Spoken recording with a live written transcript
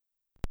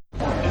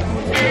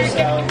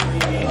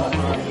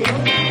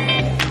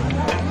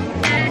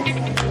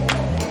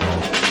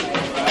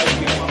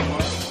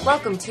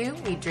Welcome to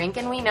We Drink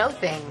and We Know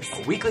Things.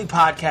 A weekly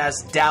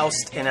podcast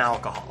doused in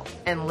alcohol.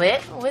 And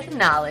lit with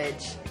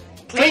knowledge.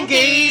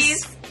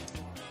 Clinkies!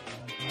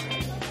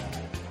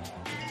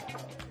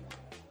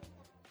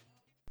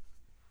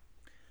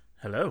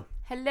 Hello.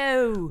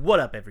 Hello. What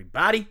up,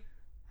 everybody?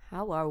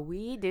 How are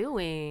we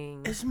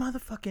doing? It's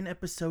motherfucking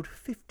episode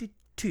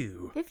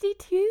 52.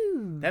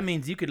 52. That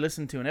means you could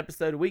listen to an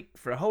episode a week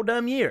for a whole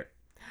damn year.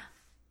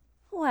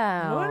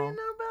 Wow. What do you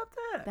know about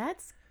that?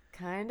 That's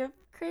kind of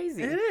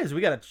crazy. It is. We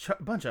got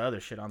a bunch of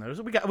other shit on there.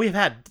 We've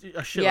had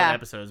a shitload of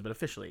episodes, but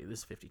officially this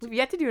is 52. We've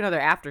yet to do another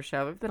after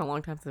show. It's been a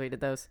long time since we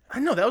did those.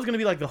 I know that was gonna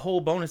be like the whole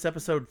bonus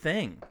episode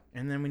thing,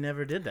 and then we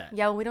never did that.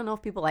 Yeah, well, we don't know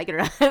if people like it or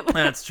not.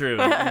 That's true.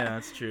 Yeah,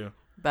 that's true.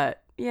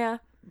 But yeah.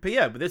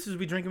 But this is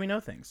We Drink and We Know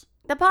Things.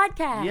 The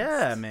podcast.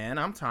 Yeah, man.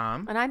 I'm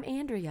Tom. And I'm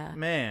Andrea.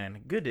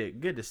 Man, good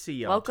to see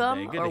y'all welcome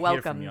today. Good or to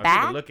welcome hear from y'all.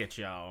 back. Good to look at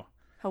y'all.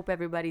 Hope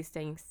everybody's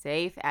staying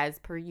safe as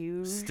per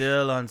usual.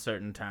 Still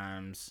uncertain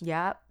times.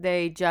 Yeah,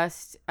 they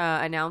just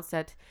announced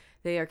that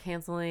they are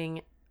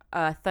canceling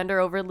Thunder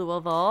over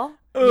Louisville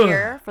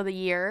here for the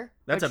year.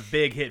 That's a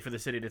big hit for the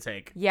city to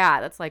take.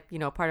 Yeah, that's like,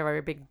 part of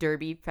our big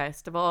Derby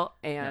festival.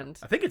 And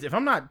I think if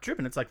I'm not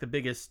tripping, it's like the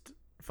biggest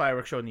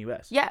fireworks show in the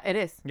U.S. Yeah, it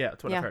is. Yeah,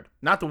 that's what I've heard.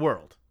 Not the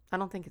world. I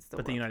don't think it's the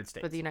world. But the United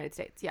States. But the United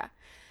States, yeah.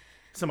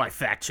 Somebody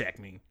fact check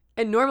me.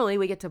 And normally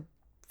we get to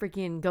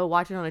freaking go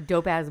watch it on a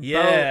dope-ass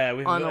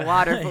boat on the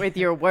water with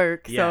your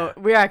work. Yeah.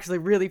 So we're actually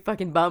really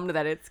fucking bummed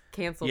that it's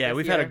canceled Yeah, this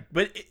we've year.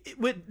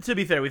 had to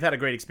be fair, we've had a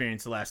great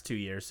experience the last 2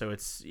 years, so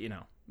it's,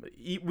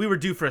 we were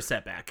due for a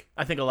setback.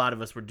 I think a lot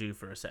of us were due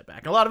for a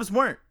setback. A lot of us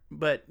weren't,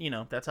 but,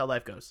 that's how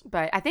life goes.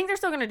 But I think they're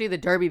still going to do the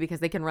Derby because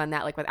they can run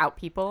that, like, without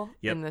people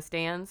in the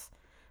stands.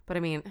 But, I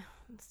mean,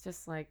 it's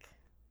just, like...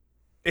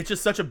 It's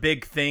just such a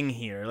big thing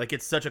here. Like,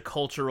 it's such a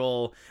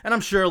cultural... And I'm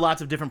sure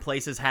lots of different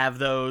places have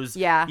those.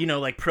 Yeah.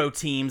 Like pro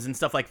teams and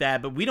stuff like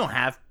that. But we don't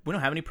have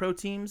any pro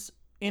teams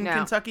in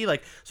Kentucky.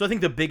 Like, so I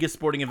think the biggest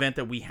sporting event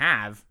that we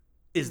have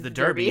is the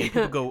Derby. And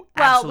people go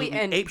absolutely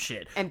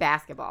apeshit. And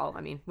basketball.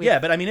 I mean...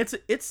 But I mean,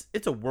 it's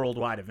a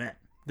worldwide event.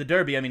 The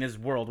Derby, I mean, is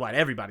worldwide.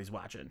 Everybody's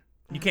watching.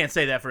 You can't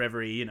say that for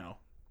every,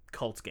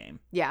 Colts game.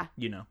 Yeah.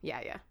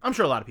 Yeah. I'm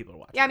sure a lot of people are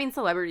watching. Yeah, I mean,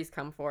 celebrities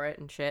come for it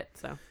and shit,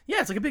 so.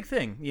 Yeah, it's like a big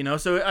thing,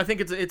 So I think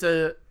it's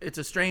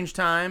a strange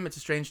time. It's a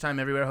strange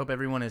time everywhere. I hope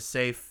everyone is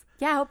safe.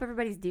 Yeah, I hope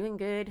everybody's doing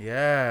good.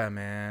 Yeah,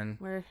 man.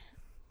 We're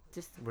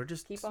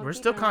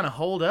still kind of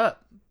holed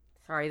up.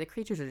 Sorry, the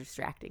creatures are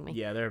distracting me.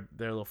 Yeah, they're a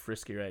little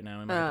frisky right now.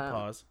 We might have to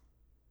pause.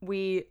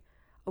 We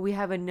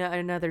have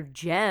another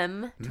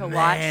gem to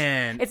watch.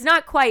 Man. It's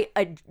not quite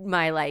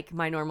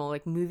my normal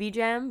movie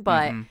gem,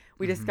 but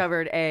we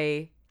discovered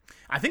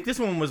I think this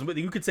one was.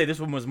 You could say this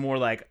one was more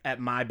like at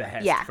my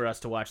behest for us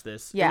to watch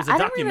this. Yeah, it was a I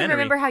documentary. don't even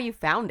remember how you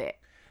found it.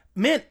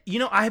 Man,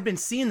 I have been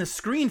seeing the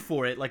screen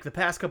for it like the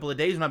past couple of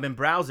days when I've been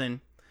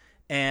browsing,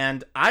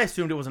 and I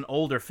assumed it was an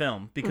older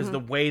film because the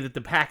way that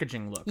the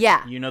packaging looked.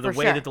 Yeah, the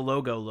way that the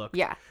logo looked.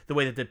 Yeah, the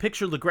way that the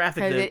picture, the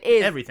graphic,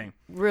 everything.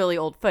 Really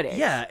old footage.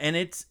 Yeah, and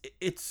it's.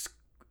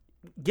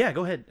 Yeah,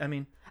 go ahead. I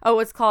mean. Oh,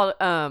 it's called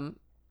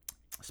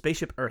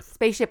Spaceship Earth.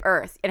 Spaceship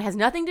Earth. It has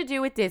nothing to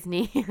do with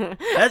Disney.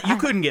 You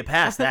couldn't get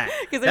past that.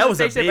 That was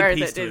a big Earth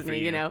piece at to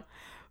Disney, it for you.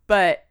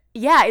 But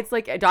yeah, it's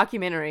like a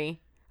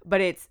documentary, but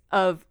it's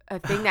of a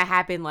thing that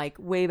happened like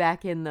way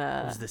back in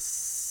the.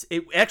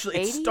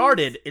 It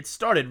started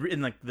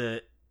in like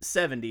the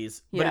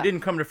 70s, but it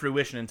didn't come to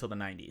fruition until the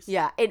 90s.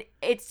 Yeah,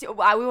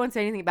 we won't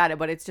say anything about it,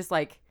 but it's just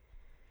like.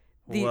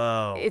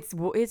 Whoa!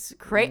 It's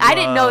crazy. I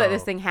didn't know that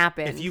this thing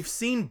happened. If you've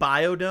seen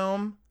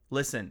Biodome,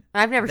 listen.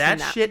 I've never seen that.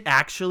 That shit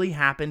actually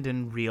happened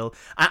in real.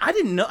 I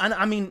didn't know.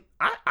 I mean,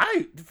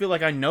 I feel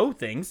like I know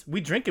things. We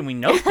drink and we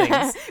know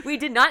things. We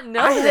did not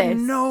know I this. had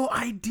no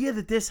idea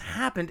that this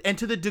happened, and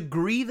to the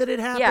degree that it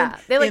happened,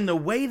 in the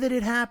way that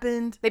it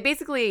happened. They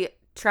basically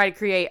try to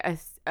create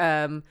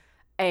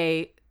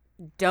a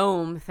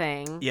dome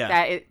thing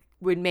that it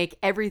would make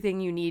everything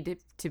you need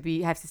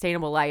to have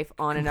sustainable life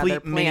on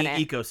another planet.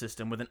 Mini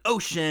ecosystem with an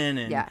ocean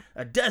and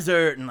a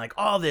desert and like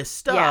all this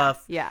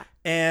stuff. Yeah.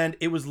 And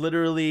it was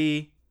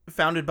literally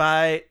founded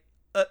by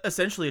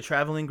essentially a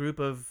traveling group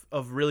of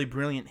really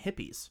brilliant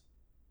hippies.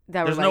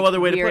 There's no other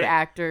way to put it.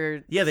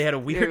 Actor. Yeah, they had a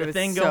weird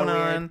thing going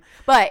on.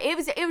 But it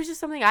was just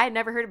something I had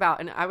never heard about,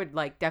 and I would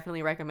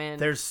definitely recommend.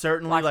 There's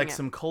certainly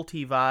some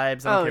culty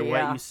vibes. I don't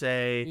care what you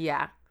say.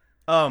 Yeah.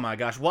 Oh my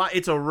gosh! Why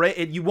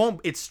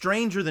it's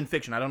stranger than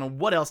fiction. I don't know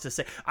what else to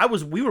say.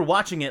 We were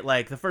watching it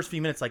like the first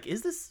few minutes. Like,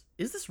 is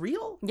this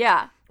real?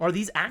 Yeah. Are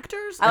these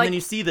actors? And then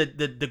you see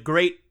the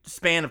great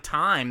span of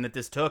time that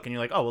this took, and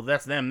you're like, oh well,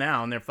 that's them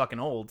now, and they're fucking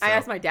old. So. I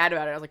asked my dad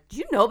about it. I was like, "Do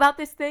you know about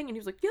this thing?" And he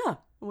was like, "Yeah."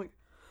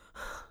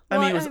 I'm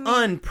like, it was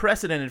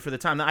unprecedented for the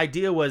time. The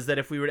idea was that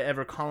if we were to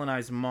ever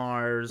colonize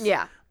Mars,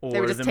 or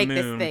they would just the take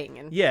moon, this thing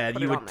and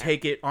you would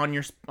take it on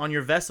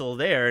your vessel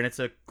there, and it's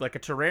like a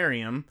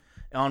terrarium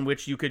on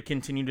which you could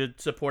continue to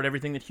support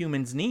everything that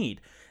humans need.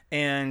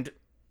 And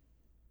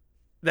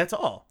That's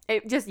all.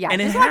 It just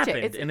and it just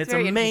happened, and it's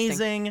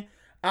amazing.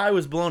 I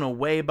was blown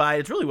away by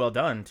it. It's really well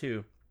done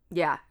too.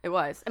 Yeah, it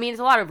was. I mean,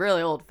 it's a lot of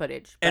really old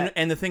footage. But...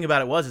 And the thing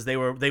about it was they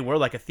were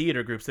like a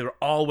theater group. So they were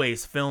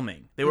always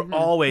filming. They were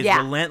always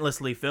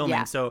relentlessly filming.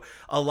 Yeah. So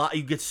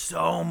you get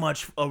so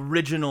much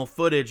original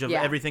footage of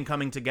everything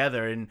coming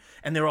together, and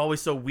they were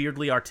always so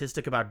weirdly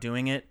artistic about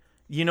doing it.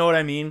 You know what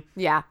I mean?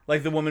 Yeah.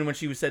 Like the woman when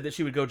she said that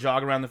she would go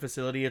jog around the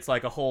facility, it's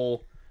like a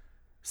whole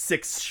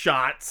 6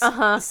 shots,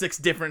 6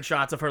 different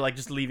shots of her like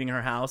just leaving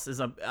her house is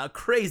a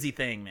crazy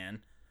thing, man.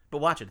 But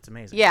watch it; it's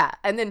amazing. Yeah,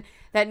 and then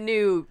that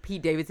new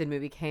Pete Davidson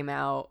movie came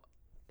out.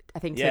 I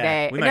think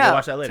today. We might go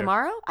watch that later.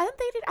 Tomorrow? I thought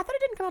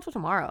it didn't come out till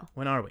tomorrow.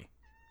 When are we?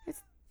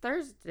 It's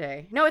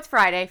Thursday. No, it's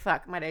Friday.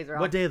 Fuck, my days are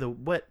off. What day of the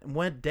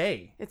what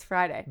day? It's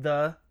Friday.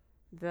 The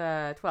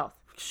 12th.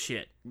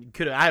 Shit,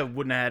 I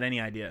wouldn't have had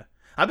any idea.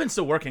 I've been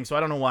still working, so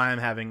I don't know why I'm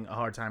having a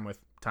hard time with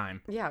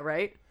time. Yeah,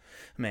 right.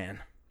 Man,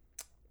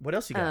 what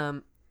else you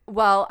got?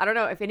 Well, I don't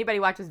know if anybody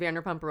watches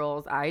Vanderpump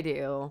Rules. I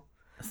do.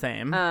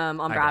 Same. On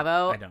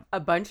Bravo. I don't. A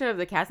bunch of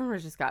the cast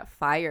members just got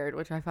fired,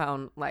 which I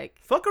found like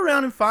fuck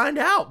around and find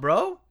out,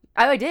 bro.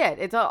 I did.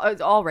 It's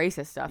all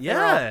racist stuff.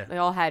 Yeah. They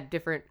all had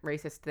different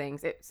racist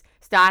things. It's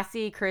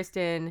Stassi,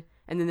 Kristen,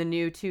 and then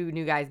the two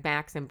new guys,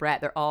 Max and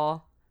Brett. They're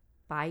all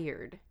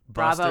fired.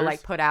 Busters. Bravo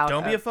put out.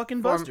 Don't be a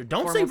fucking buster.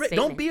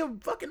 Don't be a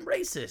fucking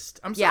racist.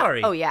 I'm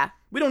sorry. Oh yeah.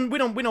 We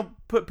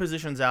don't put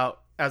positions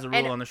out as a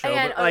rule on the show.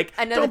 But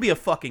don't be a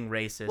fucking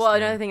racist. Well,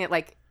 another thing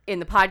that in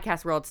the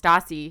podcast world,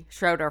 Stassi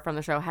Schroeder from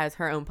the show has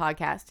her own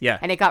podcast. Yeah.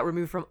 And it got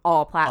removed from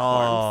all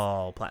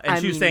platforms. And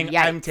she was saying,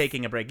 yikes. I'm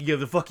taking a break. Yeah,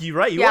 the fuck you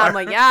right. You are. Yeah, I'm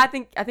like, yeah, I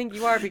think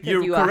you are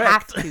because you have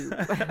correct.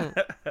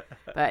 to.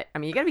 But, I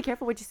mean, you got to be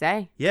careful what you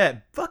say. Yeah,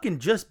 fucking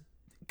just,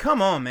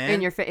 come on, man.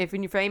 And if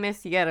you're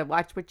famous, you got to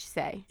watch what you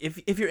say.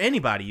 If you're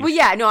anybody.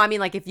 I mean,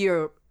 like, if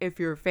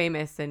you're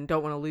famous and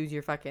don't want to lose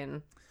your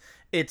fucking...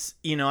 It's,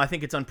 I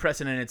think it's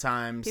unprecedented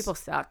times. People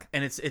suck.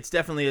 And it's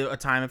definitely a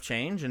time of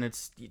change, and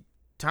it's...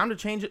 time to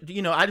change it.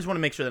 I just want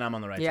to make sure that I'm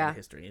on the right side of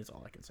history is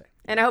all I can say.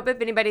 And I hope if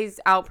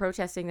anybody's out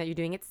protesting that you're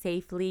doing it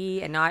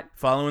safely and not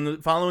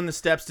following the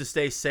steps to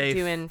stay safe.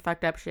 Doing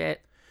fucked up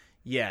shit.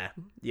 Yeah.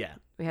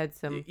 We had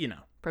some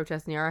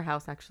protests near our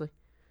house actually.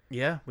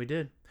 Yeah, we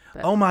did.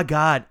 But. Oh my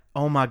god.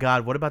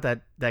 What about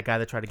that guy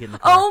that tried to get in the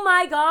car? Oh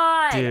my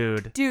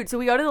god. Dude. So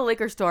we go to the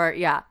liquor store.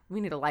 Yeah. We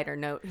need a lighter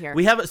note here.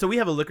 We have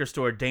a liquor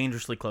store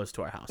dangerously close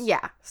to our house.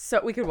 Yeah. So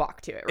we could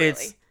walk to it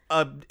really.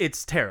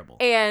 It's terrible.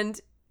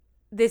 And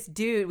we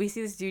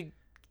see this dude,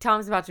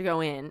 Tom's about to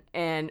go in,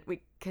 and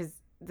because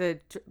the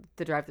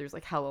drive-thru is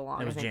like hella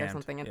long, I think, jammed. Or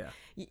something. And,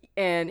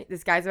 and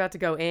this guy's about to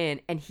go in,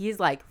 and he's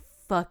like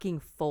fucking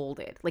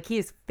folded. Like he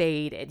is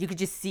faded. You could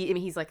just see, I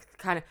mean, he's like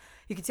kind of,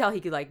 you could tell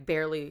he could like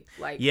barely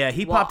like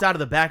he walk. popped out of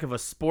the back of a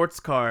sports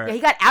car. Yeah,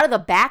 he got out of the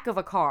back of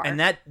a car. And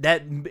that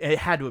it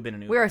had to have been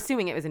an Uber. We're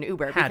assuming it was an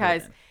Uber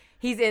because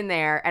he's in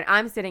there, and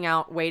I'm sitting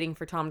out waiting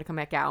for Tom to come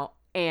back out,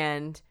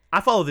 and... I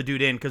follow the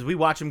dude in because we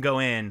watch him go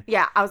in.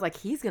 Yeah, I was like,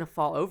 he's gonna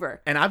fall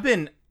over. And I've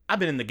been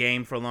in the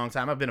game for a long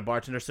time. I've been a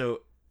bartender,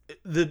 so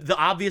the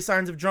obvious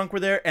signs of drunk were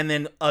there, and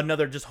then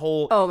another just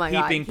whole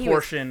heaping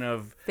portion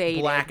of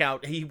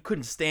blackout. He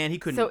couldn't stand. He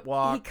couldn't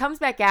walk. He comes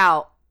back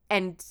out,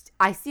 and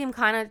I see him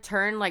kind of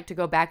turn like to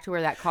go back to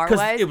where that car was.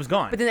 It was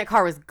gone. But then that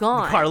car was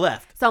gone. The car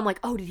left. So I'm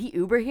like, oh, did he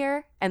Uber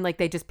here? And like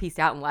they just pieced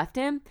out and left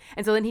him.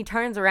 And so then he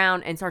turns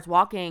around and starts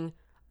walking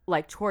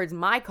like towards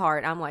my car,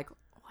 and I'm like,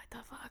 what the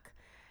fuck?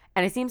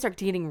 And I see him start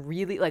getting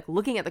really, like,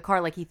 looking at the car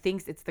like he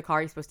thinks it's the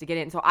car he's supposed to get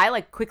in. So I,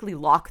 like, quickly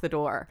lock the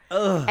door.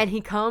 Ugh. And he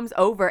comes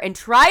over and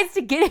tries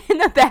to get in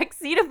the back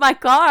seat of my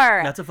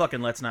car. That's a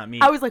fucking let's not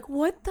meet. I was like,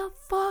 what the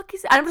fuck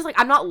is that? I'm just like,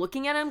 I'm not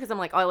looking at him because I'm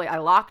like, oh, I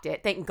locked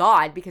it. Thank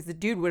God, because the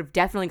dude would have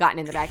definitely gotten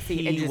in the back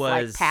seat and just,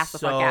 like, passed the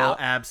fuck out.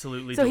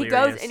 Absolutely So delirious.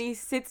 He goes and he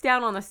sits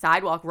down on the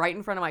sidewalk right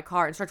in front of my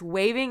car and starts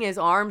waving his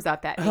arms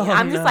up at me.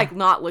 I'm just, like,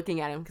 not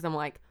looking at him because I'm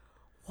like,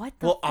 what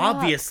the fuck?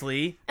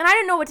 Obviously. And I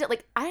didn't know what to,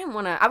 like, I didn't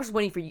want to, I was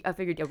waiting for you, I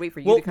figured I'd wait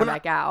for you to come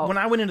back out. When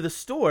I went into the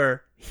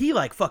store, he,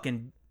 like,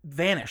 fucking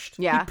vanished.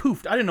 Yeah. He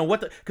poofed. I didn't know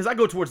because I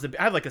go towards I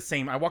have, like,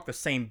 I walk the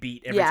same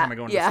beat every time I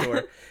go into the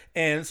store.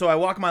 And so I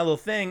walk my little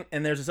thing,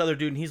 and there's this other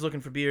dude, and he's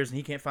looking for beers, and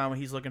he can't find what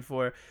he's looking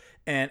for.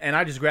 And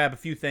I just grab a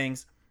few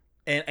things,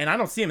 and I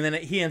don't see him, and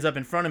then he ends up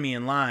in front of me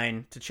in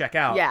line to check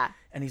out. Yeah.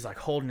 And he's like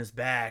holding his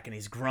back, and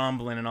he's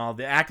grumbling and all,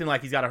 acting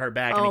like he's got a hurt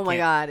back. Oh my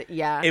god,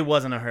 yeah. It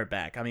wasn't a hurt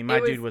back. I mean,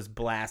 dude was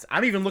blasted.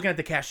 I'm even looking at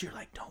the cashier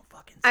like, don't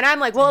fucking. And I'm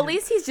like, well, at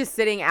least he's just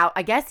sitting out.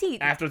 I guess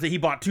after he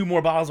bought 2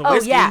 more bottles of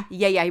whiskey. Oh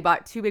yeah. He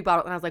bought 2 big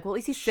bottles, and I was like, well, at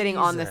least he's sitting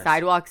on the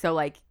sidewalk, so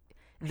like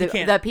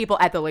the people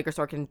at the liquor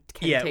store can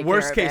take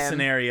worst care of case him.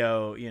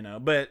 scenario,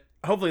 but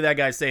hopefully that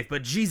guy's safe.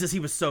 But Jesus, he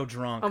was so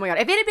drunk. Oh my god,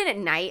 if it had been at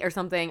night or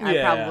something, I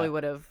probably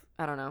would have.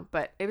 I don't know,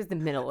 but it was the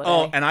middle of the day.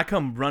 Oh, and I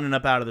come running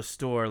up out of the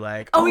store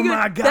like, oh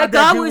my god, that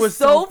guy was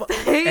so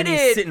faded. And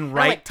he's sitting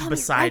right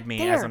beside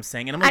me as I'm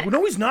saying, and I'm like,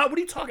 no, he's not. What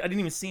are you talking? I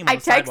didn't even see him on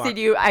the sidewalk.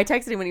 I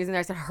texted him when he was in there.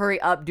 I said,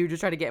 hurry up, dude, just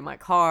try to get in my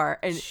car.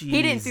 And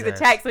he didn't see the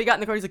text, so he got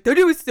in the car. He's like, that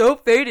dude was so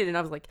faded. And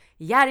I was like,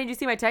 yeah, didn't you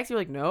see my text? You're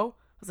like, no.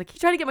 was like, he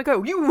tried to get my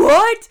car. You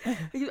what?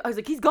 I was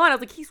like, he's gone. I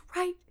was like, he's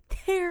right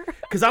there.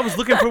 Because I was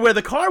looking for where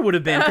the car would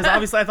have been. Because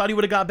obviously I thought he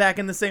would have got back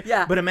in the same.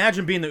 Yeah. But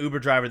imagine being the Uber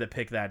driver that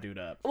picked that dude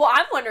up. Well,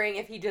 I'm wondering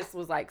if he just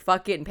was like,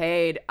 fuck getting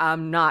paid.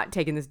 I'm not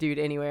taking this dude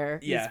anywhere.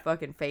 Yeah. He's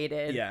fucking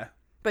faded. Yeah.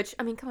 But,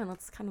 I mean, come on.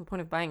 That's kind of the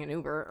point of buying an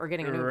Uber or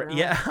getting an Uber. Now.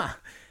 Yeah.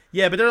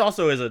 Yeah, but there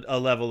also is a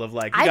level of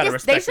like, you got to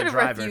respect the driver,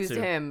 they should have refused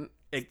too. him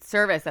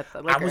service at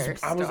the liquor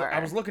store. I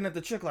was looking at the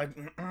chick like,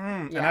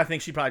 and I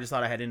think she probably just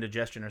thought I had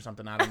indigestion or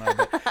something. I don't know.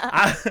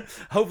 But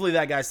hopefully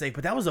that guy's safe.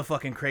 But that was a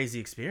fucking crazy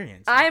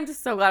experience. I am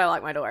just so glad I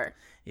locked my door.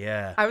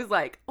 Yeah. I was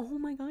like, oh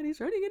my God, he's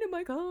trying to get in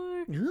my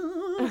car.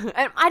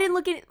 And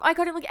I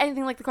couldn't look at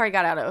anything like the car he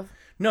got out of.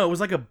 No, it was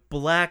like a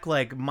black,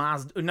 like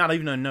Mazda. Not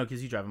even no,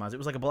 because you drive a Mazda. It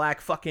was like a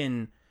black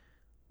fucking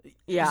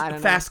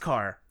fast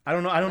car. I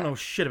don't know. I don't know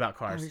shit about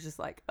cars. I was just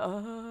like,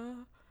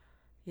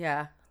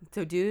 yeah.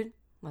 So, dude,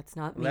 let's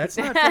not meet. Let's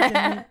not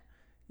fucking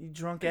you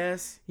drunk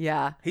ass.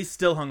 Yeah. He's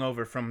still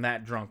hungover from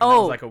that drunk. That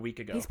was like a week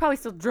ago. He's probably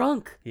still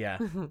drunk. Yeah.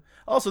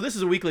 Also, this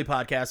is a weekly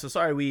podcast, so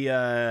sorry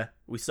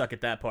we suck at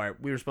that part.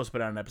 We were supposed to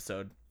put out an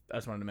episode. I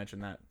just wanted to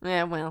mention that.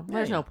 Yeah, well,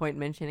 there's no point in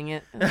mentioning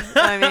it.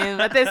 I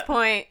mean, at this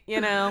point,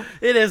 you know.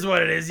 It is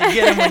what it is. You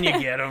get them when you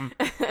get them.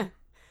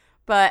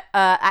 But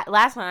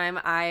last time,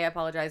 I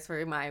apologized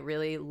for my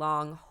really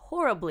long,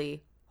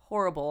 horribly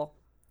horrible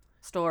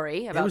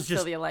story about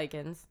Sylvia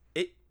Likens.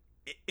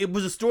 It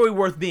was a story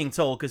worth being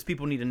told because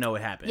people need to know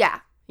it happened.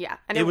 Yeah.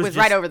 And it was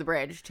right over the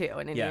bridge, too,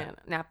 in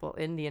Indianapolis.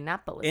 Indian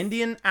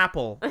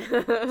apple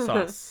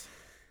sauce.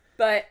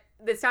 But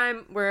this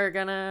time, we're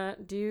going to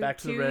do Back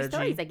to 2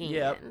 stories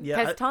again.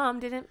 Because Tom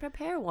didn't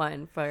prepare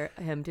one for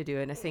him to do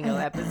in a single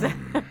episode.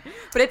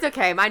 But it's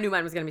okay. I knew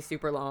mine was going to be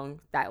super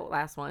long, that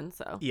last one,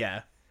 so.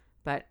 Yeah.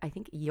 But I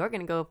think you're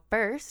going to go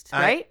first,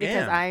 right?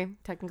 Because I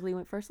technically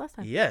went first last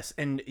time. Yes,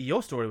 and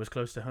your story was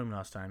close to home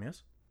last time,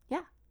 yes?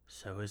 Yeah.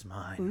 So is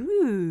mine.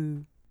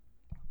 Ooh.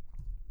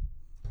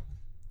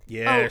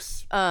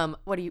 Yes.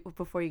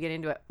 Before you get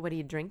into it, what are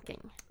you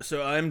drinking?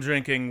 So I'm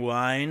drinking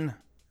wine.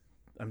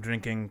 I'm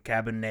drinking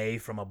Cabernet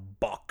from a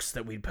box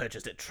that we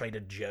purchased at Trader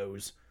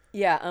Joe's.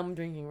 Yeah, I'm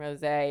drinking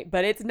rosé,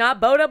 but it's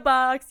not Boda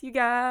Box, you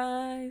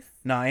guys.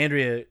 Nah,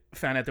 Andrea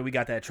found out that we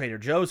got that Trader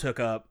Joe's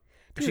hookup.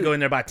 Dude, she go in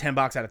there buy 10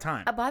 bucks at a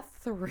time. I bought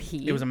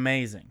 3. It was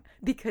amazing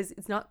because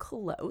it's not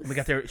close. We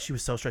got there. She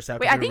was so stressed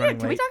out. Wait, can we talk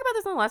about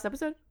this on the last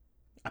episode?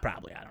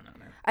 Probably. I don't know.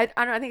 Man. I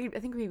don't. I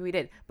think maybe we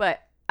did, but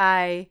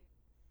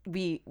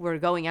we were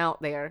going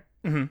out there,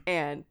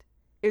 and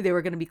they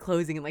were going to be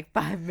closing in like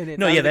 5 minutes.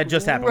 No, yeah, that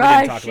just happened. We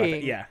didn't talk about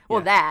that. Yeah. Well,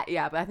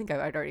 but I think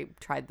I'd already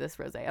tried this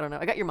rosé. I don't know.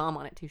 I got your mom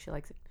on it too. She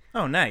likes it.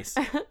 Oh, nice.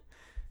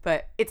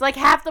 But it's like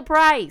half the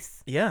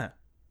price. Yeah.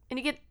 And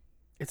you get.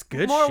 It's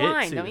good more shit,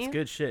 wine, too. Don't you? It's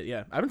good shit,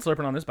 yeah. I've been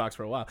slurping on this box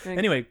for a while.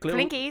 Anyway,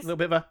 Clinkies. Little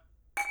bit of a...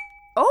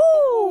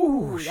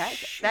 Oh,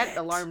 that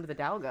alarmed the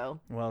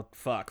Dalgo. Well,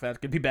 fuck. That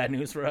could be bad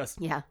news for us.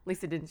 Yeah, at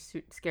least it didn't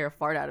scare a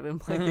fart out of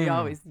him like they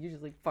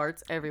usually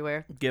farts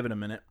everywhere. Give it a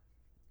minute.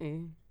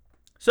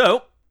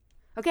 So...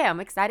 Okay, I'm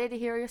excited to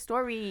hear your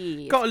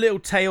story. Got a little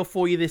tale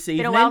for you this evening.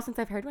 It's been a while since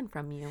I've heard one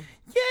from you.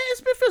 Yeah,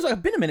 it feels like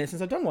it's been a minute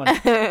since I've done one.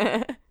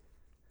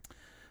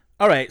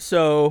 All right,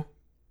 so...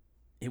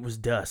 It was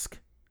dusk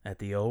at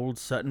the old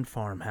Sutton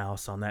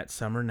farmhouse on that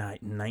summer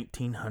night in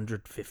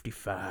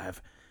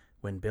 1955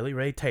 when Billy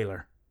Ray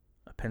Taylor,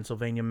 a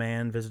Pennsylvania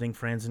man visiting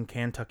friends in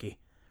Kentucky,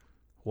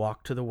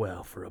 walked to the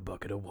well for a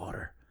bucket of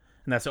water.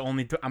 And that's the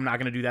only... I'm not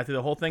going to do that through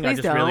the whole thing. Please I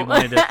just don't. really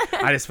wanted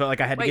to... I just felt like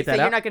I had to get that out. Wait,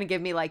 so you're not going to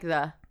give me like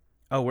the...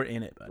 Oh, we're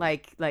in it,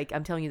 buddy. Like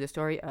I'm telling you the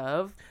story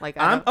of...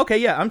 Okay,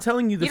 yeah, I'm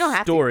telling you the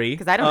story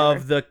to, I don't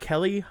of the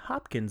Kelly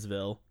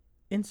Hopkinsville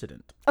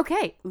incident.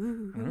 Okay.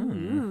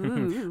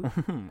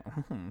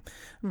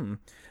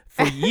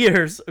 For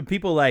years,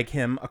 people like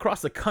him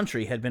across the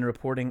country had been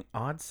reporting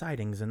odd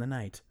sightings in the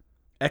night.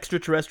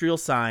 Extraterrestrial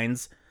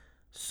signs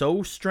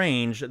so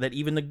strange that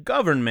even the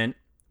government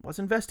was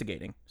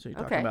investigating. So you're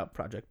talking about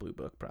Project Blue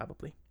Book,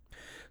 probably.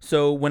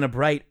 So when a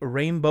bright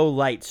rainbow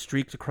light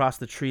streaked across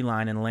the tree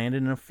line and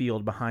landed in a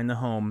field behind the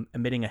home,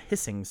 emitting a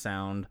hissing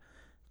sound,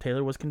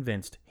 Taylor was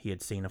convinced he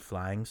had seen a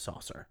flying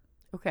saucer.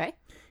 Okay.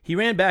 He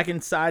ran back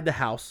inside the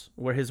house,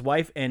 where his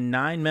wife and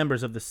 9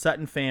 members of the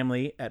Sutton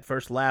family at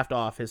first laughed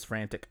off his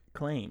frantic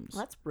claims.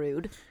 Well, that's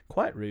rude.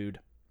 Quite rude.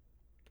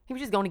 He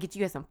was just going to get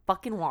you guys some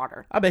fucking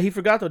water. I bet he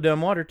forgot the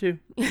damn water, too.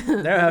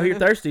 They're out here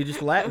thirsty, just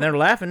they're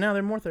laughing now,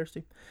 they're more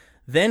thirsty.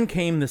 Then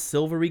came the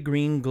silvery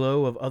green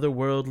glow of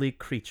otherworldly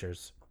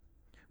creatures,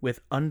 with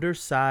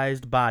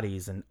undersized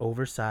bodies and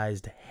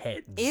oversized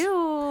heads.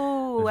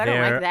 Ew, I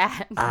don't like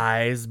that.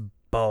 Eyes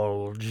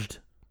bulged.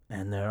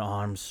 And their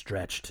arms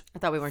stretched. I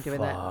thought we weren't doing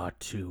that. Far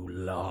too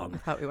long. I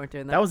thought we weren't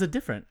doing that. That was a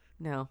different.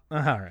 No. All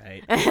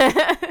right.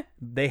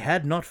 They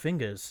had not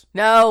fingers.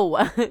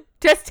 No.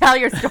 Just tell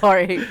your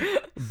story.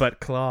 But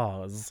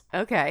claws.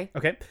 Okay.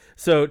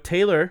 So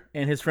Taylor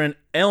and his friend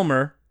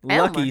Elmer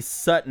Lucky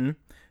Sutton,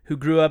 who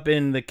grew up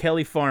in the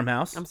Kelly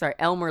farmhouse. I'm sorry,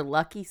 Elmer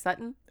Lucky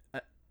Sutton?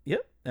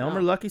 Yep.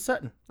 Elmer Lucky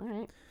Sutton. All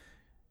right.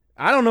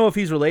 I don't know if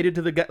he's related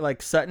to the guy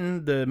like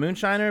Sutton, the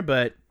moonshiner,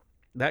 but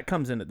that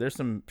comes in it. There's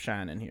some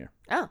shine in here.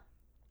 Oh.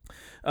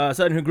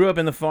 Sutton, who grew up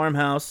in the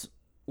farmhouse,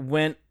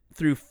 went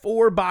through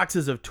 4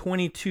 boxes of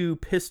 22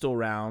 pistol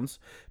rounds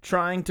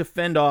trying to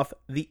fend off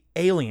the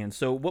aliens.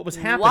 So what was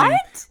happening?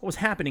 What was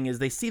happening is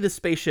they see the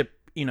spaceship,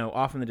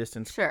 off in the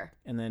distance. Sure.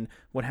 And then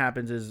what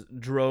happens is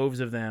droves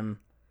of them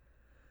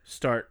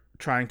start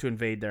trying to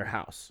invade their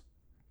house.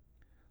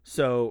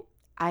 So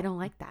I don't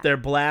like that. They're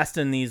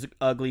blasting these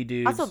ugly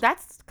dudes. Also,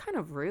 that's kind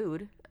of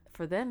rude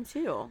for them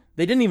too.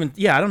 They didn't even.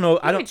 Yeah, I don't know.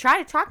 I don't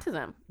try to talk to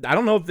them. I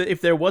don't know if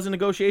there was a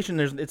negotiation.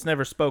 It's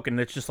never spoken.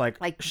 It's just like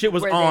shit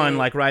was on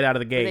right out of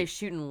the gate. Were they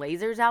shooting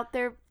lasers out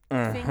their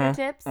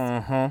fingertips?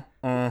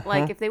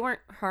 Like if they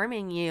weren't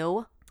harming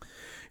you.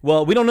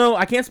 Well, we don't know.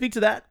 I can't speak to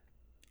that.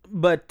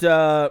 But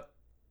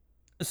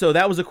so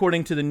that was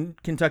according to the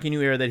Kentucky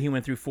New Era that he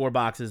went through 4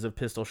 boxes of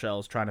pistol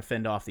shells trying to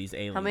fend off these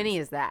aliens. How many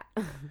is that?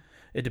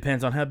 It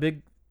depends on how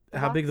big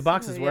the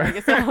boxes were. I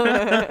guess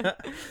so.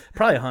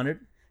 Probably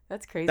 100.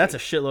 That's crazy. That's a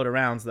shitload of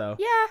rounds, though.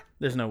 Yeah.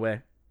 There's no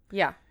way.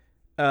 Yeah.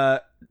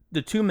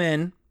 The 2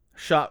 men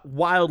shot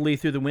wildly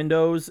through the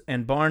windows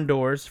and barn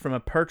doors from a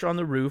perch on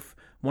the roof.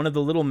 One of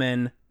the little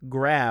men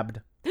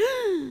grabbed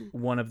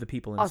one of the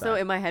people inside. Also,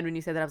 in my head, when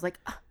you said that, I was like,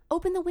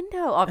 open the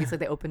window. Obviously,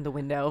 they opened the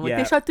window. I'm like,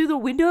 they shot through the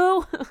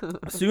window?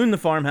 Soon the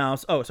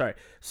farmhouse... Oh, sorry.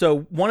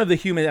 So one of the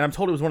humans, and I'm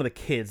told it was one of the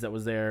kids that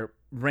was there,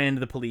 ran to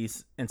the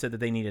police and said that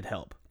they needed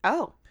help.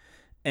 Oh.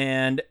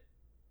 And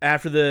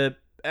after they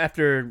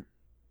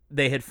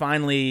had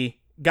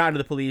finally gotten to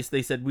the police,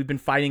 they said, we've been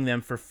fighting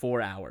them for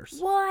 4 hours.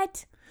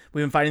 What?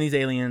 We've been fighting these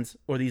aliens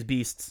or these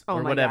beasts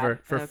or whatever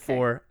for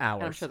 4 hours.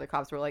 And I'm sure the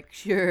cops were like,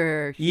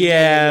 sure.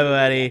 Yeah,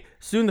 buddy.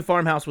 Soon the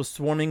farmhouse was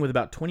swarming with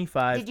about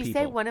 25 people. Did you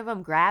say one of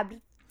them grabbed?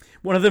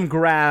 One of them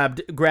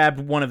grabbed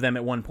one of them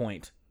at one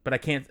point. But I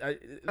can't.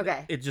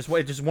 Okay. It's just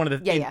one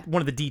of the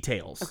one of the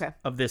details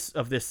of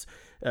this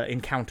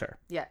encounter.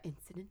 Yeah,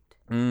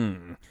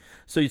 incident.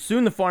 So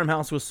soon the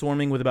farmhouse was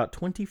swarming with about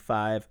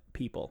 25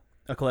 people.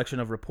 A collection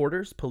of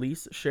reporters,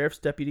 police, sheriff's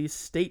deputies,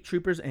 state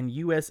troopers, and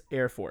U.S.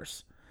 Air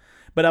Force.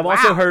 But I've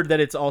also heard that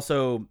it's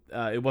also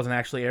it wasn't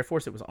actually Air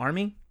Force; it was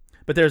Army.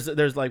 But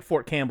there's like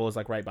Fort Campbell is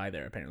like right by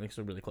there apparently,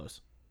 so really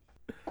close.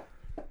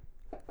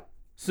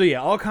 So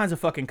yeah, all kinds of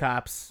fucking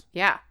cops.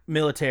 Yeah.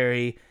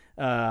 Military.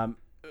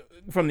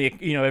 From the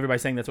everybody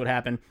saying that's what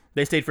happened.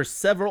 They stayed for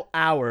several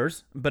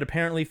hours, but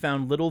apparently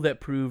found little that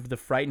proved the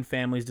frightened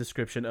family's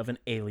description of an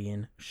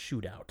alien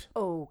shootout.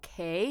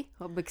 Okay,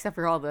 except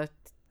for all the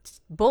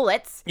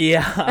bullets.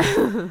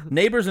 Yeah.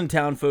 Neighbors and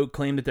townfolk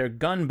claimed that their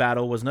gun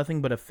battle was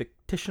nothing but a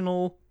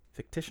fictional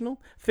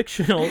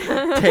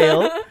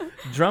tale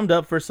drummed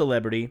up for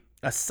celebrity,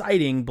 a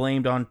sighting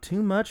blamed on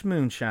too much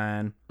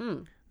moonshine.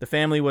 The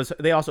family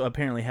they also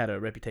apparently had a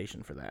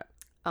reputation for that.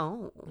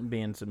 Oh,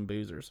 being some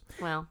boozers.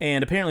 Well,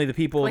 and apparently the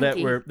people that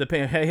were the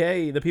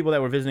people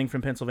that were visiting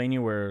from Pennsylvania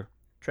were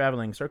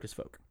traveling circus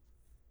folk.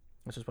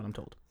 That's just what I'm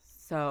told.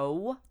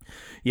 So,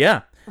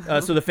 yeah.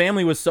 So the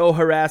family was so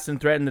harassed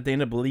and threatened that they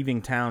ended up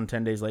leaving town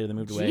 10 days later. They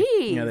moved away.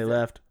 Jeez. They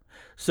left.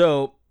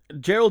 So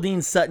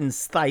Geraldine Sutton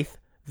Stith,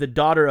 the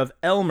daughter of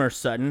Elmer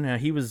Sutton,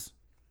 he was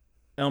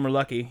Elmer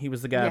Lucky. He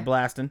was the guy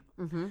blasting.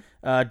 Mm-hmm.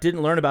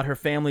 Didn't learn about her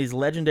family's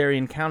legendary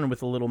encounter with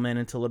the little men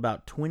until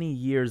about 20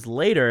 years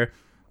later,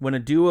 when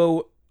there's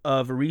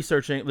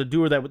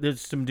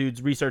some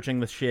dudes researching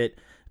the shit,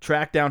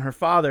 tracked down her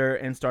father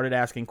and started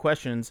asking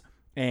questions,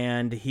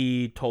 and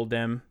he told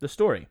them the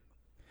story.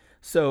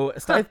 So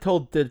Stith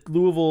told the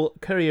Louisville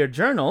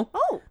Courier-Journal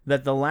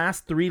that the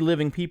last 3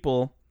 living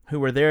people who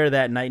were there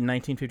that night in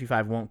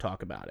 1955 won't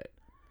talk about it.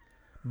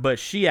 But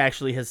she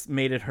actually has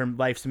made it her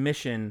life's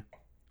mission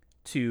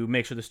to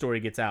make sure the story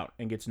gets out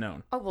and gets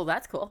known. Oh, well,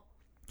 that's cool.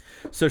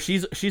 So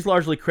she's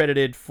largely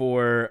credited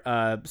for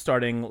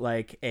starting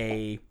like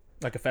a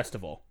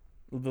festival,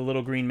 the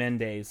Little Green Men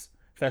Days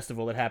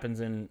festival that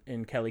happens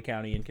in Kelly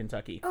County in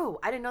Kentucky. Oh,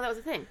 I didn't know that was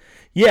a thing.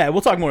 Yeah,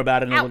 we'll talk more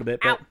about it in a little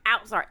bit.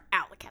 Sorry,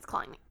 the cat's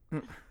clawing me.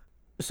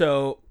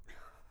 So,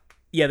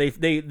 yeah, they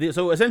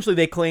so essentially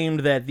they claimed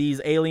that these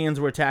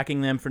aliens were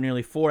attacking them for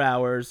nearly 4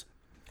 hours.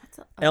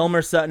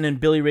 Elmer Sutton and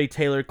Billy Ray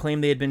Taylor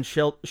claimed they had been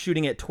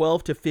shooting at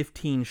 12 to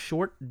 15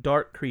 short,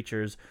 dark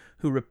creatures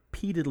who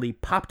repeatedly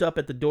popped up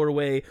at the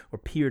doorway or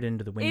peered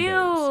into the windows.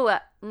 Ew!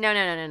 No.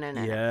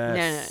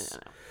 Yes. No.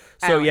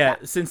 So yeah,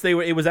 since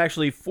it was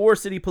actually 4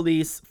 city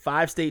police,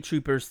 5 state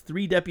troopers,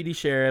 3 deputy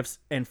sheriffs,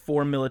 and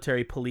 4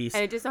 military police.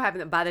 And it just so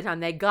happened that by the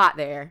time they got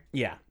there,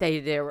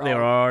 they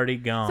were already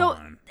gone. So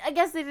I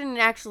guess they didn't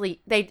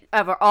actually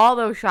of all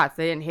those shots,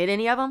 they didn't hit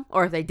any of them,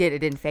 or if they did, it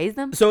didn't phase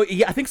them. So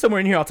yeah, I think somewhere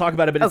in here I'll talk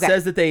about it, but it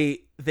says that they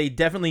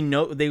definitely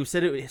know. They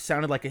said it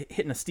sounded like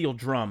hitting a steel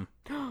drum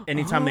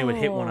anytime they would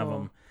hit one of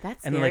them.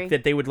 That's and scary. like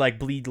that they would like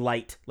bleed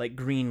light, like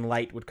green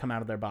light would come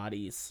out of their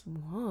bodies.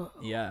 Whoa.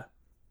 Yeah.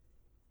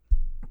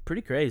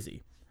 Pretty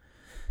crazy.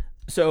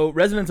 So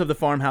residents of the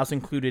farmhouse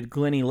included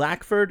Glennie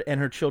Lackford and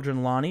her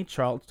children Lonnie,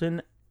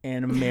 Charlton,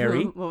 and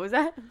Mary. What was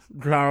that?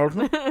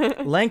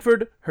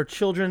 Langford, her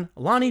children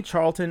Lonnie,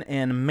 Charlton,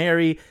 and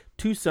Mary,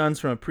 2 sons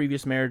from a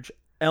previous marriage,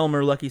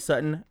 Elmer Lucky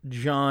Sutton,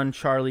 John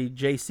Charlie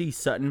J.C.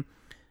 Sutton,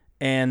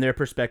 and their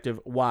prospective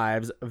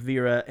wives,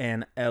 Vera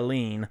and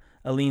Eileen.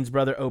 Eileen's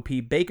brother,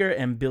 O.P. Baker,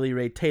 and Billy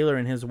Ray Taylor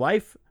and his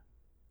wife,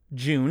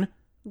 June.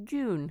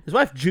 His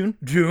wife, June.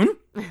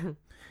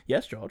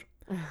 Yes, George.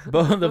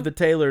 Both of the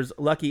Taylors,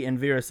 Lucky and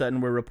Vera Sutton,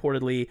 were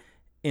reportedly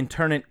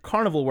internment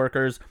carnival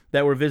workers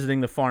that were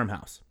visiting the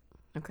farmhouse.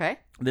 Okay.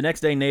 The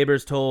next day,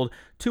 neighbors told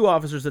 2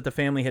 officers that the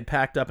family had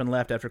packed up and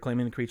left after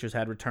claiming the creatures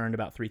had returned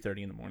about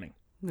 3:30 in the morning.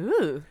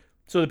 Ooh.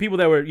 So the people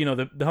that were,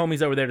 the homies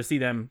that were there to see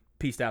them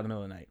pieced out in the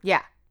middle of the night.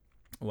 Yeah.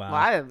 Wow.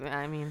 Well,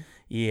 I mean.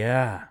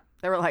 Yeah.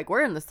 They were like,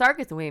 we're in the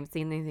circus and we haven't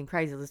seen anything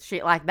crazy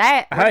shit like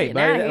that. Hey,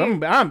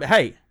 buddy,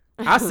 hey,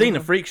 I seen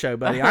the freak show,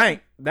 buddy.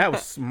 That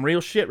was some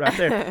real shit right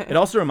there. It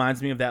also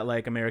reminds me of that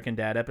like American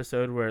Dad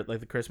episode where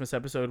like the Christmas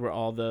episode where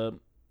all the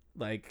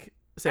like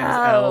Santa's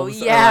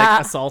elves are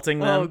like assaulting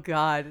them. Oh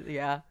God,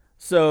 yeah.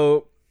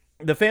 So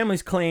the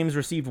family's claims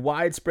received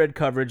widespread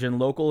coverage in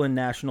local and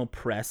national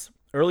press.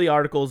 Early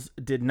articles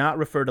did not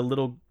refer to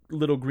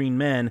little green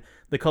men.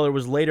 The color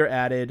was later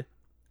added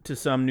to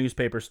some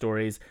newspaper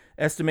stories.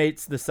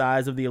 Estimates the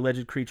size of the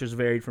alleged creatures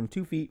varied from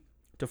 2 feet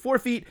to 4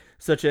 feet,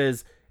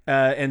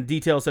 and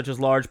details such as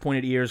large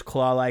pointed ears,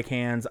 claw-like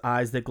hands,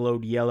 eyes that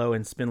glowed yellow,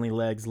 and spindly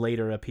legs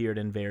later appeared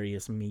in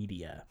various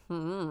media.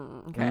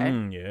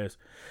 Okay. Yes.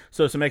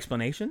 So some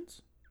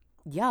explanations?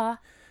 Yeah.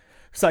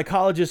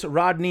 Psychologist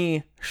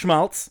Rodney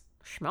Schmaltz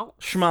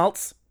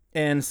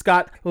and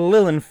Scott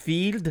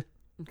Lilienfeld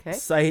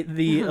cite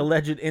the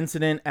alleged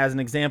incident as an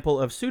example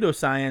of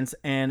pseudoscience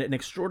and an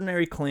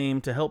extraordinary claim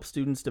to help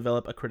students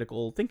develop a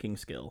critical thinking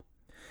skill.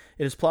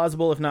 It is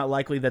plausible, if not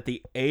likely, that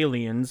the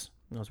aliens,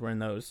 I was wearing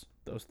those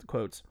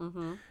quotes,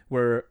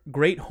 were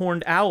great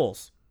horned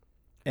owls.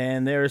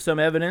 And there is some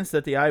evidence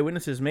that the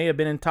eyewitnesses may have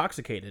been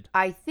intoxicated.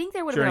 I think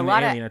there would have been a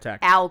lot of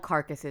owl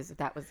carcasses if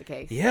that was the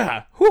case.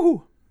 Yeah.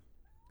 Whoo!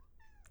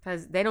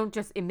 Because they don't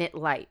just emit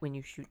light when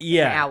you shoot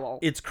an owl.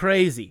 It's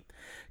crazy.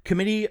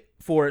 Committee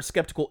for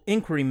Skeptical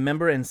Inquiry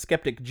member and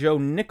skeptic Joe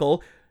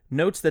Nickel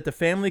notes that the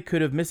family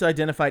could have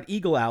misidentified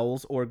eagle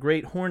owls or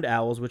great horned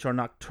owls, which are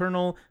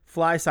nocturnal,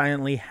 fly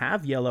silently,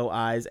 have yellow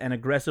eyes, and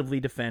aggressively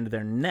defend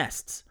their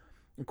nests.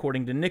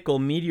 According to Nickel,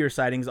 meteor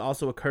sightings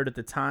also occurred at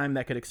the time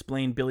that could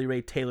explain Billy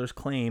Ray Taylor's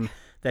claim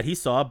that he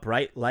saw a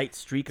bright light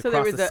streak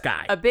across the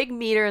sky. A big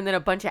meteor and then a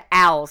bunch of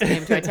owls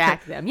came to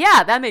attack them.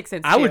 Yeah, that makes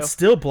sense, I would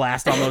still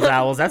blast on those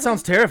owls. That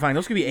sounds terrifying.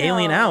 Those could be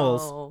alien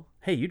owls.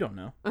 Hey, you don't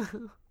know.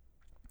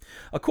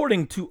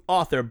 According to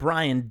author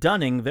Brian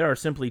Dunning, there are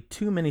simply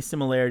too many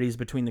similarities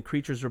between the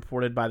creatures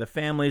reported by the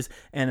families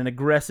and an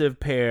aggressive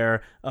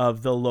pair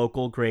of the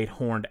local great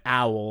horned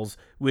owls,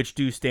 which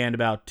do stand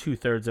about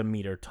 2/3 a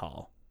meter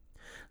tall.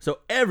 So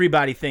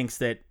everybody thinks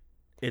that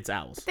it's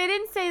owls. But they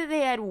didn't say that they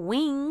had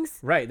wings.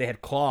 Right, they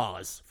had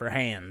claws for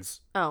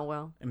hands. Oh,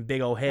 well. And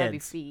big old heads. Heavy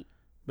feet.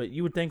 But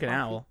you would think an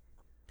owl.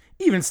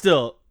 Even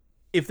still,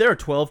 if there are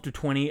 12 to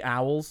 20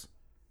 owls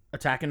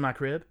attacking my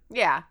crib.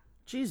 Yeah.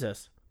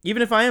 Jesus.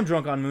 Even if I am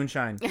drunk on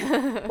moonshine.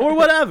 Or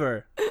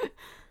whatever.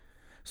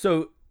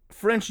 So,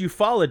 French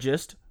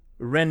ufologist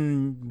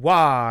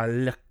Renoir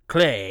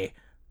Leclerc,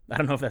 I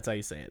don't know if that's how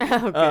you say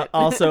it,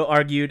 also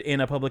argued in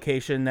a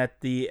publication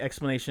that the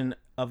explanation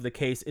of the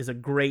case is a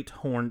great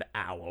horned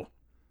owl.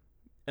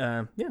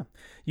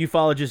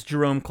 Ufologist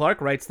Jerome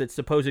Clark writes that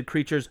supposed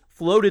creatures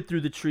floated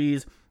through the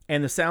trees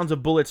and the sounds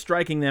of bullets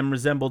striking them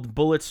resembled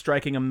bullets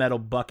striking a metal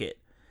bucket.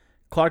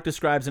 Clark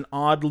describes an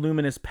odd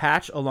luminous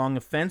patch along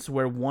a fence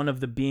where one of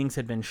the beings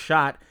had been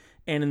shot,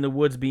 and in the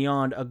woods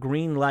beyond, a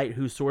green light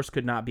whose source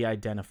could not be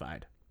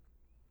identified.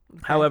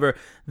 Okay. However,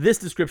 this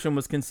description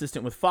was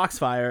consistent with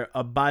foxfire,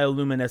 a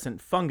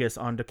bioluminescent fungus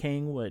on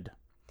decaying wood.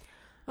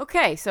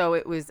 Okay, so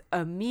it was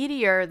a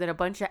meteor, then a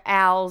bunch of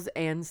owls,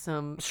 and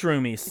some...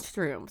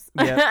 Shrooms.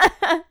 Yeah.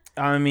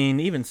 I mean,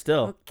 even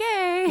still.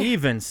 Okay.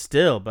 Even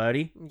still,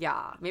 buddy.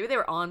 Yeah, maybe they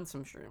were on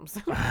some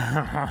shrooms.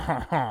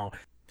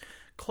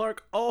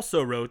 Clark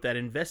also wrote that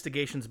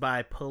investigations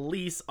by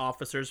police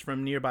officers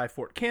from nearby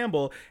Fort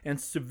Campbell and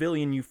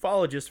civilian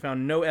ufologists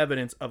found no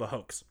evidence of a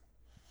hoax.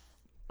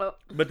 But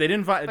they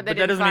didn't find. But that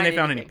doesn't mean they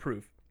found any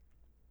proof.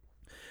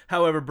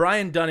 However,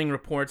 Brian Dunning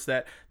reports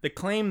that the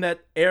claim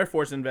that Air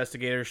Force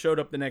investigators showed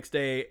up the next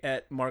day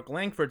at Mark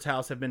Langford's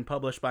house have been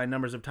published by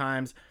numbers of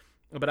times,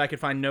 but I could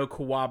find no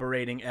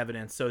corroborating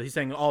evidence. So he's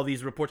saying all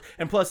these reports,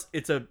 and plus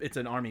it's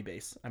an army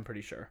base, I'm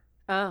pretty sure.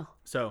 Oh.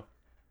 So.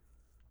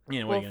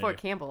 Fort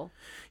Campbell.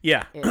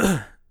 Yeah.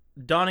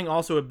 Donning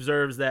also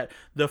observes that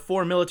the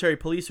 4 military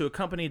police who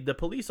accompanied the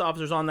police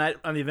officers on the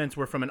events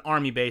were from an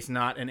army base,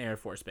 not an Air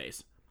Force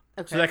base.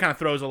 Okay. So that kind of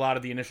throws a lot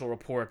of the initial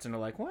reports into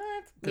like,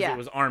 what? Because it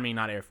was Army,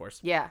 not Air Force.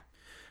 Yeah.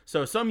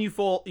 So some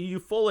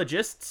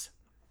ufologists,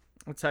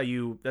 that's how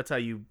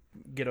you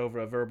get over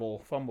a verbal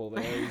fumble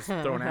there. You just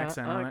throw an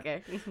accent on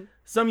it.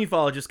 Some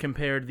ufologists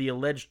compared the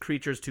alleged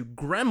creatures to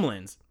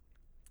gremlins,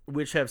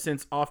 which have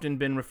since often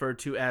been referred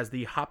to as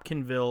the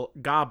Hopkinsville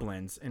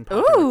Goblins in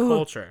popular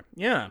culture.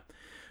 Yeah.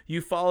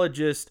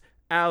 Ufologist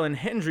Alan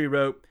Hendry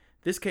wrote,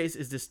 "This case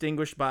is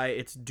distinguished by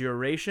its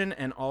duration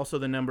and also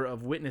the number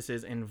of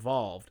witnesses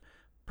involved.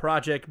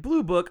 Project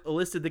Blue Book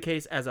listed the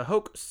case as a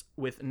hoax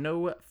with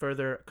no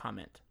further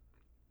comment.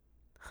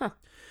 Huh.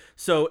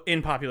 So,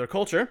 in popular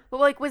culture... Well,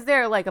 like, was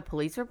there, like, a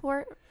police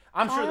report?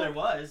 I'm sure there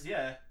was,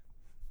 yeah.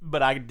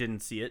 But I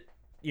didn't see it.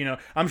 You know,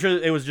 I'm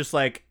sure it was just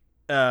like,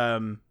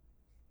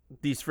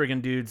 these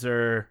friggin' dudes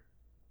are,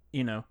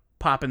 you know,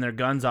 popping their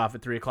guns off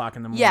at 3 o'clock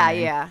in the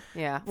morning.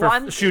 Yeah.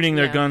 For shooting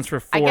their guns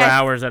for 4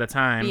 hours at a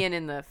time. Being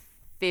in the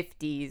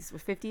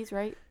 50s,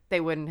 right?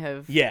 They wouldn't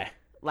have... Yeah.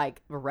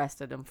 Like,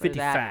 arrested them for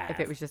 55. that if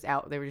it was just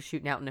out. They were just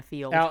shooting out in a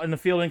field. Out in the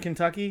field in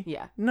Kentucky?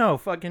 Yeah. No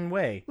fucking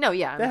way. No,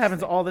 yeah. That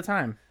happens all the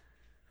time.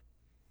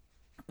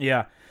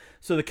 Yeah.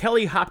 So the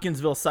Kelly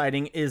Hopkinsville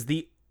sighting is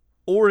the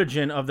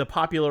origin of the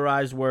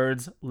popularized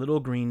words little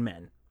green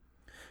men.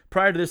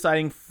 Prior to this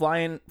sighting,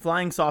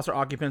 flying saucer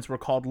occupants were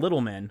called little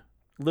men.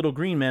 Little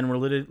green men were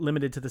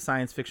limited to the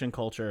science fiction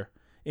culture.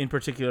 In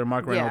particular,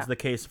 Mark Reynolds, the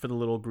case for the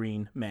little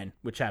green men,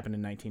 which happened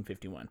in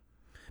 1951.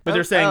 But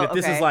they're saying that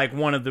this is like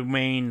one of the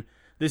main...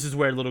 This is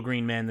where little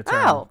green men, the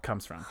term,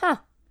 comes from. Huh.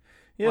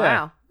 Yeah.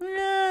 Wow.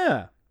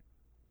 Yeah.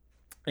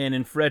 And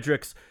in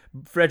Frederick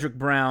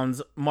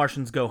Brown's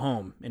Martians Go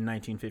Home in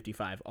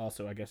 1955.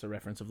 Also, I guess, a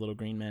reference of little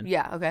green men.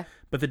 Yeah, okay.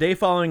 But the day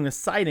following the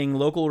sighting,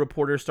 local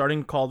reporters started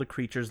to call the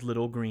creatures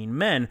little green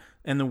men,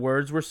 and the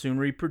words were soon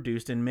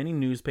reproduced in many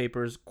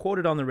newspapers,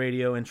 quoted on the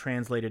radio, and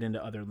translated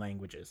into other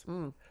languages.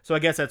 So I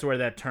guess that's where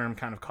that term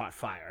kind of caught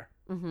fire,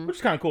 which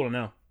is kind of cool to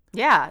know.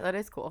 Yeah, that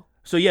is cool.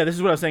 So yeah, this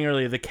is what I was saying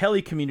earlier. The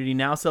Kelly community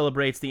now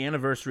celebrates the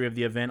anniversary of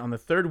the event on the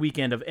third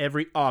weekend of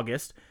every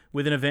August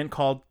with an event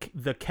called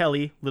the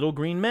Kelly Little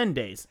Green Men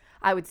Days.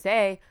 I would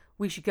say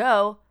we should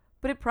go,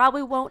 but it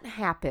probably won't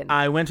happen.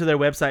 I went to their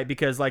website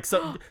because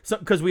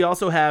because we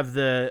also have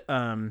the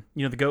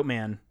the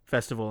Goatman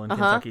Festival in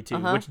Kentucky too,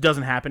 which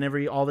doesn't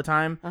happen all the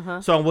time.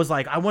 So I was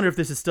like, I wonder if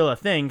this is still a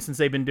thing since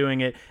they've been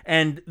doing it.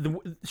 And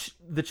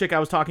the chick I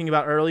was talking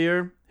about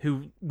earlier,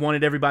 who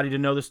wanted everybody to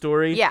know the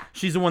story,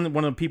 she's one of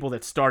the people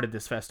that started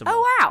this festival.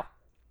 Oh wow!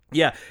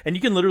 Yeah, and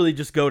you can literally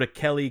just go to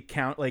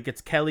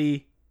it's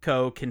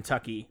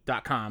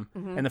kellycokentucky.com,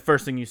 and the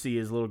first thing you see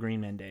is Little Green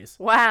Men Days.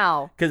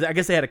 Wow! Because I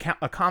guess they had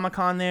a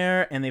Comic-Con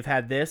there, and they've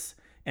had this,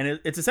 and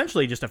it's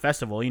essentially just a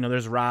festival. You know,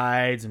 there's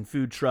rides and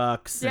food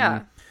trucks.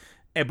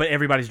 But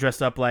everybody's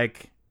dressed up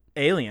like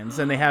aliens,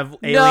 and they have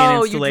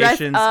alien installations. You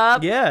dressed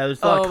up? Yeah,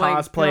 there's a lot of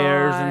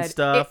cosplayers and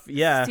stuff.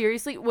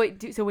 Seriously?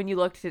 Wait, so when you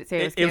looked, did it say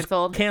it was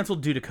canceled? It was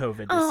canceled due to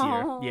COVID this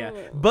year.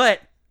 Yeah.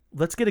 But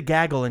let's get a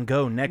gaggle and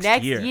go next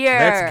year.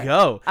 Let's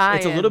go.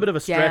 It's a little bit of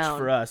a stretch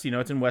for us. You know,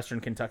 it's in Western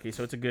Kentucky,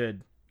 so it's a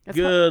good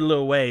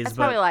little ways. That's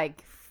probably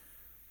like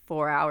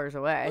 4 hours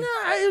away.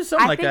 Yeah, it was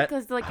something like that.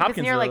 Because if it's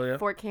near like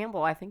Fort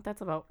Campbell, I think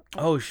that's about...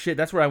 Oh, shit.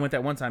 That's where I went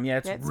that one time. Yeah,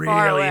 it's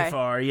really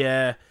far.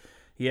 Yeah.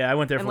 Yeah, I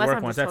went there for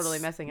work once. Totally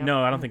messing up.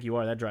 No, I don't think you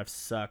are. That drive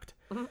sucked.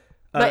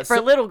 But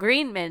for Little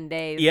Green Men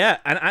Days. Yeah,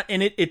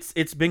 and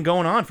it's been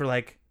going on for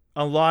like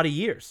a lot of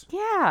years.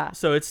 Yeah.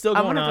 So it's still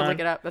going on. I'm gonna have to look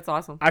it up. That's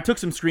awesome. I took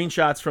some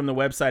screenshots from the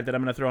website that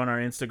I'm gonna throw on our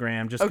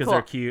Instagram just because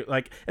they're cute.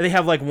 Like they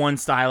have like one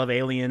style of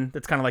alien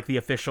that's kind of like the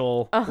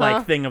official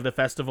like thing of the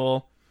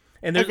festival.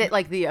 And is it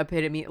like the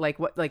epitome, like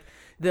what, like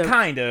the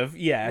kind of,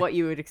 yeah, what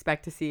you would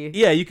expect to see?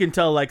 Yeah, you can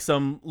tell like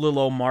some little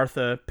old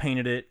Martha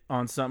painted it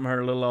on something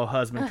her little old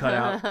husband cut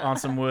out on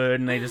some wood,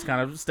 and they just kind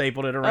of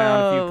stapled it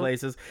around a few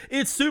places.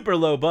 It's super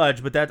low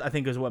budge, but that I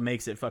think is what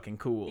makes it fucking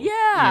cool.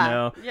 Yeah, you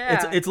know,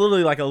 it's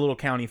literally like a little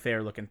county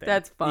fair looking thing.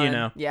 That's fun. You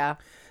know, yeah.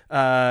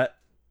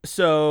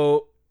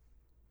 Also,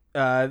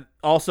 the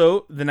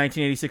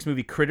 1986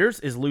 movie Critters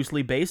is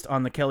loosely based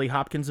on the Kelly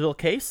Hopkinsville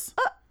case.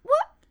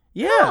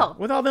 Yeah,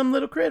 with all them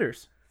little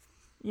critters.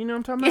 You know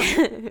what I'm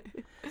talking about?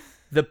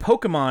 The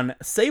Pokemon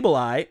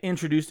Sableye,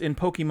 introduced in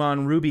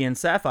Pokemon Ruby and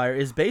Sapphire,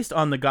 is based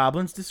on the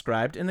goblins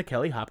described in the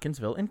Kelly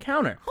Hopkinsville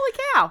encounter. Holy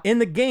cow! In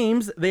the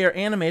games, they are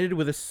animated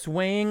with a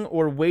swaying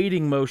or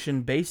wading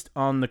motion based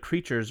on the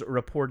creature's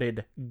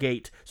reported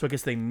gait. So I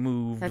guess they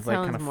moved. That like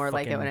sounds kind of more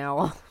like an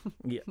owl.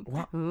 Yeah,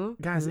 well,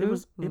 guys, it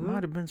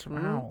might have been some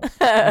owls.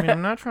 I mean,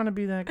 I'm not trying to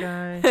be that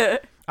guy.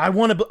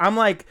 I'm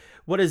like,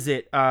 what is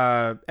it?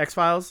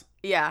 X-Files?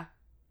 Yeah.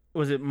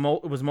 Was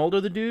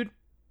Mulder the dude?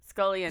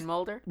 Scully and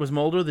Mulder? Was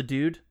Mulder the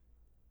dude?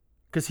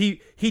 Because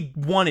he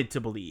wanted to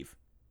believe.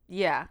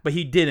 Yeah. But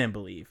he didn't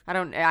believe. How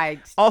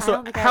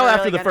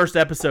after the first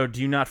episode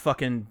do you not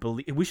fucking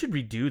believe? We should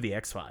redo the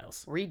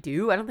X-Files.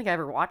 Redo? I don't think I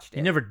ever watched it.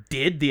 You never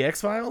did the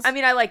X-Files? I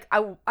mean,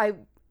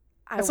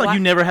 That's like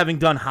you never having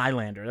done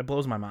Highlander. That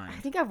blows my mind.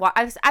 I think I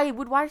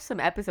would watch some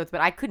episodes,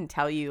 but I couldn't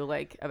tell you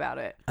like about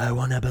it. I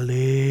want to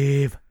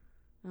believe.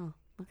 Oh,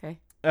 okay.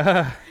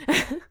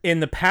 In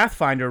the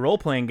Pathfinder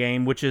role-playing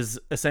game, which is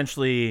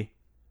essentially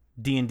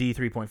D&D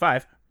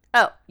 3.5.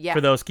 Oh, yeah.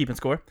 For those keeping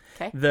score.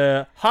 Okay.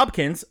 The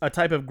Hobkins, a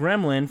type of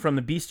gremlin from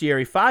the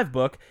Bestiary 5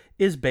 book,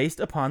 is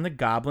based upon the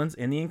goblins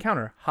in the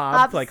encounter.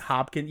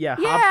 Hopkins. Yeah,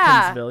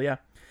 Hopkinsville, yeah.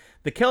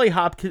 The Kelly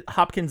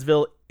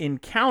Hopkinsville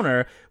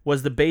encounter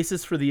was the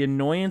basis for the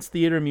Annoyance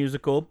Theater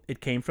musical.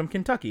 It came from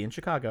Kentucky in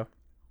Chicago.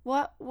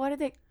 What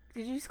did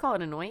you just call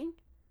it annoying?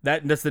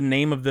 That's the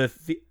name of the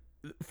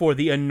for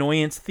the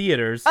Annoyance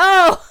Theaters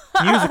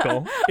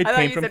musical. It I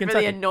came from Kentucky.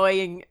 For the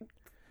annoying.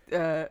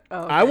 Okay.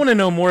 I want to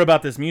know more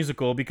about this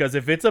musical because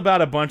if it's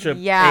about a bunch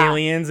of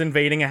aliens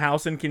invading a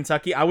house in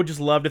Kentucky, I would just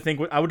love to think.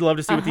 I would love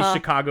to see what these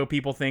Chicago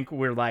people think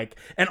we're like,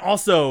 and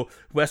also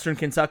Western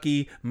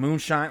Kentucky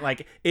moonshine.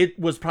 Like it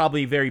was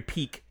probably very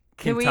peak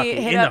Kentucky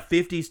in the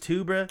 50s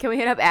too, bro. Can we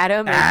hit up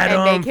Adam?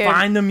 Adam, and make him,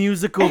 find the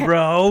musical,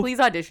 bro.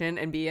 Please audition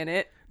and be in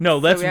it. No,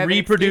 let's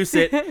reproduce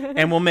it,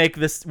 and we'll make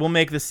this. We'll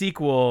make the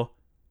sequel.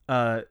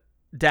 The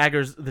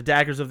daggers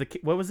of the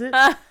what was it?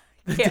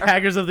 The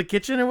Daggers of the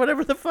Kitchen or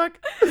whatever the fuck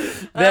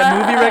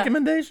that movie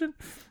recommendation.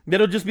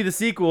 That'll just be the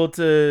sequel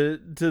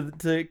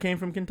to Came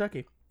from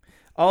Kentucky.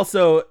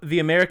 Also, the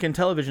American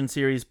television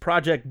series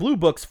Project Blue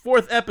Book's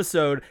 4th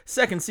episode,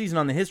 2nd season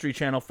on the History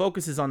Channel,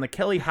 focuses on the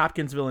Kelly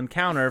Hopkinsville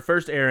encounter,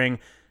 first airing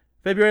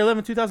February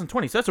 11,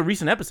 2020. So that's a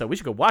recent episode. We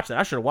should go watch that.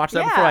 I should have watched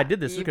that before I did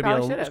this. This could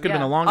have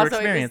been a longer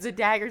experience. Also, it's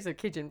the Daggers of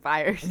Kitchen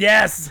Fires.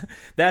 Yes,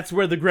 that's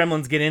where the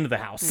gremlins get into the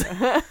house.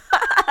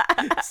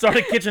 Start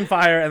a kitchen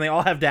fire and they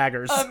all have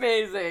daggers.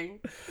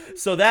 Amazing.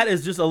 So that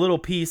is just a little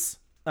piece,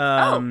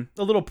 a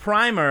little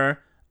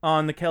primer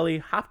on the Kelly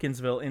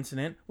Hopkinsville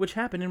incident, which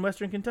happened in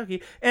Western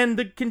Kentucky, and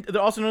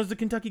they're also known as the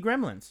Kentucky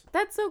Gremlins.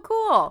 That's so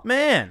cool.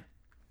 Man.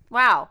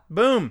 Wow.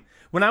 Boom.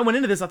 When I went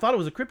into this, I thought it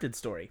was a cryptid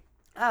story.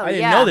 Oh, I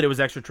didn't know that it was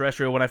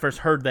extraterrestrial when I first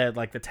heard that,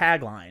 like the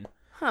tagline.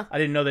 Huh. I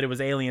didn't know that it was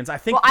aliens. I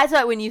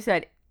thought when you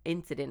said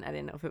incident, I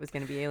didn't know if it was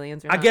going to be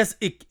aliens or not.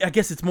 I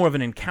guess it's more of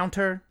an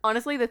encounter.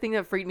 Honestly, the thing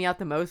that freaked me out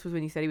the most was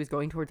when you said he was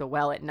going towards a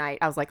well at night.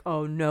 I was like,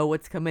 oh no,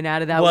 what's coming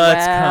out of that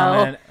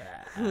well?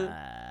 Coming?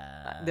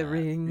 The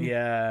Ring.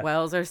 Yeah.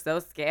 Wells are so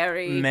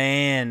scary.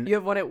 Man. You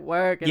have one at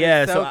work and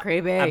it's so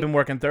creepy. I've been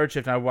working third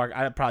shift and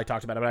I probably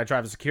talked about it, but I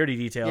drive a security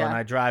detail and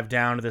I drive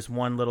down to this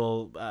one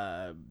little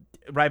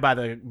right by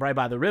the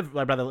river,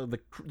 right by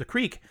the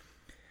creek,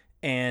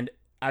 and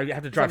I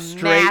have to drive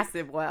straight.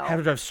 Massive well. I have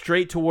to drive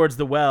straight towards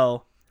the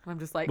well. I'm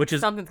just like,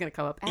 something's gonna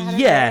come up out of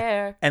yeah,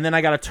 there. And then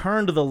I gotta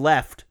turn to the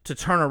left to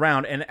turn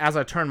around, and as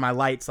I turn, my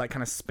lights like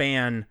kind of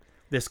span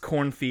this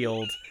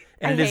cornfield.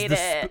 And it is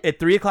at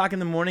 3:00 in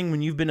the morning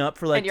when you've been up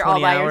for like 20 hours.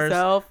 And you're all by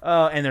yourself.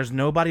 And there's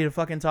nobody to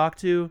fucking talk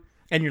to.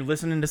 And you're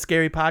listening to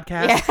scary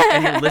podcasts. Yeah.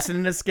 And you're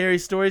listening to scary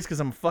stories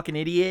because I'm a fucking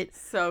idiot.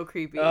 So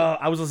creepy.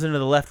 I was listening to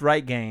the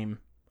left-right game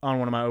on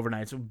one of my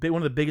overnights.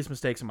 One of the biggest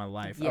mistakes in my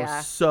life. Yeah. I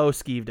was so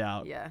skeeved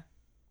out. Yeah.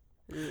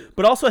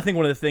 But also I think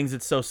one of the things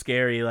that's so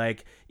scary,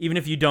 like, even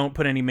if you don't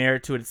put any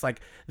merit to it, it's like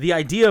the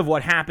idea of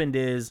what happened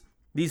is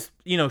these,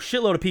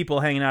 shitload of people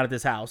hanging out at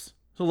this house.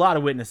 There's a lot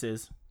of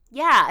witnesses.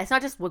 Yeah, it's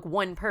not just like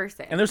one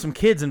person. And there's some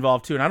kids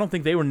involved too, and I don't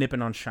think they were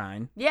nipping on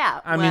shine. Yeah.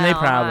 I mean, they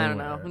probably I don't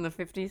know, in the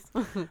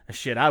 50s.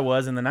 Shit, I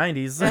was in the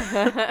 90s.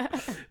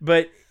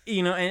 But,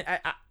 and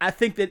I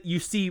think that you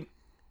see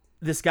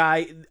this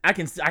guy, I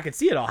can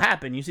see it all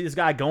happen. You see this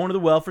guy going to the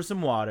well for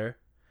some water.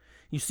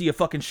 You see a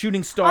fucking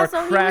shooting star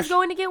crash. He was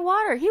going to get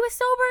water. He was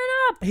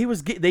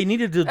sobering up. They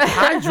needed to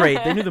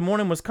hydrate. They knew the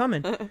morning was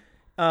coming.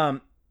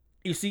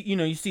 You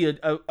see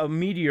a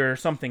meteor or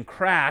something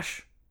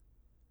crash.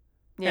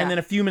 Yeah. And then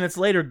a few minutes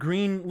later,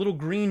 little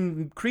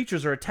green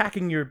creatures are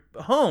attacking your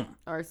home.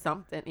 Or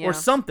something, yeah. Or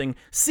something,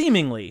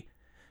 seemingly.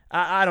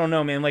 I don't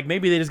know, man. Like,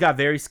 maybe they just got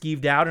very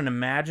skeeved out and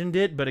imagined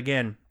it, but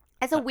again...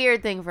 It's a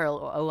weird thing for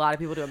a lot of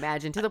people to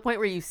imagine, to the point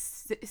where you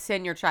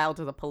send your child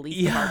to the police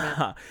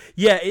department.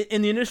 Yeah,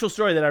 in the initial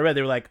story that I read,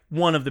 they were like,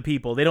 one of the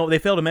people. They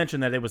failed to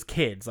mention that it was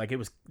kids. Like, it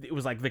was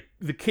like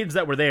the kids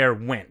that were there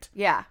went.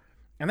 Yeah.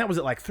 And that was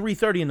at like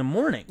 3:30 in the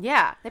morning.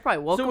 Yeah, they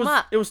probably woke them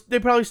up. They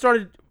probably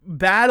started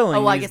battling. Oh,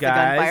 well, I guess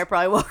guys. The gunfire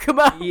probably woke them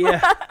up. Yeah,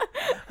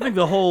 I think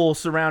the whole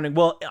surrounding.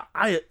 Well,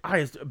 I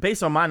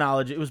based on my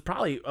knowledge, it was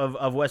probably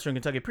of Western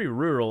Kentucky, a pretty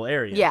rural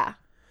area.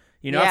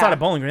 Yeah, outside of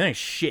Bowling Green, ain't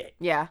shit.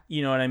 Yeah,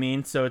 you know what I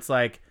mean. So it's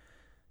like,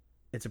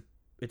 it's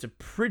a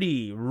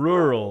pretty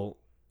rural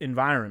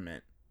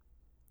environment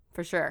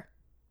for sure.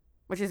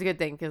 Which is a good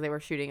thing because they were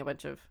shooting a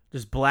bunch of...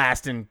 Just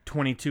blasting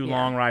 22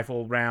 long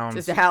rifle rounds.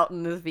 Just out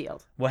in the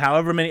field. Well,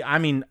 however many... I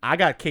mean, I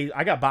got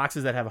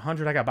boxes that have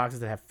 100. I got boxes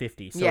that have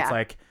 50. So it's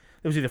like,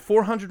 it was either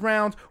 400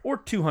 rounds or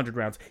 200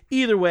 rounds.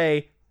 Either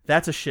way,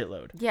 that's a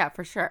shitload. Yeah,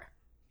 for sure.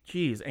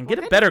 Jeez. And get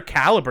a better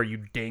caliber,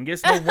 you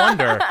dingus. No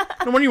wonder.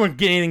 No wonder you weren't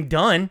getting anything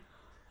done.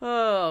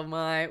 Oh,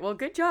 my. Well,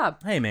 good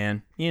job. Hey,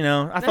 man.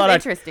 I thought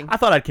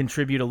I'd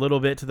contribute a little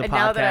bit to the podcast. And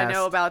now that I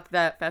know about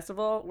that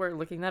festival, we're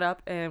looking that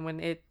up. And when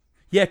it...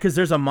 Yeah, because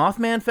there's a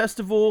Mothman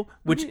festival,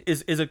 which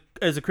is a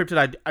cryptid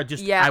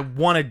I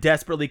want to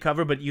desperately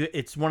cover, but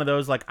it's one of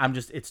those, like,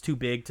 it's too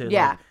big to,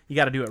 like, you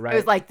got to do it right. It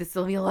was like the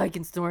Sylvia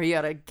Likens story. You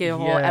got to get a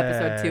whole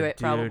episode to it,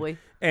 dude. Probably.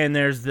 And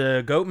there's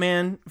the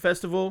Goatman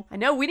festival. I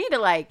know, we need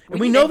to,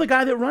 we know the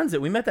guy that runs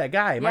it. We met that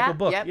guy, Michael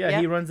Book.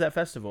 He runs that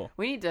festival.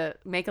 We need to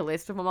make a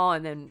list of them all,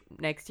 and then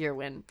next year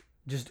when...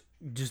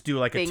 Just do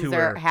like a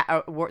tour.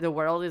 The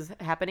world is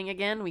happening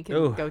again. We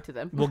can go to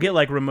them. We'll get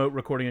like remote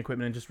recording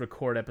equipment and just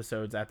record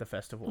episodes at the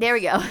festival. There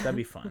we go. That'd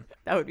be fun.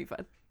 That would be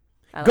fun.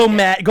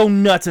 Go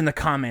nuts in the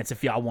comments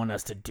if y'all want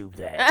us to do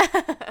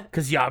that.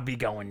 Because y'all be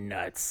going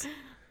nuts.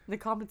 The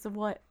comments of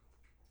what?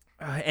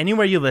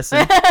 Anywhere you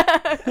listen.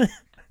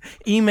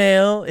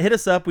 Email, hit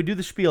us up. We do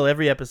the spiel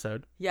every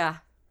episode. Yeah.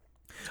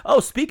 Oh,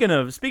 speaking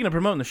of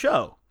promoting the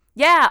show.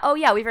 Yeah. Oh,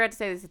 yeah. We forgot to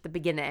say this at the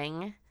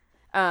beginning.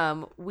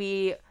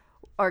 We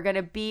are going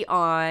to be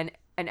on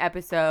an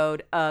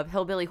episode of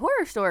Hillbilly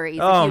Horror Stories.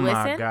 Oh, if you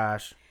my listen.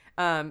 gosh.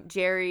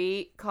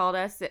 Jerry called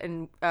us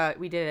and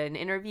we did an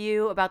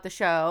interview about the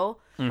show,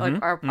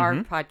 like our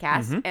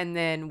podcast, and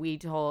then we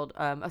told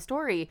a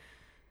story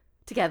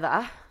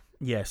together.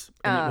 Yes,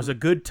 and it was a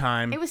good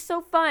time. It was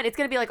so fun. It's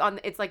gonna be like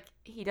it's like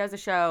he does a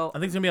show. I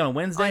think it's gonna be on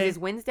Wednesday. On his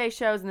Wednesday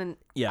shows, and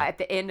then at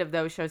the end of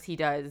those shows, he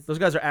does. Those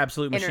guys are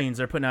absolute machines.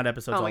 They're putting out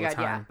episodes all the time.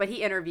 Yeah. But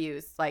he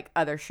interviews like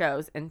other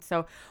shows, and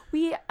so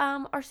we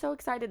are so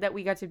excited that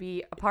we got to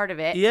be a part of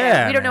it.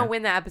 Yeah, and we don't know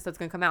when that episode's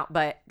gonna come out,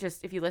 but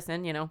just if you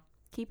listen,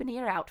 keep an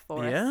ear out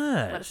for us.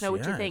 Let us know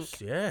what you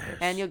think. Yes.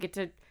 And you'll get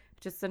to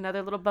just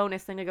another little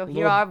bonus thing to go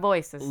hear our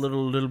voices. A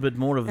little bit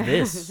more of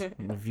this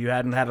if you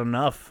hadn't had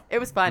enough. It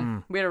was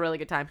fun. We had a really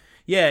good time.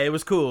 Yeah, it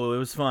was cool. It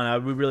was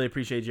fun. We really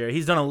appreciate Jerry.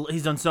 He's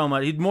done so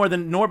much. He's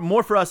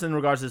more for us in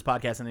regards to this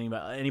podcast than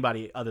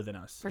anybody other than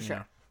us. For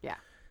sure. Yeah.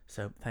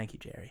 So thank you,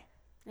 Jerry.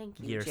 Thank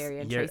you, Jerry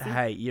and Tracy.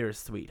 Hey, you're a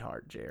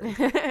sweetheart, Jerry.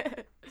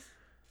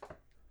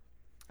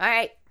 All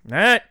right. All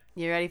right.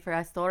 You ready for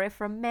a story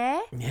from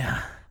me? Yeah.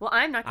 Well,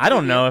 I'm not. I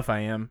don't know if I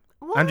am.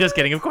 What? I'm just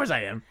kidding. Of course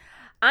I am.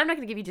 I'm not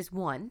going to give you just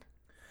one.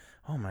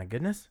 Oh my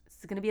goodness. This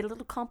is going to be a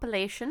little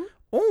compilation.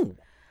 Oh.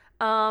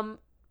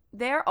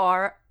 There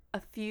are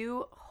a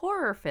few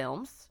horror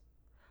films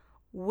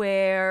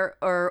whose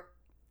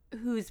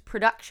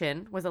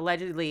production was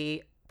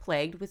allegedly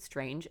plagued with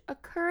strange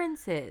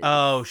occurrences.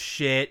 Oh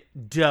shit.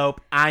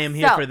 Dope. I am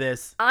here for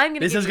this.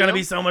 This is going to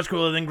be so much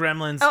cooler than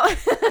Gremlins.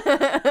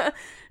 Oh.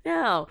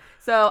 No.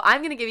 So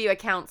I'm going to give you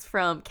accounts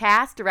from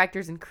cast,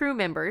 directors, and crew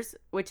members,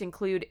 which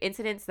include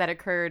incidents that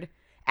occurred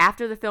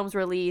after the film's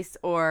release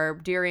or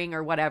during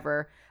or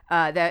whatever,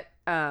 that,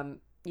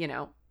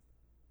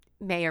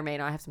 may or may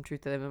not have some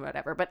truth to them or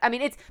whatever. But, I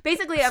mean, it's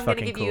basically I'm going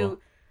to give you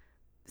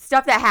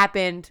stuff that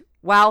happened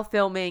while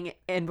filming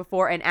and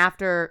before and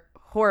after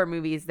horror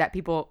movies that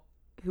people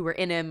who were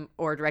in them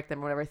or direct them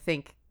or whatever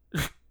think.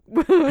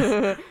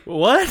 What?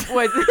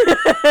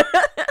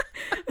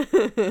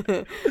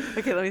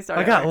 Okay, let me start.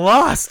 I got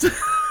lost.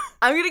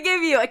 I'm going to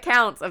give you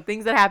accounts of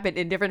things that happened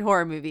in different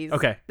horror movies.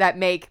 Okay. That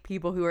make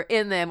people who were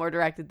in them or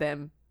directed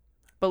them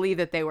believe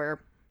that they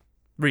were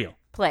real,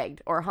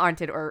 plagued or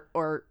haunted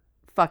or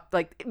fucked,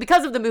 like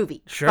because of the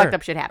movie. Sure. Fucked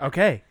up shit happened.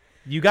 Okay.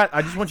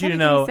 I just want you to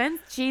know.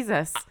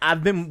 Jesus.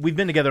 We've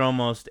been together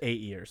almost 8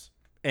 years.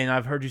 And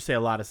I've heard you say a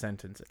lot of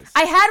sentences.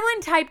 I had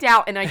one typed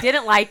out and I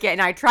didn't like it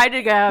and I tried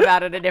to go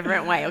about it a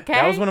different way, okay?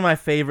 That was one of my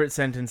favorite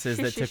sentences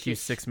that took you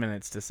 6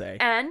 minutes to say.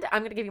 And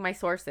I'm going to give you my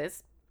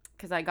sources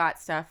because I got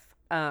stuff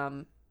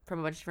from a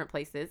bunch of different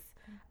places.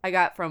 I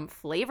got from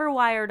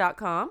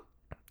flavorwire.com.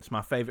 It's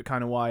my favorite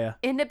kind of wire.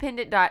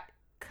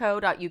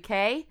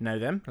 Independent.co.uk. Know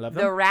them. Love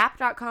them.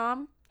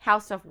 TheWrap.com.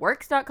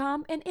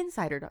 HowStuffWorks.com. And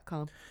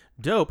Insider.com.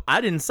 Dope. I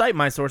didn't cite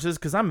my sources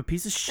because I'm a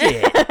piece of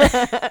shit.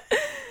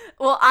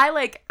 Well,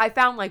 I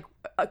found like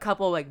a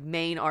couple like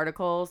main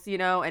articles,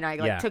 and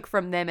I took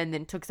from them and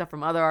then took stuff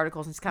from other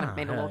articles and just kind of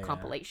made a little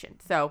compilation.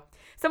 So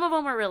some of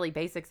them are really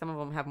basic. Some of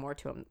them have more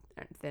to them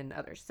than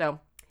others.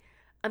 So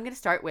I'm going to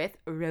start with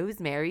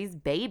Rosemary's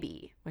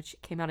Baby, which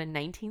came out in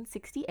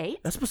 1968.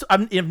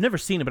 I've never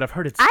seen it, but I've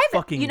heard it's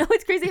fucking...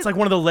 it's crazy. It's like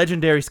one of the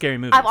legendary scary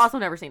movies. I've also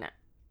never seen it.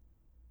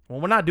 Well,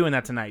 we're not doing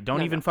that tonight.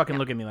 Don't even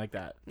look at me like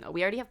that. No,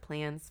 we already have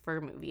plans for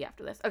a movie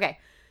after this. Okay.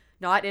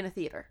 Not in a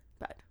theater,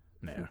 but...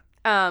 No.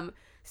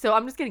 So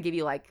I'm just going to give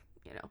you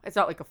it's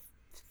not like a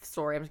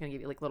story. I'm just going to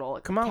give you like little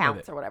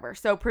accounts or whatever.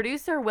 So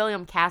producer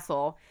William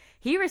Castle,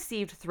 he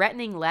received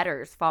threatening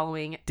letters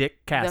following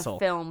Dick Castle.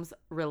 The film's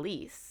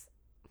release.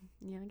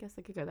 Yeah, I guess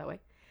I could go that way.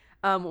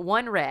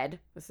 One read,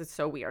 this is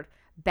so weird,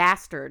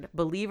 bastard,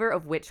 believer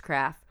of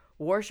witchcraft,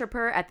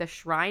 worshiper at the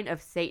shrine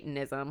of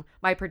Satanism.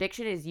 My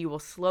prediction is you will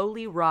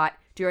slowly rot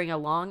during a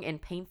long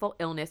and painful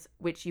illness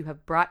which you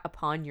have brought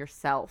upon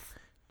yourself.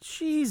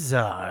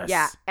 Jesus.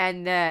 Yeah,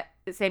 and the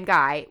same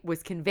guy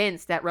was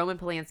convinced that Roman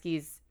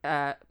Polanski's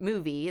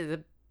movie,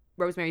 The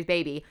Rosemary's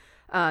Baby,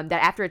 that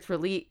after its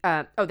release,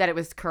 that it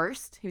was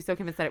cursed. He was so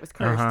convinced that it was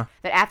cursed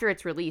that after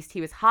it's released,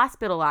 he was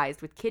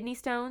hospitalized with kidney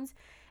stones,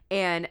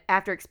 and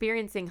after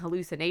experiencing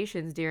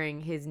hallucinations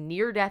during his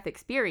near-death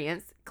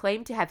experience,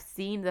 claimed to have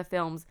seen the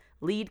film's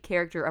lead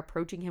character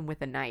approaching him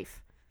with a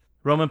knife.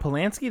 Roman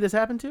Polanski, this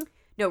happened to?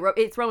 No,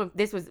 it's Roman.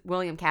 This was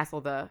William Castle,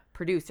 the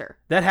producer.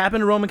 That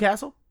happened to Roman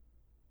Castle?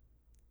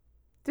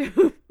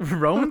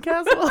 Roman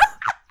Castle?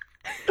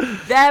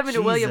 That happened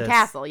to William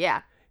Castle,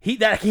 yeah.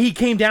 He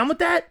came down with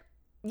that?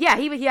 Yeah,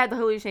 he had the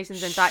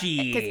hallucinations and thought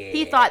because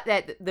he thought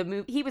that the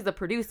movie, he was the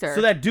producer.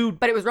 So that dude,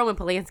 but it was Roman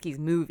Polanski's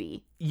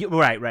movie.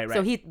 Right.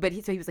 So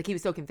he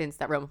was so convinced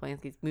that Roman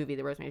Polanski's movie,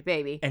 The Rosemary's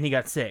Baby, and he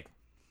got sick.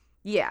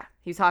 Yeah,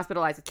 he was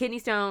hospitalized with kidney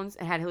stones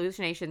and had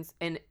hallucinations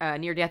and a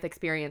near-death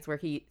experience where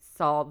he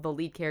saw the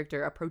lead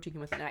character approaching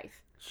him with a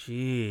knife.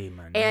 Gee,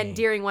 my And name.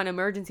 during one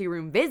emergency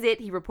room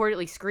visit, he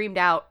reportedly screamed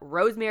out,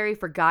 "Rosemary,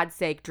 for God's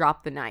sake,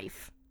 drop the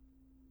knife."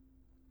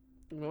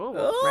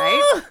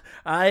 Right?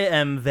 I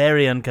am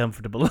very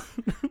uncomfortable.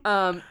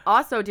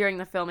 Also, during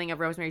the filming of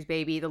Rosemary's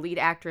Baby, the lead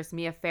actress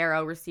Mia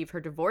Farrow received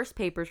her divorce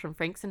papers from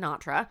Frank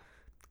Sinatra.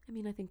 I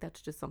mean, I think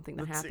that's just something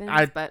that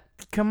happens, but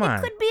come on.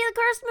 it could be a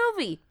cursed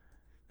movie.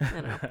 I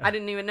don't know. I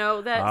didn't even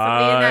know that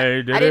somebody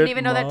in that. I didn't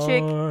even know that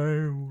chick.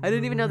 I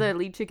didn't even know the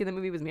lead chick in the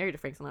movie was married to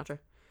Frank Sinatra.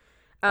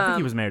 I think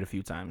he was married a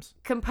few times.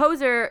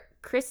 Composer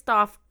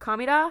Christoph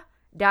Komida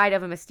died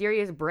of a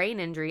mysterious brain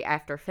injury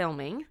after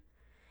filming,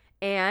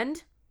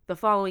 and the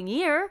following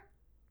year,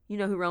 you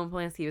know who Roman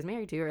Polanski was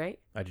married to, right?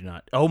 I do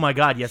not. Oh my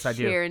God, yes I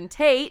do. Sharon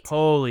Tate.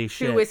 Holy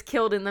shit. Who was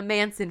killed in the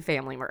Manson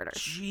family murder.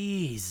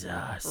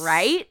 Jesus.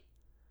 Right?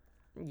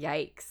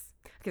 Yikes.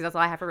 Because that's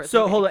all I have for Rosemary.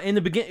 So hold on. In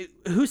the beginning,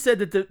 who said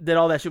that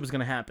all that shit was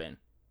gonna happen?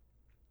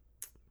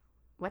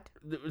 What?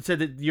 Said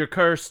that you're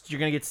cursed. You're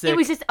gonna get sick. It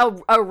was just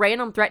a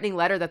random threatening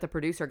letter that the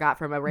producer got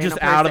from a random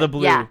just person. out of the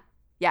blue.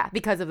 Yeah,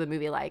 because of the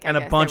movie. And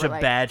a bunch of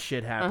bad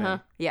shit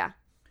happened. Yeah.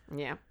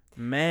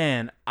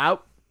 Man,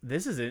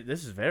 this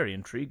is very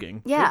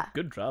intriguing. Yeah.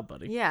 Good job,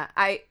 buddy. Yeah.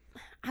 I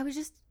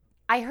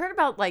heard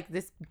about like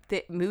this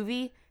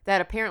movie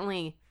that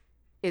apparently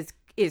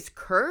is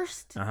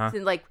cursed.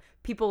 And like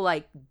people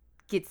like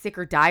get sick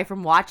or die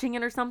from watching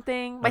it or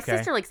something. My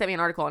sister like sent me an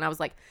article and I was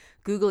like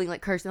Googling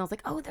like cursed and I was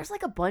like, oh, there's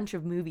like a bunch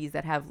of movies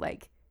that have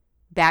like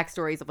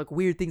backstories of like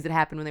weird things that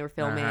happened when they were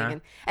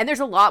filming and there's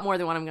a lot more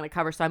than what I'm going to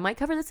cover, so I might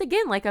cover this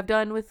again like I've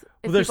done with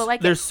people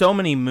like there's so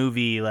many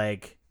movie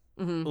like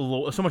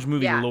so much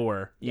movie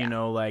lore, you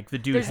know, like the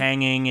dude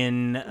hanging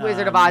in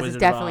Wizard of Oz has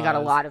definitely got a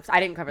lot of. I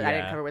didn't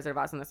cover Wizard of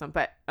Oz in this one,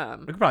 but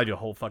we could probably do a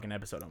whole fucking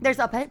episode on there's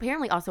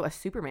apparently also a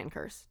Superman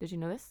curse. Did you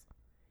know this?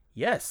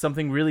 Yes,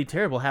 something really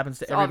terrible happens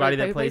to everybody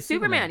that plays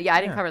Superman. Yeah,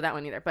 I didn't cover that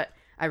one either, but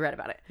I read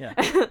about it.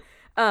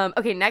 Yeah.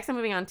 Okay, next I'm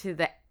moving on to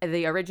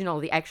the original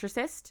The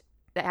Exorcist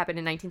that happened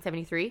in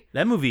 1973.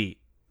 That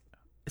movie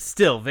is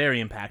still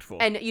very impactful.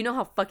 And you know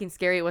how fucking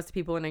scary it was to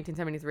people in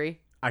 1973?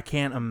 I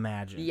can't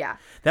imagine. Yeah.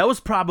 That was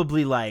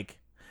probably like,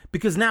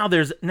 because now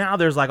there's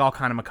like all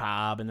kind of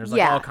macabre and there's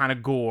like all kind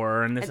of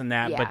gore and this and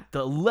that, but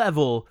the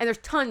level. And there's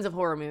tons of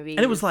horror movies.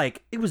 And it was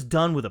like, it was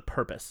done with a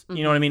purpose.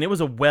 You know what I mean? It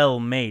was a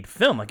well-made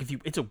film. Like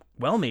it's a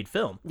well-made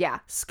film. Yeah.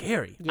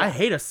 Scary. Yeah. I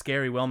hate a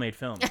scary, well-made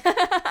film.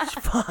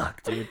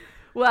 Fuck, dude.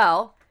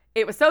 Well,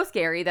 it was so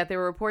scary that there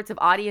were reports of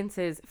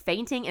audiences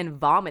fainting and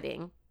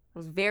vomiting. It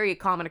was a very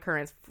common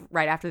occurrence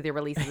right after the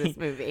release of this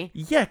movie.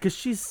 Yeah, because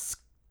she's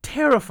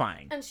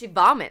terrifying. And she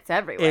vomits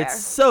everywhere. It's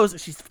so...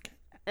 She's...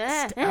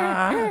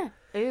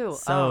 Ew.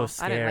 So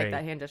scary. I didn't like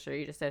that hand gesture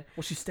you just did.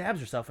 Well, she stabs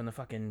herself in the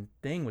fucking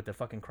thing with the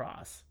fucking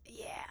cross.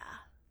 Yeah.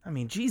 I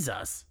mean,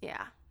 Jesus.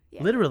 Yeah.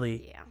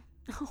 Literally.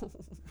 Yeah.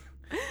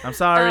 I'm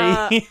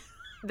sorry.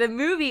 The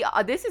movie,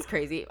 this is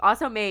crazy,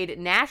 also made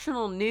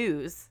national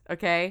news,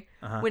 okay?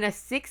 When a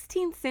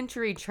 16th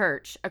century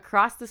church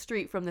across the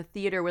street from the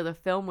theater where the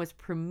film was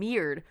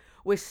premiered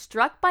was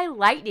struck by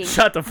lightning.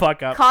 Shut the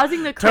fuck up.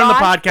 Causing the cross. Turn the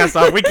podcast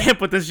off. We can't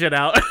put this shit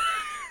out.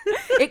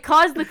 It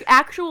caused the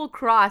actual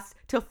cross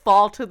to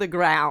fall to the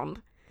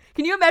ground.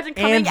 Can you imagine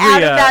coming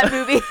out of that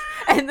movie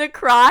and the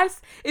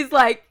cross is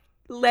like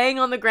laying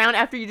on the ground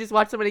after you just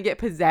watch somebody get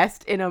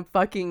possessed in a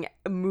fucking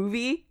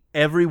movie?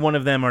 Every one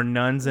of them are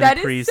nuns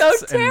and priests. That is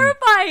so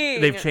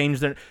terrifying. They've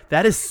changed their...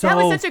 That is so That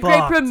was such a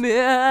great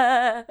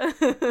premiere.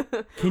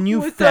 Can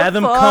you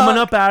fathom coming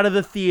up out of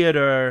the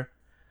theater,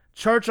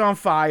 church on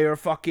fire,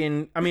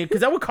 fucking... I mean,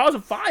 because that would cause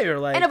a fire.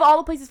 Like, and of all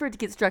the places for it to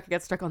get struck, it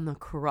got struck on the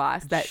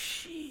cross.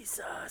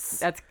 Jesus.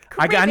 That's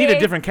crazy. I need a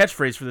different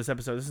catchphrase for this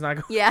episode. This is not...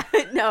 Yeah,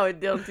 no,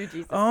 don't do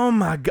Jesus. Oh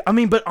my God. I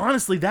mean, but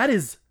honestly, that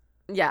is...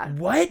 Yeah.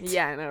 What?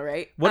 Yeah, I know,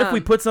 right? What if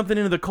we put something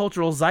into the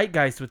cultural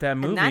zeitgeist with that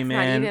movie,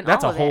 man?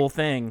 That's a whole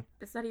thing.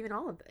 It's not even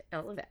all of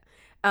it.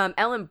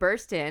 Ellen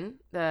Burstyn,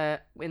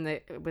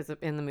 was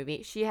in the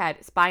movie. She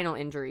had spinal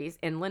injuries,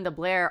 and Linda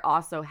Blair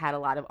also had a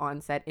lot of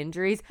onset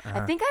injuries.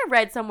 I think I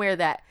read somewhere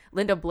that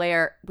Linda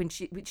Blair, when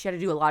she had to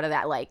do a lot of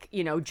that, like,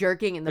 you know,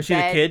 jerking in the bed. Was she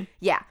a kid?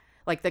 Yeah.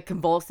 Like the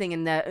convulsing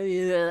and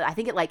the, I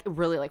think it like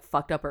really like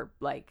fucked up her,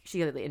 like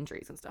she had the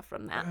injuries and stuff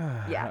from that.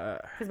 Yeah.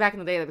 Because back in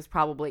the day, that was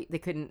probably, they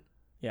couldn't.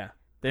 Yeah.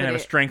 They didn't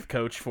have a strength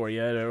coach for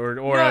you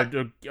or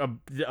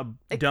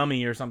a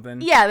dummy or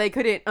something. Yeah, they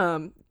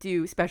couldn't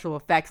do special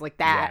effects like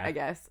that, I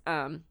guess.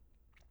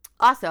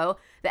 Also,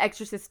 The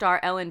Exorcist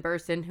star Ellen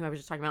Burstyn, who I was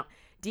just talking about,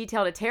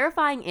 detailed a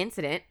terrifying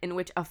incident in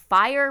which a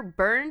fire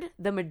burned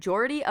the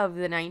majority of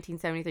the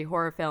 1973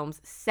 horror films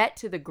set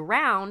to the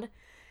ground,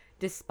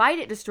 despite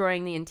it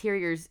destroying the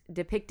interiors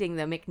depicting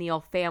the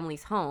McNeil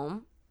family's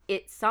home.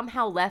 It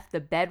somehow left the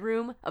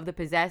bedroom of the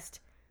possessed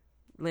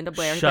Linda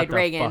Blair, who played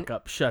Reagan,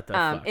 Shut the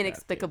fuck up,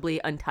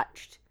 inexplicably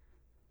untouched.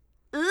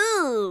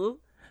 Ooh.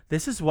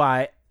 This is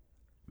why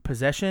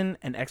possession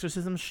and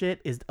exorcism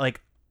shit is like,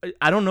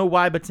 I don't know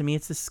why, but to me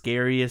it's the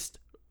scariest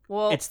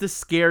Well, it's the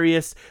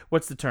scariest.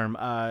 What's the term?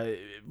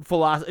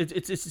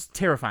 It's just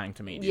terrifying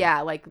to me. Dude.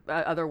 Yeah, like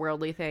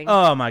otherworldly thing.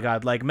 Oh my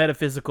god, like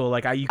metaphysical.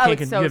 Like you can't.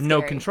 You have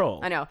no control.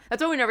 I know.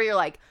 That's why whenever you're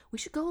like, we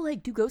should go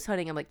like do ghost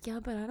hunting. I'm like, yeah,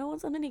 but I don't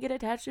want something to get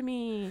attached to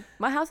me.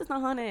 My house is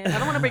not haunted. I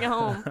don't want to bring it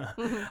home.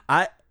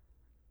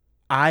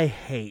 I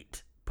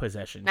hate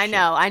possession. I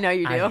know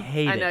you do. I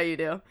hate it. I know you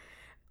do.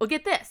 Well,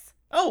 get this.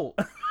 Oh.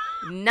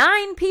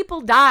 9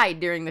 people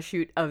died during the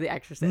shoot of The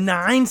Exorcist.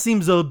 9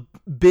 seems a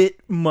bit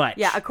much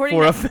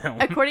for a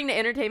film. According to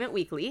Entertainment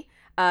Weekly,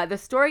 the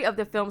story of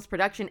the film's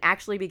production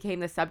actually became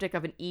the subject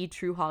of an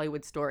True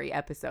Hollywood Story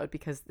episode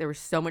because there was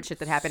so much shit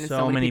that happened and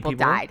so many people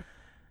died.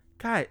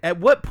 God, at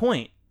what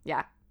point?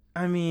 Yeah.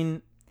 I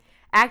mean...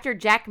 Actor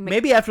Jack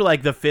maybe after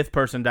like the 5th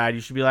person died,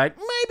 you should be like,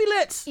 maybe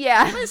let's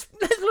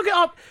look at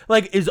all.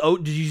 Like,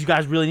 did you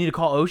guys really need to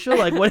call OSHA?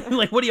 Like,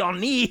 what do y'all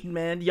need,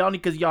 man?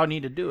 Because y'all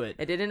need to do it.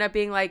 It did end up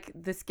being like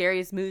the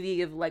scariest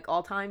movie of like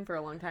all time for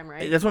a long time,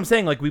 right? That's what I'm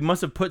saying. Like, we must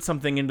have put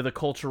something into the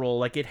cultural.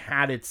 Like, it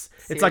had its.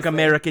 Seriously. It's like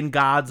American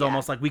Gods,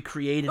 almost like we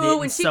created it. And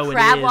so it is. When she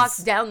crab walks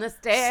down the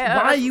stairs.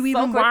 Why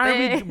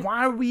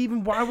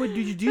would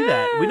you do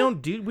that?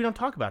 We don't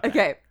talk about that.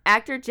 Okay.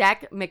 Actor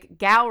Jack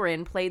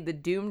McGowan played the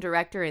doomed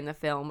director in the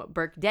film,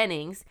 Burke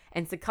Dennings,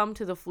 and succumbed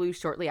to the flu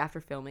shortly after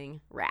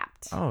filming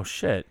Wrapped. Oh,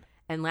 shit.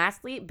 And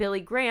lastly, Billy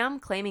Graham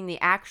claiming the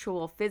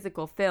actual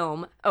physical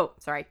film... Oh,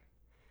 sorry.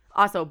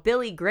 Also,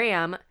 Billy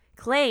Graham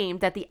claimed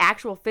that the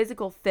actual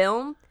physical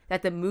film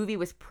that the movie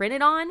was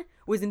printed on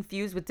was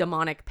infused with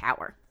demonic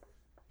power.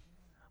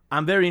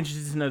 I'm very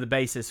interested to know the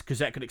basis, because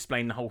that could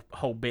explain the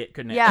whole bit,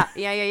 couldn't it?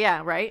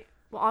 Yeah, right?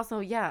 Well,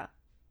 also, yeah.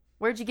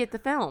 Where'd you get the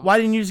film? Why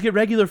didn't you just get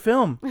regular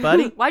film,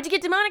 buddy? Why'd you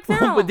get demonic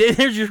film? But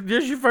there's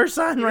your first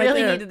sign right there.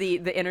 You really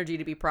needed the energy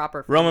to be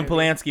proper. For Roman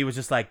Polanski was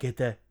just like, get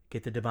the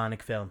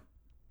demonic film.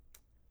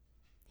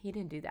 He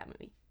didn't do that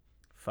movie.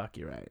 Fuck,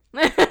 you're right.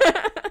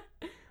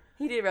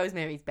 He did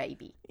Rosemary's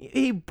Baby.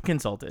 He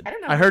consulted. I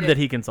don't know. I heard that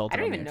he consulted. I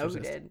don't even know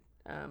who did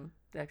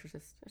The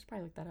Exorcist. I should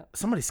probably look that up.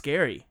 Somebody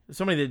scary.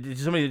 Somebody that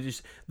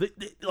just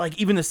like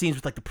even the scenes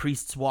with like the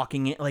priests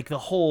walking in, like the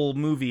whole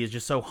movie is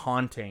just so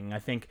haunting. I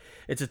think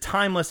it's a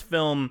timeless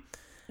film.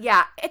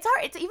 Yeah, it's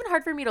hard. It's even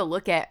hard for me to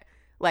look at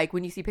like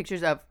when you see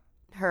pictures of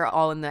her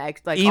all in the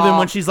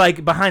when she's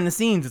like behind the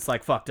scenes, it's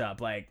like fucked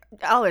up. Like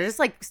they're just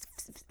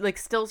like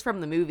stills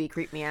from the movie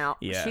creep me out.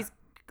 Yeah,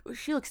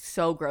 she looks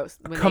so gross.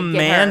 When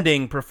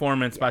commanding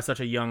performance by such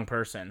a young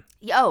person.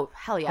 Oh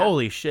hell yeah!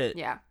 Holy shit!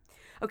 Yeah.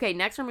 Okay,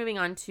 next we're moving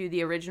on to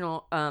the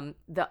original,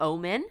 The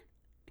Omen.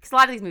 Because a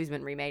lot of these movies have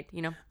been remade,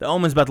 you know? The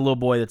Omen's about the little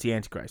boy that's the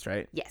Antichrist,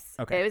 right? Yes.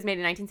 Okay. It was made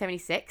in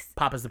 1976.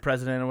 Papa's the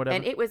president or whatever.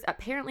 And it was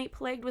apparently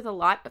plagued with a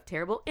lot of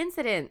terrible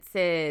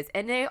incidences.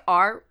 And there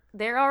are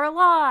a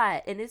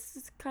lot. And this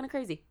is kind of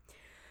crazy.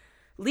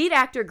 Lead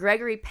actor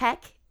Gregory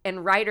Peck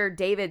and writer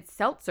David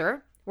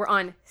Seltzer were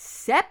on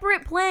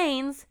separate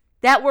planes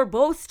that were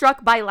both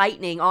struck by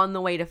lightning on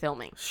the way to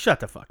filming.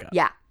 Shut the fuck up.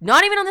 Yeah.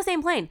 Not even on the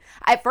same plane.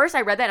 At first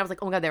I read that and I was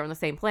like, oh my God, they were on the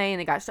same plane.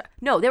 They got struck.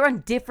 No, they were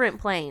on different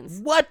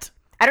planes. What?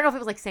 I don't know if it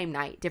was like same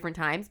night, different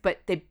times,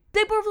 but they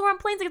both were on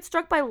planes that got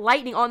struck by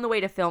lightning on the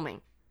way to filming.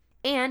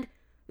 And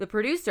the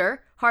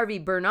producer, Harvey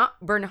Bernhard.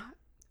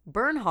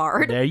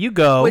 There you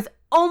go. Was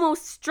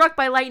almost struck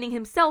by lightning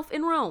himself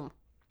in Rome.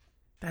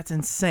 That's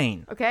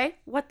insane. Okay?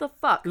 What the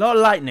fuck? A lot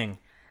of lightning.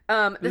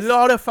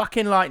 Lot of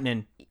fucking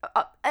lightning.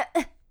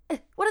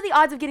 What are the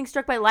odds of getting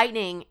struck by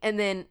lightning and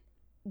then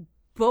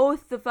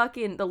both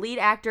the lead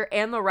actor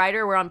and the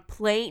writer were on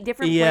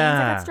different planes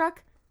that got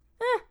struck?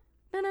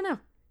 No.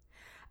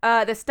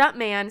 The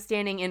stuntman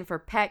standing in for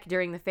Peck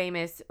during the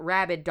famous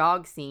rabid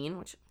dog scene,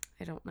 which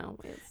I don't know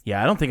is.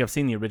 Yeah, I don't think I've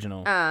seen the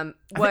original.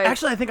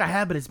 Actually, I think I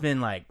have, but it's been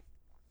like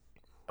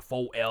a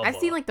full elbow. I've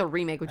seen like the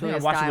remake with Julia I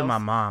watched Stiles. it with my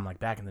mom like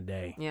back in the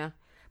day. Yeah.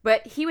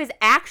 But he was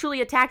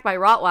actually attacked by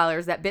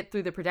Rottweilers that bit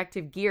through the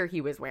protective gear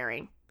he was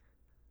wearing.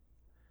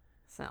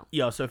 So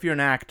if you're an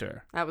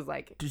actor, that was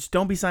like, just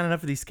don't be signing up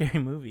for these scary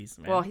movies,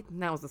 man. Well,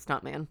 that was the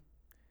stuntman.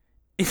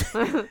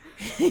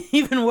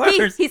 Even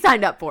worse. He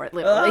signed up for it,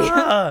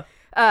 literally.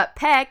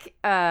 Peck,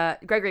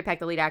 Gregory Peck,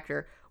 the lead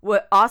actor,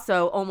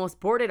 also almost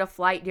boarded a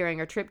flight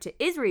during a trip to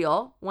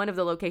Israel, one of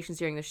the locations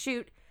during the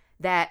shoot,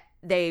 that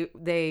they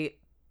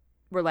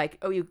were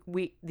like,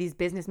 these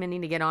businessmen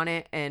need to get on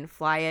it and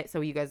fly it, so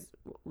you guys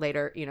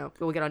later,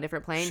 we'll get on a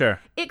different plane. Sure.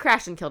 It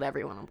crashed and killed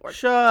everyone on board.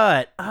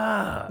 Shut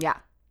up. Yeah.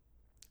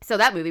 So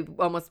that movie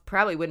almost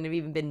probably wouldn't have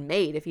even been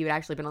made if he had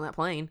actually been on that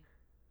plane.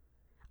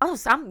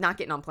 Also, I'm not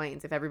getting on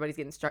planes if everybody's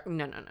getting struck.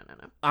 No.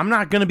 I'm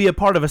not going to be a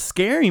part of a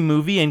scary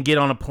movie and get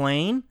on a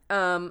plane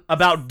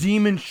about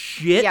demon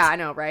shit. Yeah, I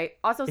know, right?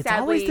 Also, it's sadly,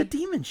 always the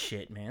demon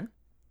shit, man.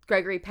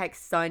 Gregory Peck's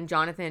son,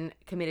 Jonathan,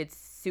 committed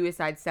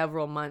suicide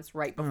several months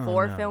right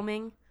before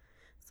filming.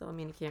 So, I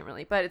mean, you can't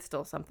really, but it's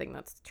still something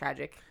that's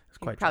tragic. It's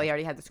quite probably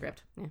already had the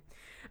script.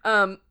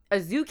 Yeah. A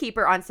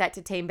zookeeper on set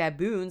to tame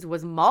baboons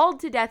was mauled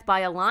to death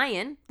by a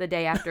lion the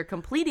day after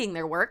completing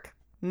their work.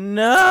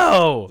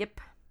 No.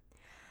 Yep.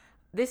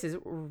 This is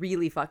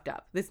really fucked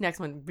up. This next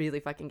one really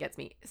fucking gets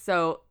me.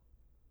 So,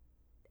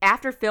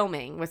 after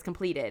filming was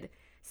completed,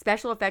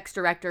 special effects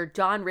director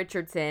John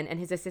Richardson and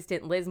his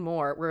assistant Liz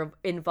Moore were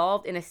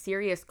involved in a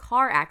serious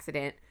car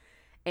accident,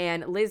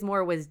 and Liz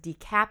Moore was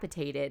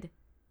decapitated.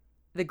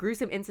 The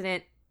gruesome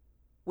incident,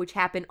 which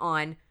happened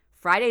on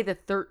Friday the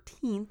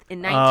 13th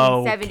in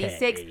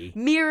 1976,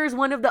 mirrors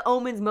one of The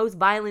Omen's most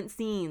violent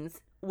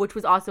scenes, which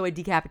was also a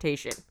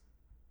decapitation.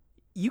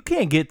 You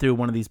can't get through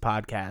one of these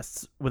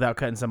podcasts without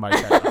cutting somebody's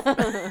head off. But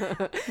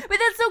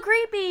that's so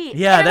creepy.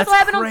 Yeah, and that's also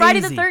happened crazy. on Friday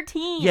the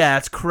 13th. Yeah,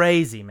 it's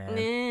crazy,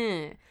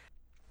 man.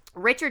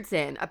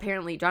 Richardson,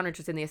 apparently John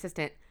Richardson,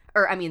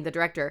 the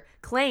director,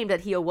 claimed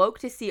that he awoke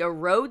to see a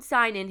road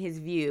sign in his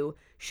view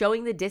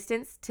showing the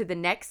distance to the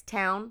next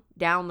town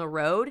down the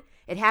road.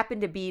 It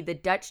happened to be the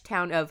Dutch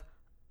town of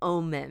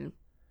Omen.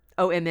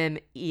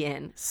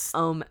 O-M-M-E-N.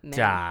 Omen.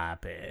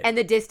 Stop it. And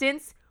the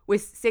distance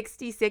was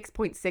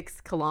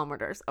 66.6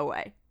 kilometers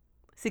away.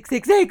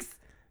 666.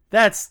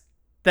 That's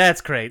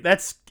great.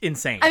 That's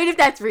insane. I mean, if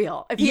that's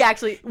real. If he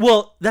actually...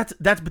 Well, that's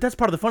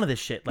part of the fun of this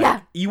shit.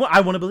 Like, yeah.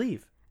 I want to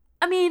believe.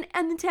 I mean,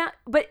 and the town...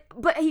 But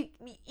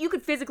you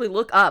could physically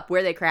look up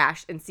where they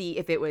crashed and see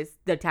if it was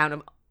the town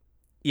of...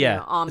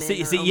 Yeah. Omen.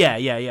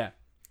 Yeah.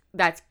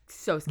 That's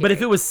so scary. But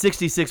if it was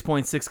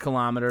 66.6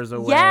 kilometers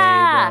away,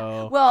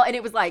 bro. Well, and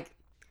it was like...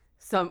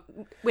 That's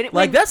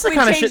the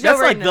kind of shit.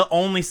 That's like the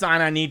only sign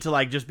I need to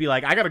like just be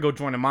like, I gotta go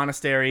join a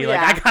monastery. Like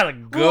I gotta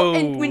go.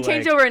 Well, and when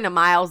changed over into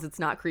miles, it's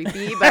not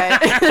creepy, but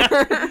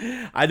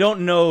I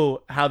don't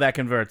know how that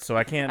converts, so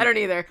I can't. I don't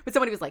either. But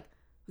somebody was like,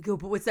 "Go,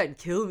 but what's that in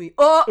kilometers?"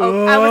 I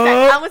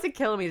almost said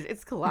kilometers.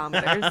 It's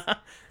kilometers.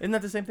 Isn't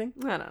that the same thing?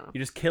 I don't know. You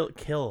just kill.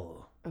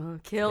 Kill.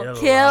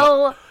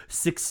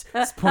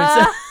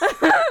 6.7.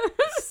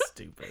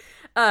 Stupid.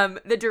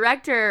 The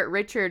director,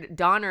 Richard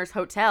Donner's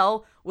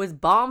hotel, was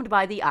bombed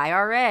by the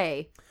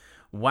IRA.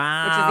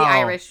 Wow. Which is the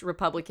Irish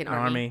Republican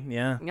Army.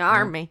 Yeah.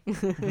 Army.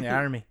 The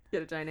Army.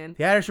 Get it join in.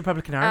 The Irish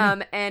Republican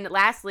Army. And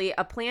lastly,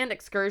 a planned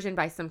excursion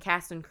by some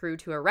cast and crew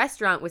to a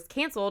restaurant was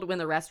canceled when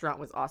the restaurant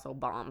was also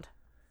bombed.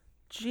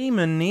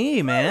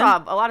 Gee-many, man.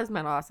 A lot of this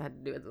also had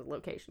to do with the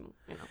location.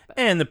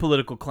 And the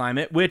political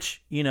climate,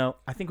 which, I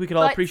think we could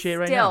all appreciate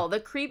right now. Still,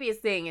 the creepiest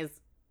thing is,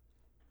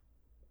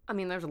 I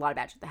mean, there's a lot of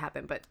bad shit that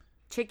happened, but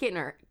chick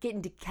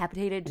getting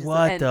decapitated.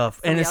 What the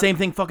and the same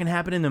thing fucking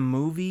happened in the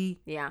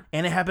movie? Yeah.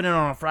 And it happened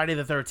on Friday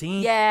the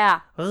 13th? Yeah.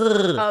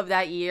 Ugh. Of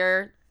that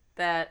year.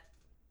 Next,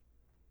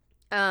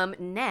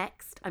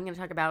 I'm going to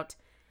talk about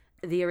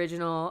the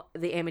original,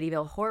 the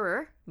Amityville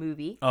Horror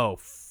movie. Oh,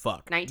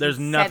 fuck. There's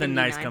nothing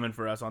nice coming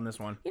for us on this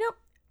one.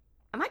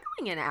 Am I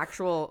going in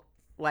actual,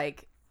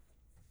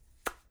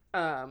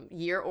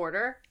 year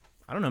order?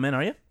 I don't know, man.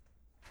 Are you?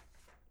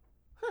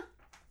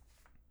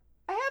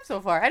 I have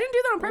so far. I didn't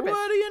do that on purpose.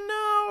 What do you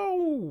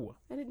know?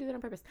 I didn't do that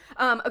on purpose.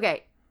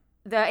 Okay.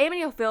 The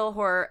Amityville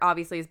Horror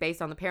obviously is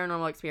based on the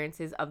paranormal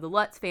experiences of the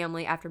Lutz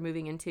family after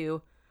moving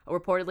into a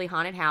reportedly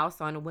haunted house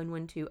on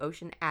 112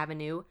 Ocean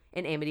Avenue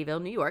in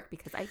Amityville, New York,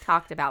 because I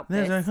talked about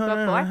this before.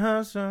 before.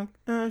 House on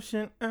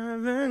Ocean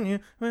Avenue.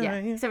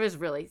 Yeah, so it was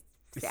really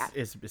sad.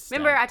 It's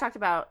Remember I talked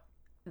about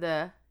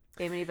the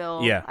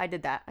Amityville? Yeah. I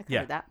did that. I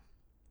covered that.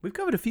 We've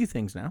covered a few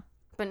things now.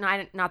 But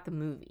not the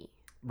movie.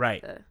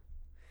 Right.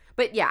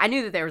 But yeah, I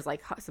knew that there was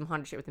some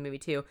haunted shit with the movie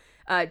too.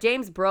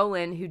 James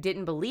Brolin, who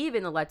didn't believe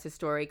in the Lutz's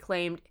story,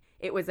 claimed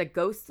it was a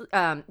ghost.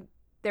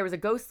 There was a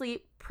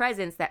ghostly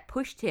presence that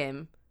pushed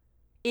him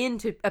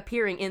into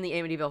appearing in the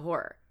Amityville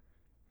Horror.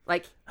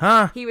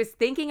 He was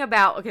thinking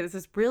about. Okay, this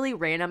is really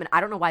random, and I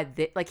don't know why.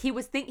 He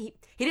was he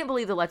didn't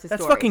believe the Lutz's story.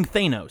 That's fucking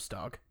Thanos,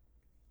 dog.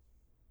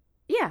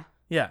 Yeah.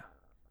 Yeah.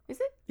 Is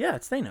it? Yeah,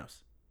 it's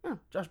Thanos. Oh.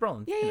 Josh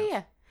Brolin.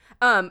 Yeah.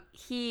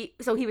 He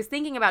was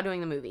thinking about doing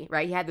the movie,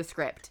 right? He had the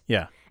script.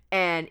 Yeah.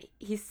 And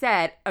he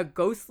said a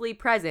ghostly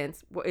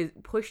presence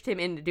pushed him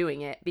into doing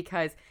it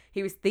because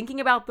he was thinking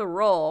about the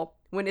role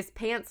when his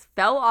pants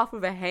fell off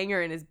of a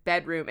hanger in his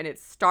bedroom and it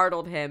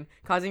startled him,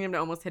 causing him to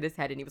almost hit his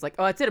head. And he was like,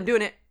 "Oh, that's it. I'm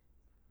doing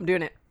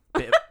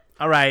it."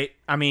 All right.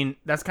 I mean,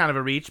 that's kind of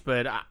a reach,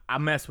 but I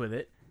mess with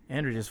it.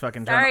 Andrew just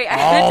fucking Sorry,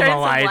 turned all the some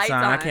lights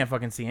on. I on. can't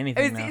fucking see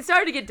anything now. It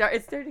started to get dark.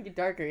 It's starting to get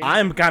darker.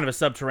 I'm kind of a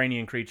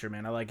subterranean creature,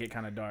 man. I like it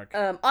kind of dark.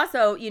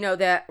 Also,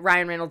 that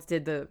Ryan Reynolds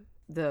did the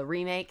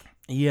remake.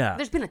 Yeah.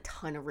 There's been a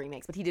ton of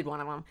remakes, but he did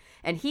one of them.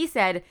 And he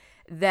said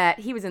that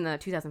he was in the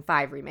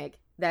 2005 remake,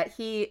 that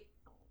he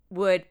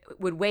would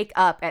wake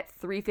up at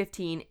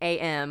 3:15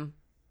 a.m.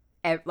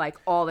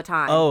 all the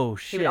time. Oh,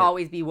 shit. He would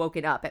always be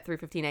woken up at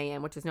 3:15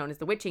 a.m., which is known as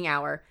the witching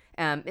hour.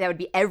 That would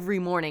be every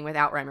morning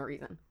without rhyme or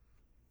reason.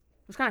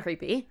 It was kind of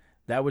creepy.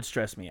 That would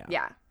stress me out.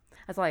 Yeah.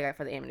 That's all I got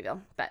for the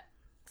Amityville. But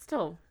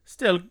still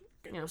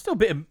a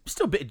bit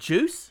of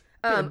juice.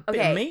 Okay.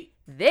 Bit of meat.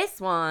 This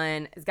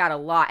one has got a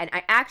lot, and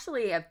I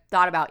actually have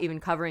thought about even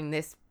covering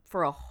this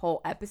for a whole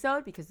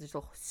episode because there's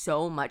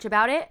so much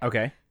about it.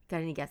 Okay.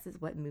 Got any guesses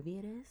what movie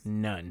it is?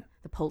 None.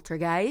 The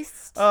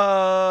Poltergeist.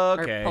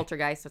 Okay. Or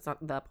Poltergeist. It's not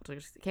the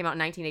Poltergeist. It came out in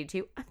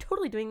 1982. I'm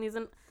totally doing these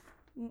in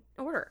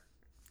order.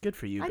 Good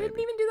for you, I baby.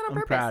 didn't even do that on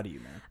purpose. I'm proud of you,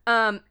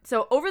 man.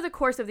 So over the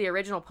course of the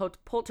original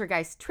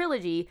Poltergeist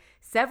trilogy,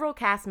 several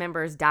cast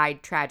members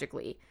died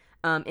tragically.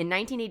 In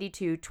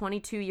 1982,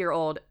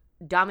 22-year-old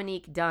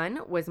Dominique Dunn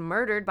was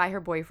murdered by her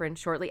boyfriend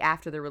shortly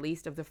after the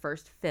release of the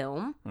first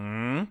film.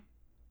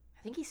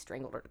 I think he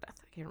strangled her to death.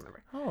 I can't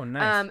remember. Oh,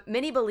 nice.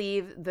 Many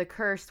believe the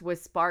curse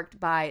was sparked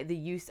by the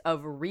use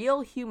of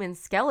real human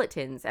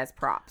skeletons as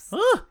props.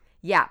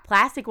 Yeah,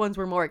 plastic ones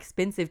were more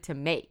expensive to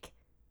make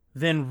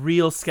than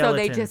real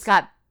skeletons. So they just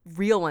got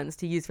real ones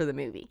to use for the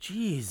movie.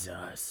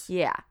 Jesus.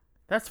 Yeah.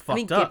 That's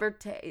fucked up. Give or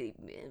take,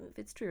 if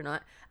it's true or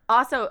not.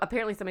 Also,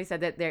 apparently somebody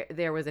said that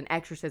there was an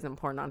exorcism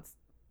porn on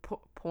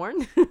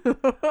porn.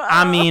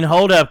 I mean,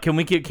 hold up. Can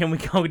we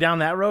go down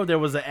that road? There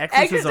was an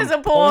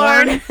exorcism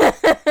porn.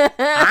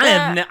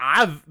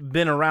 I've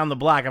been around the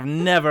block. I've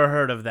never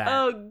heard of that.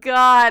 Oh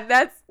God,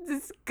 that's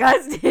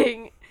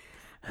disgusting.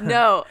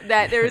 No,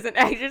 that there was an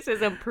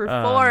exorcism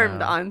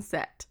performed on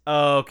set.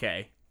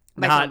 Okay.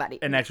 By somebody.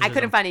 An exorcism. I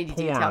couldn't find any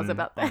details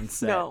about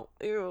that. No.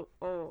 Ew.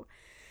 Oh.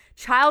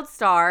 Child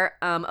star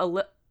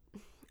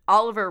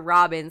Oliver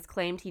Robbins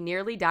claimed he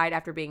nearly died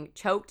after being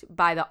choked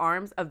by the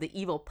arms of the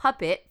evil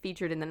puppet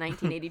featured in the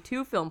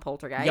 1982 film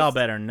Poltergeist. Y'all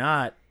better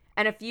not.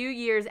 And a few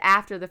years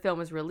after the film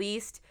was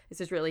released,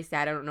 this is really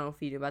sad. I don't know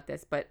if you knew about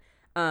this, but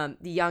the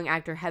young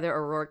actor Heather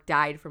O'Rourke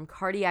died from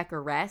cardiac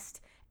arrest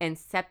and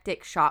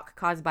septic shock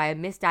caused by a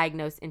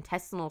misdiagnosed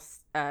intestinal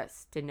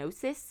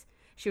stenosis.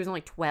 She was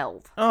only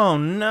 12. Oh,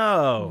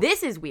 no.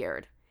 This is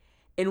weird.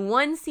 In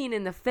one scene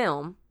in the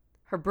film,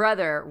 her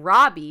brother,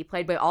 Robbie,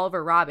 played by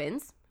Oliver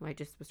Robbins, who I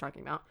just was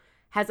talking about,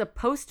 has a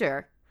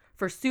poster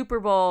for Super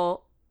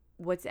Bowl,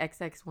 what's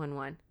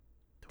XX11?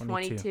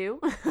 22?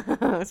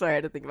 Sorry, I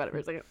had to think about it for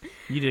a second.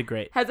 You did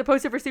great. Has a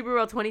poster for Super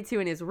Bowl 22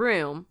 in his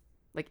room,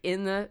 like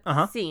in the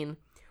scene,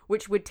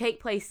 which would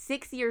take place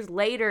 6 years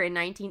later in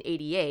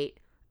 1988.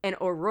 And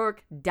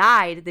O'Rourke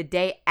died the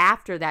day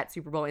after that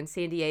Super Bowl in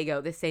San Diego,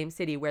 the same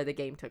city where the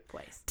game took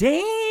place.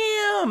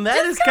 Damn,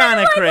 that is kind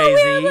of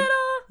crazy.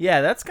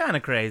 Yeah, that's kind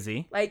of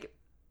crazy. Like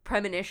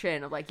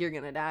premonition of like you're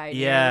gonna die.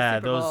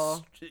 Yeah,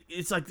 those.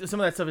 It's like some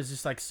of that stuff is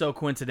just like so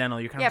coincidental.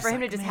 You're kind of for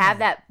him like, to just have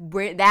that.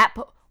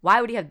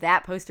 Why would he have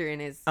that poster in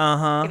his?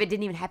 If it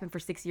didn't even happen for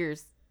 6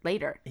 years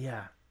later.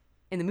 Yeah.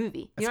 In the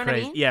movie, you know what I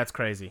mean? Yeah, it's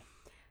crazy.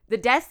 The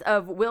deaths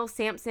of Will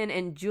Sampson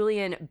and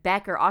Julian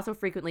Beck are also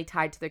frequently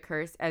tied to the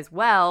curse as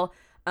well,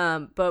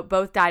 but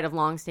both died of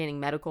long-standing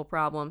medical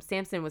problems.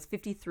 Sampson was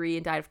 53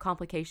 and died of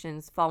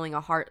complications following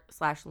a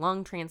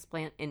heart/lung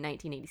transplant in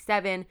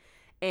 1987,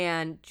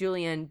 and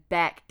Julian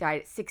Beck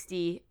died at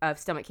 60 of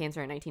stomach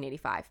cancer in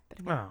 1985. But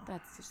I mean,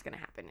 that's just going to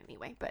happen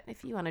anyway, but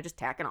if you want to just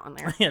tack it on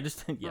there. I get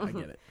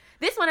it.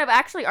 This one I've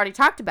actually already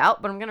talked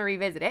about, but I'm going to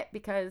revisit it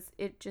because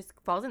it just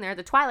falls in there.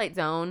 The Twilight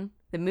Zone,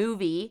 the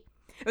movie.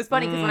 It was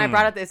funny because when I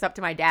brought this up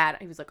to my dad,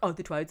 he was like, "Oh,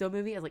 the Twilight Zone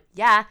movie?" I was like,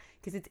 "Yeah,"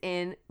 because it's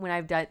in when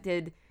I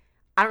did.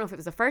 I don't know if it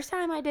was the first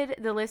time I did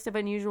the list of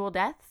unusual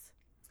deaths.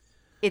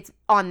 It's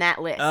on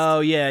that list. Oh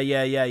yeah. It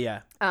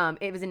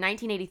was in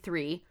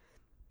 1983.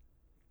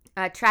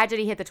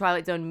 Tragedy hit the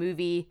Twilight Zone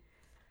movie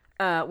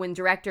when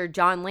director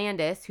John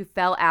Landis, who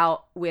fell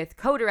out with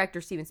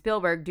co-director Steven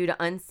Spielberg due to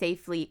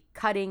unsafely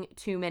cutting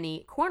too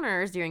many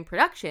corners during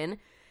production.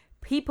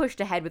 He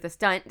pushed ahead with a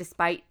stunt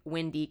despite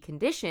windy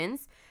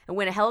conditions. And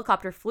when a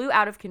helicopter flew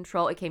out of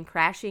control, it came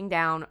crashing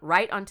down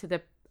right onto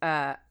the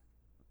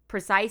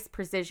precise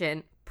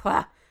position.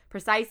 I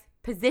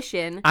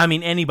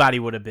mean, anybody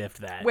would have biffed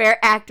that. Where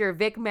actor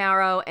Vic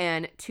Morrow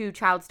and two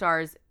child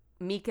stars,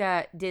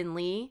 Mika Din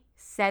Lee,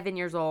 7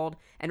 years old,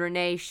 and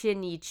Renee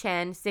Shin-Yi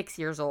Chen, 6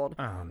 years old,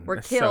 were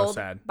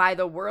killed by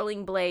the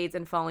whirling blades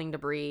and falling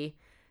debris.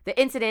 The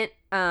incident,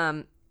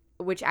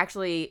 which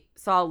actually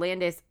saw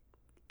Landis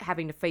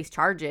having to face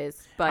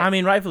charges, but I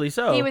mean, rightfully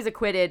so. He was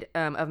acquitted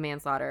of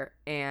manslaughter,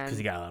 and because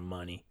he got a lot of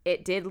money.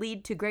 It did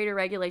lead to greater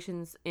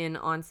regulations in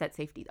on-set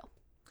safety, though.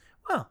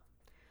 Well,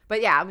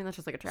 but yeah, I mean that's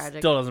just like a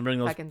tragic. Still doesn't bring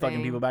those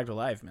fucking people back to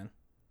life, man.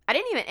 I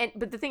didn't even.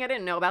 But the thing I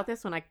didn't know about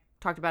this when I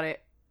talked about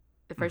it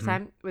the first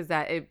time was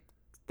that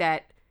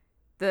that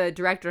the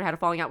director had a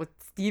falling out with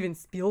Steven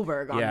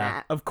Spielberg on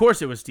that. Of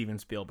course, it was Steven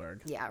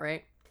Spielberg. Yeah,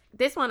 right.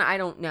 This one I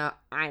don't know.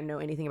 I don't know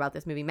anything about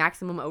this movie.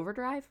 Maximum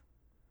Overdrive.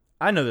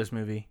 I know this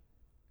movie.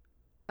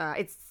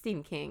 It's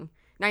Stephen King,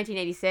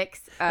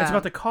 1986. It's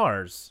about the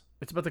cars.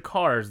 It's about the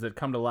cars that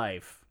come to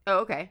life. Oh,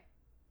 okay.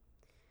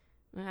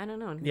 I don't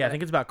know. Yeah, I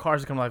think it's about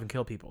cars that come to life and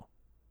kill people.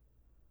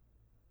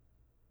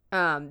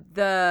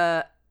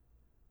 The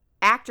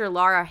actor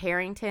Laura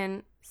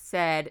Harrington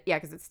said,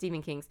 because it's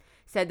Stephen King's,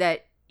 said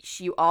that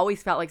she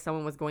always felt like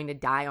someone was going to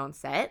die on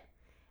set,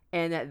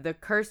 and that the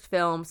cursed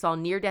film saw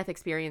near-death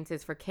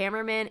experiences for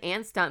cameramen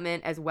and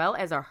stuntmen, as well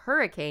as a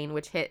hurricane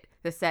which hit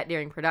the set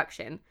during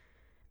production.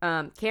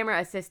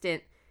 Camera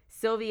assistant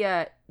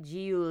Sylvia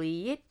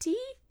Giulietti,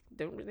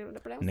 don't really know how to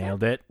pronounce Nailed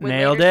that, it.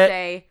 Nailed it.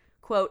 Say,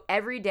 quote,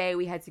 "Every day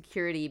we had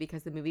security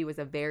because the movie was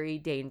a very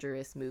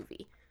dangerous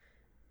movie."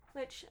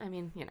 Which, I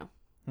mean, you know,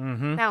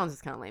 that one's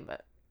just kind of lame,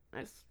 but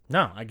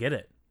no, I get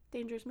it.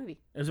 Dangerous movie.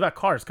 It was about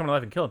cars coming to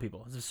life and killing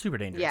people. It's super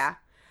dangerous. Yeah.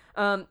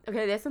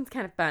 Okay, this one's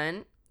kind of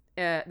fun.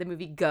 The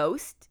movie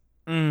Ghost.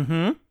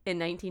 In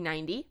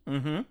 1990.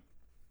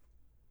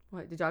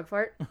 What, the dog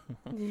fart?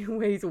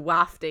 He's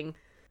wafting.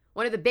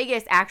 One of the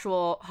biggest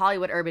actual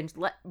Hollywood urban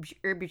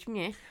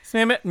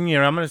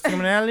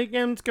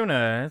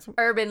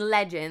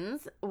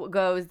legends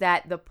goes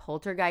that the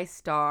Poltergeist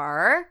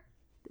star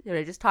that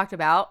I just talked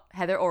about,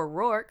 Heather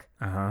O'Rourke,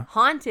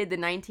 haunted the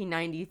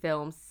 1990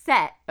 film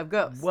set of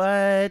Ghost.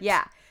 What?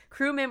 Yeah.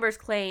 Crew members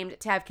claimed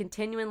to have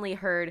continually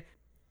heard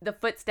the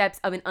footsteps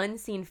of an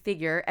unseen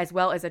figure as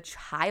well as a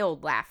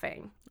child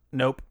laughing.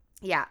 Nope.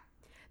 Yeah.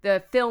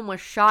 The film was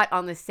shot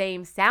on the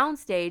same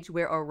soundstage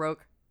where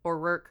O'Rourke.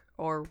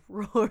 I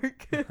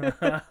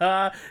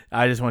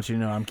just want you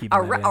to know I'm keeping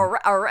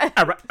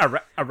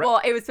that in.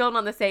 Well, it was filmed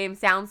on the same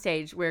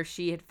soundstage where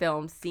she had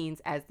filmed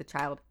scenes as the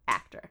child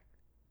actor.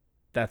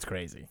 That's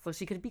crazy. So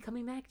she could be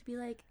coming back to be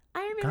like,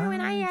 I remember when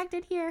I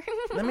acted here.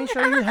 Let me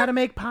show you how to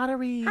make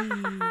pottery.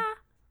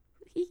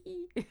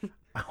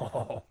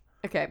 Oh.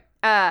 Okay.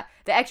 The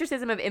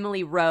Exorcism of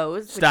Emily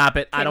Rose. Stop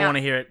it. I don't want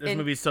to hear it. This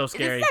movie's so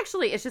scary.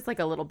 It's just like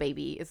a little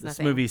baby. It's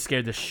nothing. This movie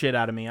scared the shit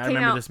out of me. I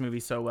remember this movie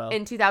so well.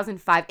 In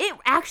 2005. It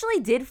actually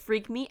did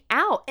freak me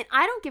out. And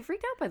I don't get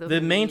freaked out by those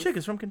movies. The main chick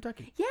is from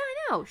Kentucky. Yeah,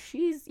 I know.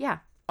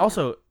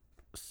 Also,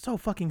 so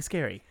fucking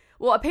scary.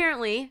 Well,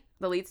 apparently,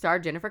 the lead star,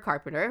 Jennifer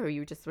Carpenter, who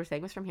you just were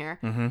saying was from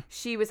here,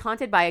 she was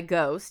haunted by a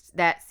ghost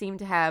that seemed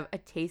to have a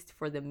taste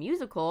for the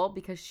musical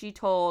because she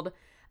told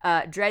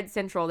Dread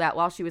Central that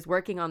while she was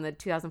working on the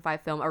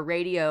 2005 film, a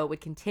radio would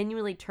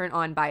continually turn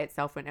on by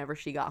itself whenever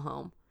she got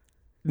home.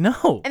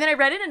 No. And then I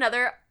read in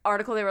another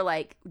article, they were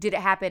like, did it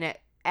happen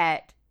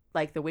at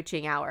like the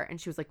witching hour? And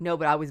she was like, no,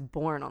 but I was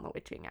born on the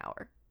witching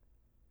hour.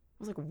 It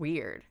was like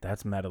weird.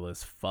 That's metal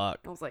as fuck.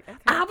 I was like, okay.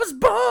 I was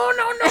born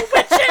on the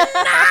witching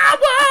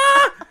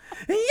hour.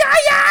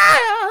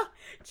 Yeah.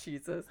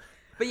 Jesus.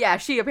 But yeah,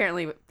 she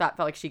apparently felt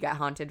like she got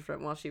haunted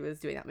from while she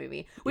was doing that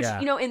movie. Which,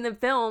 in the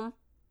film,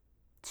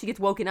 she gets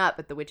woken up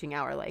at the witching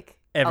hour like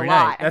every a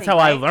night. lot. That's how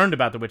I learned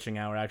about the witching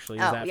hour. Actually,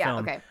 is that film.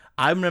 Okay.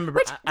 I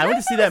remember. I went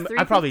to see that.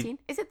 I probably.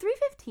 Is it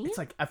 3:15? It's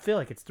like I feel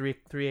like it's 3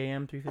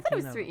 a.m. 3:15. I thought it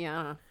was 3. Yeah. I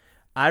don't know.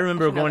 I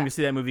remember going to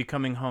see that movie,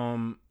 coming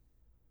home,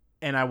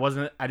 and I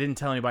didn't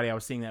tell anybody I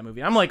was seeing that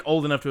movie. I'm like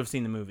old enough to have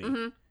seen the movie.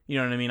 Mm-hmm. You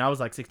know what I mean? I was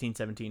like 16,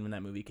 17 when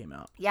that movie came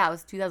out. Yeah, it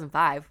was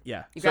 2005.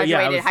 Yeah. You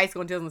graduated high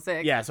school in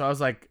 2006. Yeah, so I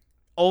was like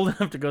old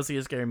enough to go see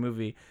a scary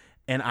movie,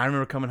 and I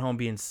remember coming home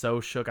being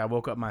so shook. I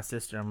woke up my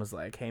sister and was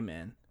like, "Hey,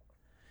 man,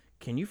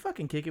 can you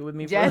fucking kick it with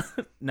me?" Jess?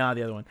 Nah,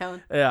 the other one.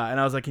 Helen? Yeah, and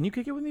I was like, "Can you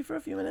kick it with me for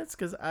a few minutes?"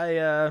 Because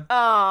I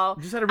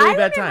just had a really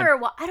bad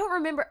time. I don't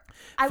remember.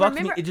 I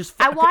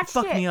watched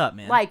it me up,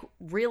 man. Like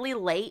really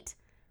late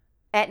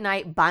at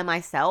night by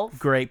myself.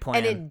 Great plan.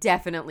 And it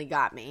definitely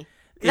got me.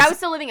 Because I was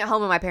still living at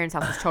home and my parents'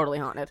 house was totally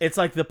haunted. It's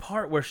like the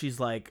part where she's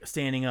like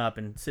standing up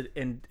and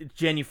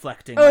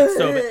genuflecting.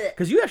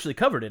 Because you actually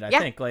covered it, I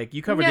think. Like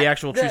you covered the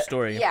actual true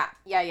story. Yeah.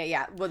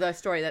 Well, the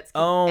story that's.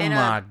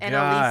 My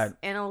God.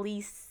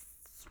 Annalise.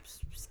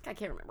 I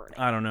can't remember her name.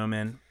 I don't know,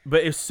 man.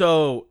 But it's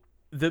so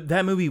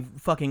that movie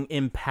fucking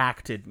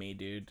impacted me,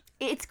 dude.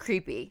 It's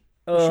creepy.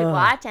 You should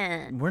watch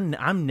it.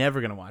 I'm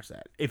never gonna watch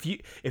that. If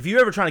you're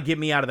ever trying to get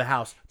me out of the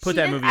house, put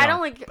that movie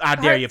on. I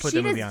dare you, put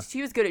that movie on.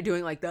 She was good at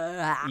doing like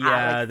the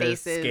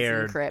faces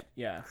scared. and crip.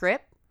 Yeah.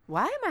 Crip?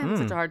 Why am I having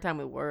such a hard time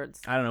with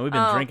words? I don't know. We've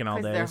been drinking all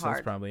day, so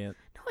that's probably it.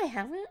 No, I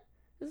haven't.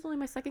 This is only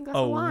my second glass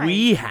of wine. Oh,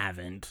 we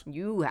haven't.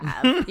 You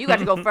have. You got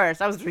to go first.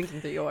 I was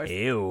drinking through yours.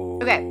 Ew.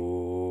 Okay.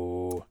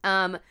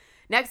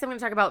 Next, I'm going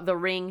to talk about The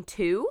Ring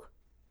 2.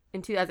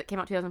 It came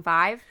out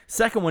 2005.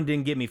 Second one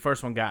didn't get me.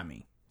 First one got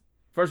me.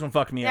 First one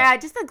fucked me up. Yeah,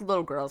 just the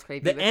little girl's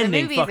creepy. The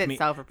ending fucked me.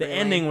 The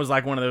ending was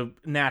like one of the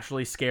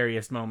naturally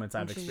scariest moments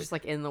I've experienced. She's just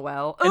like in the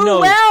well.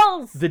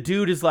 Wells! The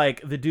dude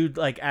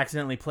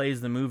accidentally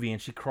plays the movie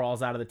and she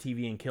crawls out of the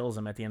TV and kills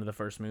him at the end of the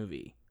first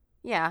movie.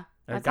 Yeah.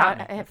 That's how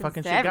it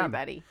happens to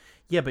everybody.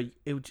 Yeah, but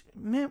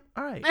man,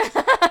 all right.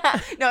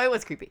 No, it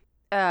was creepy.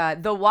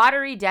 The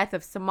watery death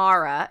of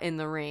Samara in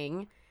The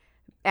Ring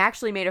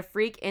actually made a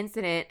freak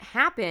incident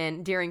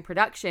happen during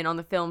production on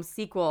the film's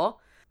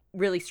sequel.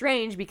 Really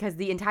strange because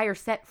the entire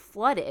set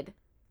flooded.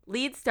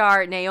 Lead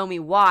star Naomi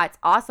Watts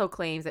also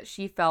claims that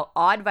she felt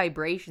odd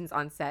vibrations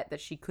on set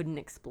that she couldn't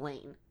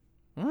explain.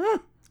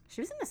 She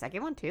was in the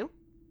second one too?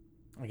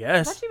 I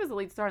guess. I thought she was the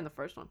lead star in the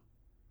first one.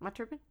 Am I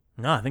tripping?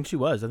 No, I think she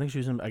was. I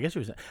guess she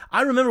was.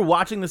 I remember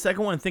watching the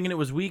second one and thinking it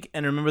was weak,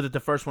 and remember that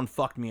the first one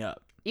fucked me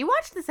up. You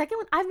watched the second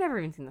one? I've never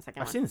even seen the second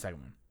one. I've seen the second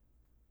one.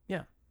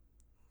 Yeah.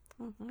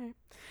 Oh, all right.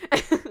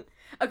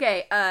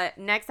 Okay,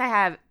 next I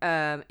have,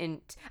 I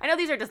know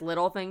these are just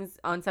little things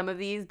on some of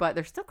these, but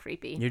they're still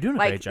creepy. You're doing a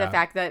great job. Like the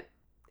fact that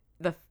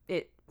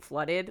it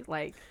flooded,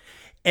 like.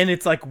 And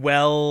it's like,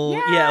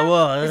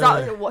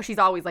 she's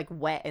always like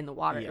wet in the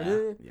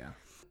water. Yeah.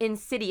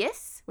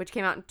 Insidious, which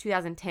came out in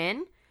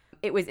 2010.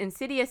 It was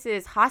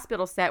Insidious's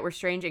hospital set where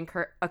strange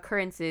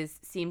occurrences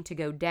seemed to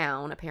go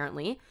down,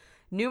 apparently.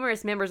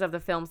 Numerous members of the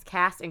film's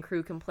cast and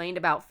crew complained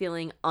about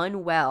feeling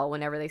unwell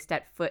whenever they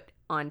stepped foot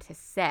onto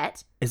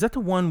set. Is that the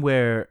one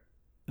where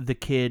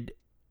it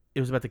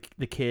was about the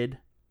kid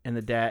and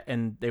the dad,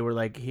 and they were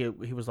like, he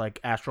was like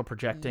astral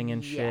projecting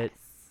and shit?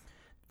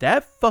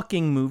 That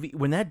fucking movie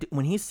when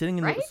he's sitting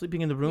in Right?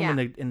 sleeping in the room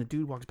Yeah. and the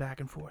dude walks back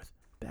and forth,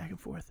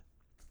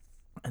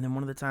 and then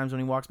one of the times when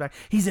he walks back,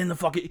 he's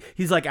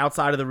like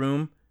outside of the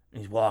room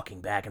and he's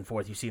walking back and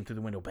forth. You see him through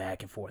the window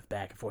back and forth,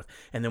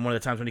 and then one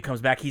of the times when he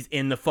comes back, he's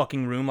in the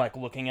fucking room like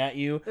looking at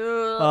you. Ugh.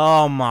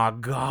 Oh my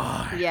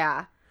god.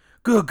 Yeah.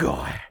 Good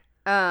God.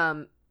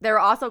 There were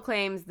also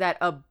claims that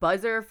a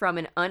buzzer from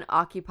an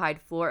unoccupied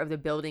floor of the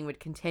building would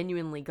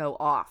continually go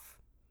off.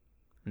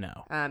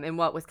 No. And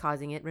what was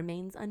causing it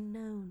remains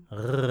unknown.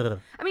 Ugh.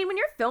 I mean, when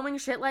you're filming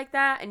shit like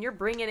that and you're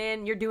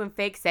you're doing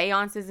fake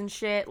seances and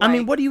shit. I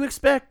mean, what do you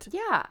expect?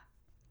 Yeah.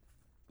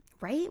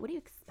 Right? What do you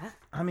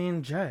expect? I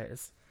mean,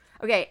 Jazz.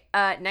 Okay,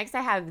 next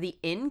I have The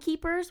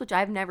Innkeepers, which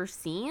I've never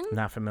seen.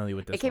 Not familiar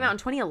with this. It came out in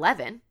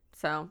 2011,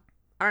 so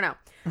I don't know.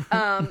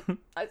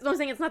 I'm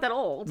saying it's not that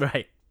old.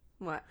 Right.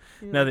 What?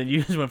 Nothing.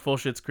 You just went full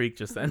Schitt's Creek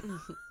just then.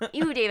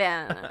 You,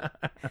 David.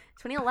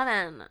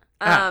 2011.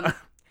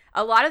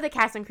 A lot of the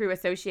cast and crew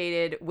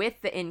associated with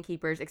The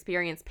Innkeepers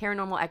experienced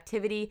paranormal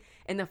activity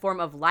in the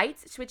form of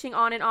lights switching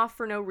on and off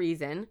for no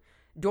reason.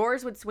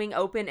 Doors would swing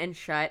open and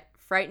shut,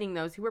 frightening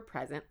those who were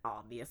present,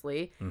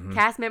 obviously. Mm-hmm.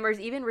 Cast members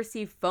even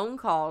received phone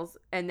calls,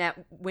 and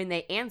that when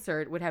they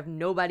answered would have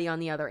nobody on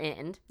the other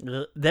end.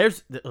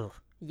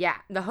 Yeah.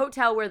 The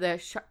hotel where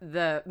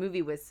the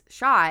movie was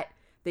shot,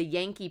 the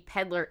Yankee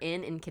Peddler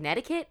Inn in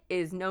Connecticut,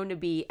 is known to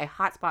be a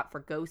hotspot for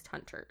ghost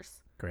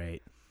hunters.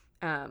 Great.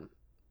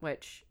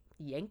 Which...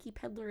 Yankee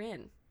Peddler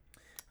Inn.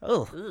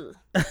 Oh.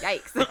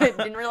 Yikes. I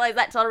didn't realize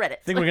that till I read it.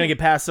 I think we're going to get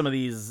past some of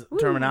these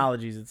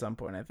terminologies at some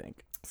point, I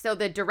think. So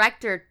the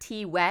director,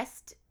 T.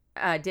 West,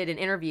 did an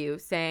interview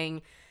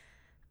saying,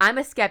 I'm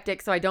a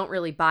skeptic, so I don't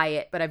really buy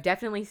it, but I've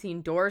definitely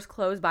seen doors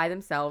close by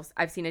themselves.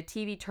 I've seen a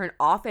TV turn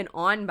off and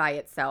on by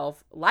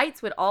itself.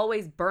 Lights would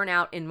always burn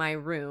out in my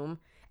room.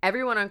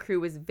 Everyone on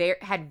crew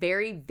had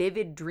very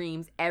vivid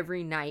dreams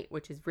every night,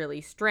 which is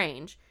really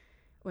strange.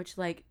 Which,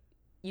 like...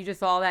 You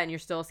just saw that and you're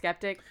still a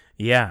skeptic?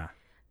 Yeah.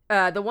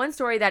 The one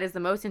story that is the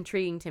most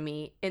intriguing to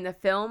me, in the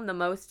film, the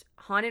most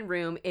haunted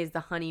room is the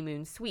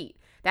honeymoon suite.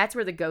 That's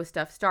where the ghost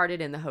stuff started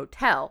in the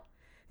hotel.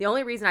 The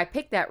only reason I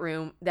picked the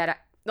room that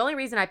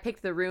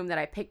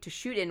I picked to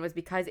shoot in was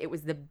because it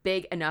was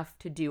big enough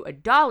to do a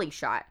dolly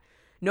shot.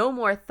 No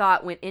more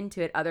thought went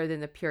into it other than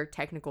the pure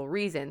technical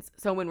reasons.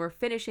 So when we're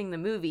finishing the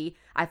movie,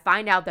 I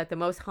find out that the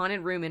most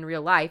haunted room in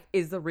real life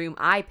is the room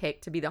I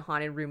picked to be the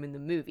haunted room in the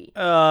movie.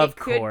 Of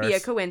course. It could be a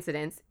course.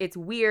 coincidence. It's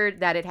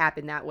weird that it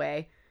happened that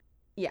way.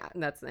 Yeah,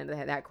 that's the end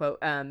of that quote.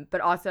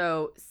 But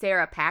also,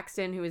 Sarah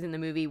Paxton, who was in the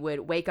movie,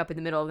 would wake up in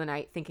the middle of the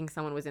night thinking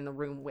someone was in the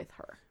room with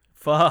her.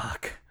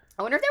 Fuck.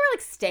 I wonder if they were,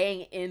 like,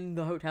 staying in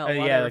the hotel while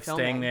they were like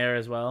filming. staying there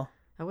as well.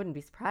 I wouldn't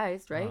be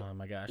surprised, right? Oh,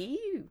 my gosh.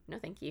 Ew. No,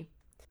 thank you.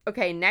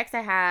 Okay, next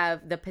I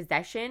have The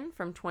Possession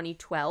from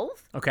 2012.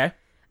 Okay.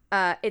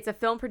 It's a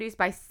film produced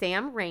by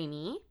Sam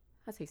Raimi.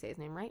 That's how you say his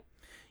name, right?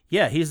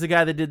 Yeah, he's the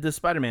guy that did the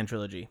Spider-Man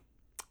trilogy.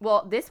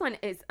 Well, this one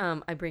is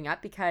I bring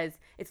up because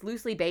it's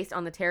loosely based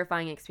on the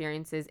terrifying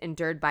experiences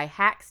endured by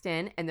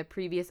Haxton and the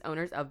previous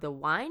owners of the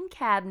wine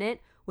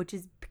cabinet, which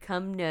has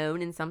become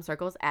known in some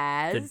circles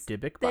as The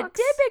Dybbuk box?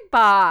 The Dybbuk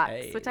box,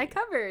 Hey. which I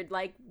covered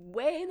like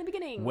way in the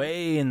beginning.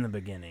 Way in the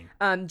beginning.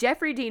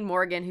 Jeffrey Dean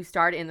Morgan, who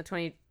starred in the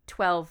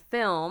 2012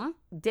 film,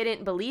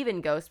 didn't believe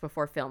in ghosts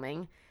before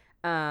filming.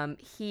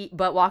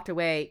 But walked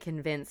away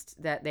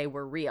convinced that they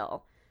were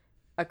real.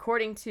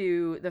 According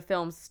to the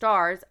film's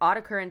stars, odd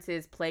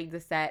occurrences plagued the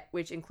set,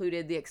 which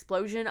included the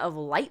explosion of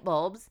light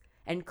bulbs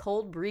and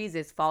cold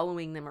breezes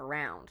following them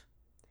around.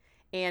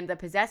 And the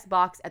possessed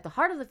box at the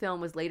heart of the film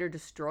was later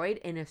destroyed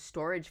in a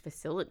storage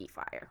facility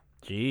fire.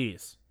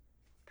 Jeez.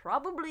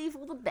 Probably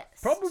for the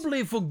best.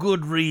 Probably for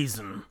good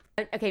reason.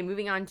 Okay,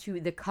 moving on to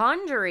The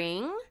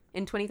Conjuring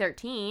in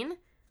 2013.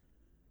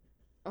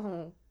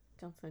 Oh,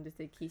 don't want to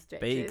say key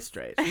stretches. Big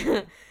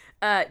stretch.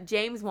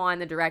 James Wan,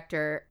 the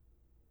director,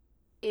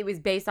 it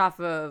was based off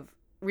of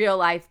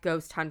real-life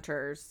ghost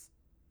hunters,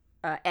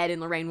 Ed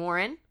and Lorraine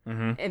Warren,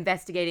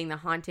 investigating the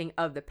haunting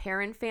of the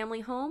Perrin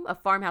family home, a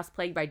farmhouse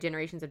plagued by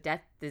generations of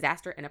death,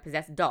 disaster, and a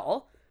possessed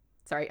doll.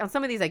 Sorry, on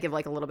some of these I give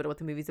like a little bit of what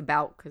the movie's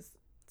about because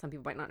some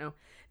people might not know.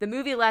 The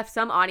movie left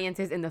some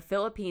audiences in the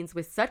Philippines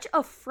with such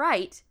a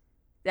fright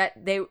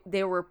that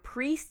there were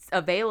priests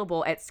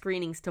available at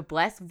screenings to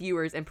bless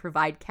viewers and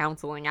provide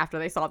counseling after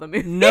they saw the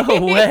movie. No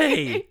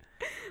way.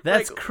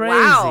 That's like, crazy.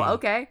 Wow,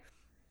 okay.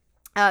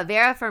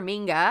 Vera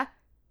Farmiga,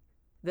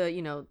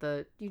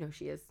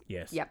 she is.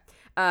 Yes. Yep.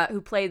 Who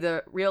played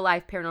the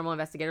real-life paranormal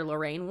investigator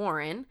Lorraine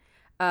Warren,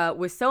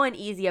 was so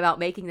uneasy about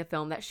making the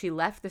film that she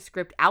left the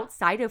script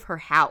outside of her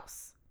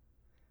house.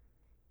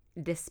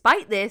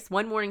 Despite this,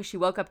 one morning she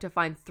woke up to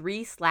find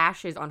 3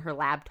 slashes on her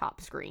laptop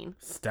screen.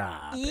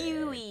 Stop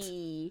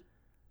Ewy.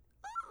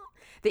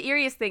 The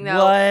eeriest thing,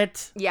 though,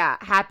 What? yeah,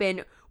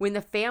 happened when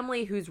the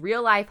family whose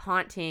real-life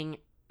haunting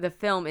the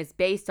film is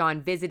based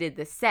on visited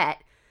the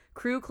set.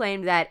 Crew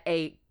claimed that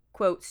a,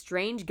 quote,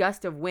 strange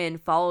gust of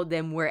wind followed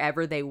them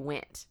wherever they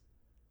went.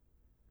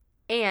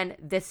 And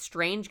this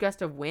strange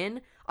gust of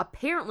wind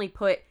apparently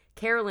put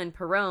Carolyn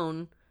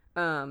Perron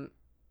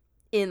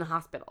in the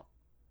hospital.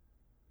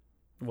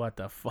 What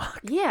the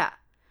fuck? Yeah.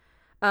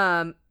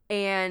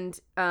 And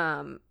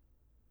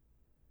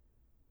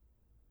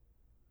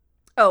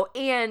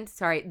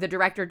sorry, the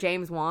director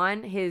James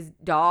Wan, his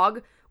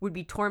dog would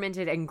be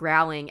tormented and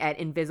growling at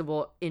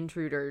invisible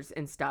intruders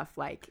and stuff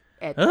like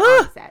at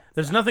the set.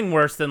 There's nothing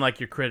worse than like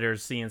your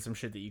critters seeing some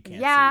shit that you can't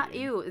see. Yeah,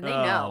 ew, they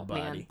know,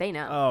 buddy. man. They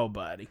know. Oh,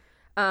 buddy.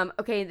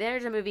 Okay,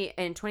 there's a movie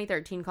in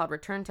 2013 called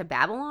Return to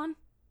Babylon.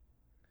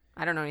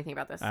 I don't know anything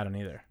about this. I don't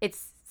either.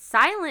 It's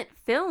silent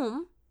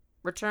film.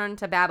 Return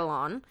to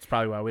Babylon. That's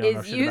probably why we don't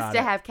know shit about it. Is used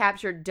to have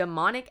captured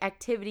demonic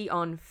activity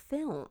on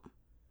film.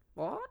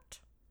 What?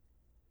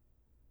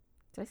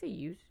 Did I say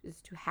used? Is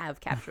to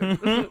have captured.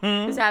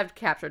 Is to have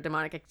captured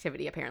demonic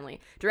activity, apparently.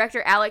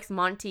 Director Alex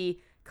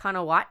Monty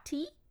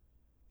Kanawati.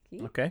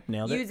 Okay,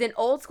 nailed it. Used an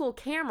old school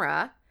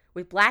camera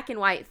with black and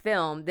white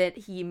film that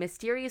he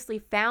mysteriously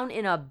found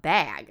in a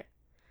bag.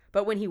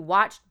 But when he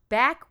watched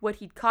back what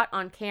he'd caught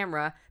on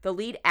camera, the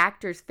lead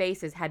actors'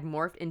 faces had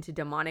morphed into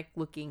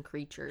demonic-looking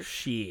creatures.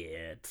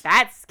 Shit.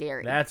 That's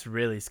scary. That's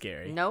really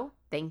scary. No,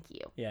 thank you.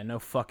 Yeah, no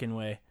fucking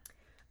way.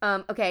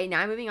 Okay,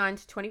 now moving on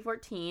to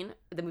 2014,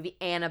 the movie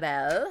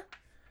Annabelle.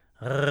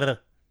 Have I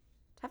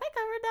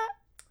covered that?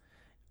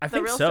 I think so.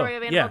 The real story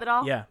of Annabelle the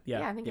doll?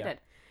 Yeah, I think you did.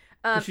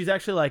 She's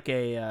actually like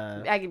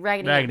a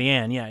Raggedy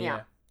Ann.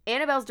 Yeah.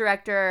 Annabelle's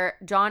director,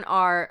 John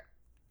R.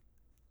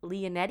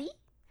 Leonetti,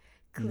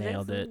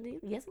 Nailed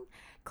it.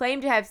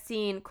 claimed to have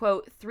seen,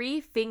 quote, 3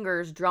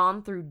 fingers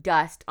drawn through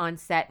dust on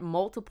set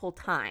multiple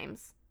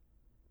times.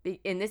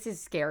 And this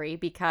is scary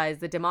because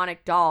the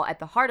demonic doll at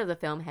the heart of the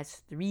film has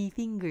 3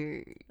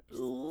 fingers.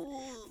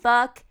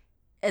 Fuck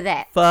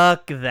that.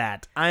 Fuck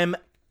that. I'm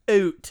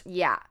out.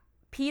 Yeah.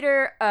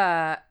 Peter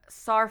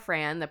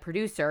Safran, the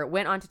producer,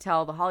 went on to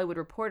tell The Hollywood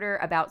Reporter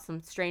about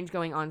some strange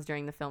going-ons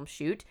during the film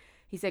shoot.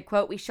 He said,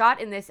 quote, "We shot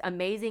in this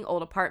amazing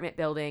old apartment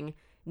building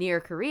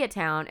near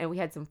Koreatown, and we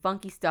had some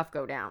funky stuff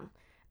go down.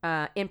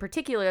 In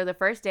particular, the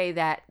first day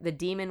that the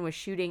demon was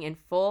shooting in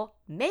full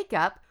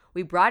makeup,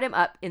 we brought him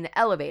up in the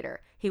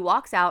elevator. He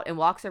walks out and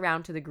walks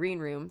around to the green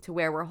room to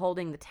where we're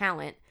holding the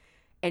talent,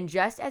 and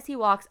just as he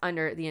walks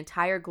under, the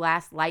entire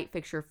glass light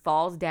fixture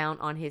falls down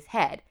on his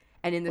head.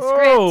 And in the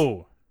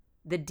script,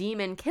 the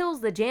demon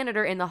kills the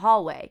janitor in the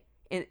hallway.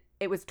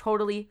 It was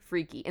totally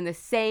freaky, in the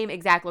same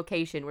exact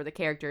location where the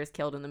character is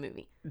killed in the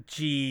movie.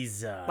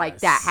 Jesus. Like,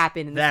 that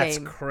happened in the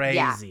same... That's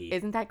crazy. Yeah.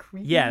 Isn't that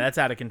creepy? Yeah, that's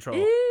out of control.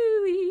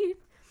 Ooh-wee.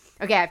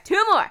 Okay, I have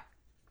 2 more.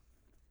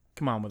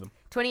 Come on with them.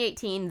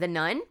 2018, The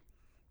Nun.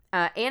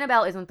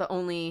 Annabelle isn't the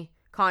only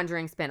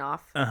Conjuring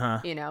spinoff.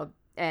 You know,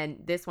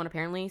 and this one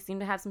apparently seemed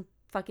to have some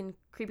fucking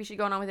creepy shit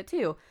going on with it,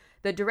 too.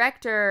 The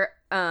director,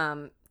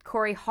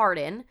 Corey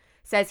Hardin,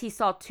 says he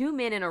saw 2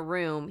 men in a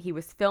room he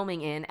was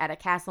filming in at a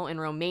castle in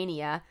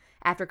Romania.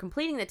 After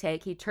completing the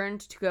take, he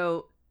turned to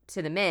go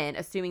to the men,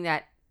 assuming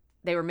that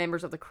they were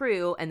members of the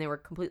crew, and they were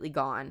completely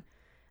gone.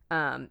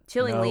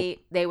 Chillingly,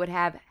 They would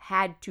have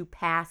had to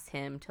pass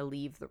him to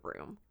leave the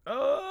room.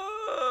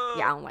 Oh.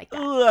 Yeah, I don't like that.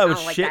 I would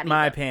shit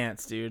my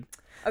pants, dude.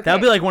 Okay. That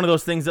would be like one of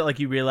those things that like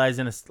you realize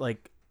in a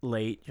like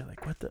late. You're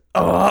like, what the?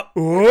 Come on,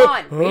 wait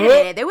a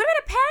minute. They would have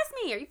had to pass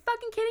me. Are you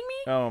fucking kidding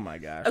me? Oh my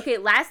gosh. Okay,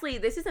 lastly,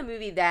 this is a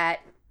movie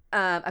that,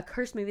 a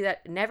cursed movie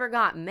that never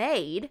got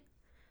made.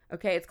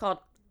 Okay, it's called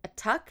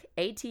Atuk,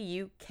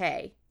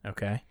 A-T-U-K.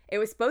 Okay. It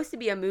was supposed to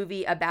be a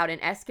movie about an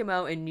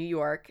Eskimo in New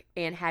York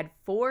and had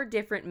 4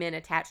 different men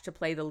attached to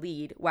play the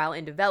lead while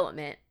in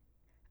development.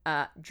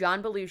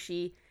 John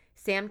Belushi,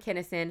 Sam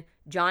Kinison,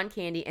 John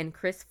Candy, and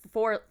Chris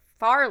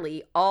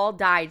Farley all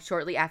died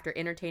shortly after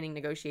entertaining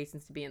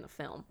negotiations to be in the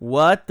film.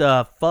 What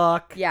the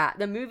fuck? Yeah,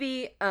 the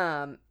movie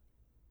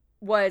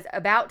was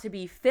about to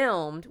be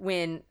filmed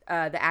when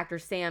the actor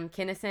Sam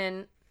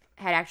Kinison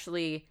had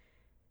actually,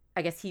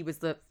 I guess he was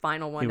the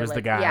final one. He was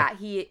the guy. Yeah,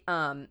 he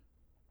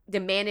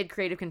demanded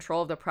creative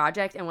control of the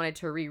project and wanted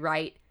to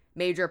rewrite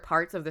major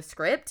parts of the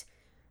script.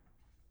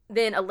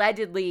 Then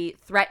allegedly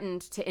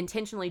threatened to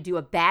intentionally do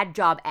a bad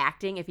job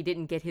acting if he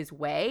didn't get his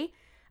way.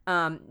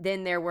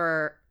 Then there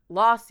were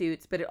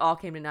lawsuits, but it all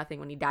came to nothing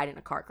when he died in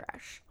a car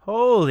crash.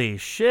 Holy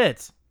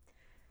shit.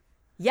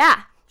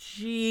 Yeah.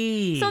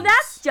 Jeez. So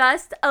that's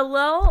just a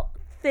little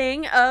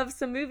thing of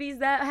some movies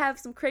that have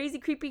some crazy,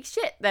 creepy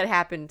shit that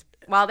happened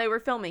while they were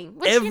filming.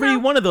 Which, every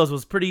one of those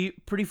was pretty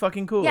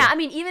fucking cool. Yeah, I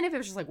mean, even if it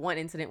was just like one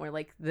incident where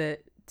like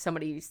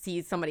somebody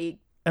sees somebody,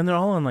 and they're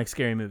all in like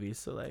scary movies,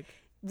 so like,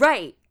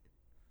 right?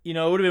 You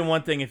know, it would have been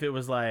one thing if it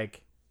was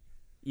like,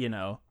 you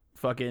know,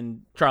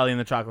 fucking Charlie and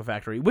the Chocolate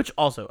Factory, which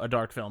also a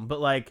dark film, but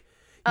like,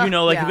 you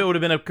know, like if it would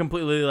have been a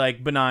completely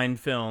like benign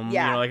film, you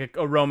know, like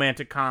a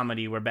romantic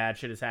comedy where bad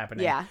shit is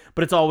happening. Yeah.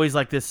 But it's always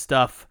like this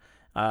stuff,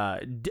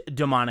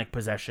 demonic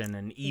possession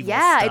and evil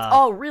stuff. Yeah, it's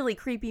all really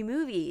creepy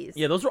movies.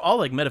 Yeah, those were all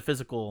like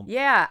metaphysical.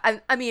 Yeah,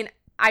 I mean,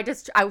 I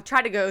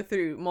tried to go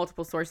through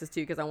multiple sources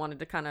too because I wanted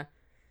to kind of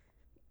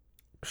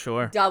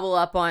double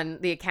up on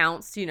the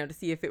accounts, you know, to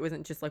see if it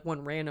wasn't just like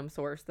one random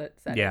source that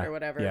said it or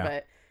whatever. Yeah.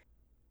 But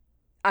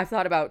I've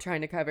thought about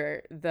trying to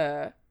cover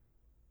The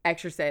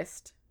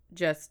Exorcist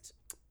just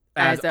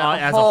as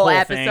a whole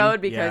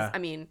episode thing, because yeah. I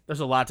mean, there's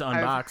a lot to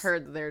unbox. I've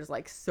heard that there's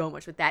like so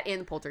much with that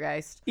and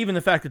Poltergeist. Even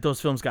the fact that those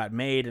films got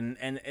made and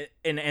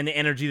the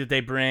energy that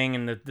they bring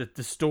and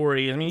the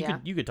story. I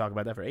mean, you could talk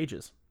about that for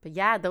ages. But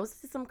yeah, those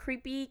are some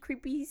creepy.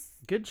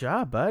 Good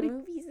job, buddy.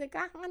 Movies that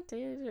got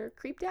haunted or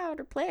creeped out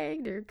or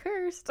plagued or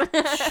cursed.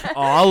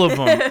 All of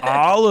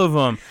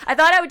them. I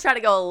thought I would try to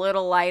go a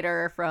little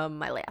lighter from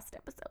my last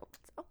episode.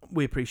 So.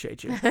 We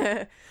appreciate you.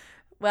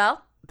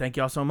 Well. Thank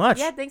y'all so much.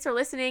 Yeah, thanks for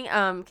listening.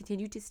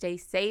 Continue to stay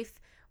safe.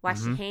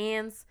 Wash your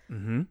hands.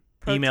 Mm-hmm.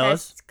 Email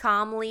us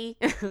calmly.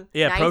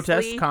 Yeah, nicely.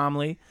 protest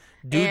calmly.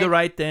 Do the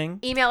right thing.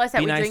 Email us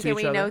at Be nice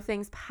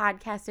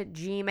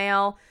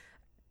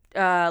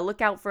wedrinkandweknowthingspodcast@gmail.com.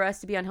 Look out for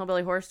us to be on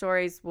Hillbilly Horror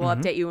Stories. We'll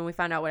update you when we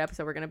find out what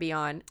episode we're going to be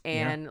on.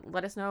 And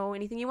let us know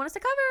anything you want us to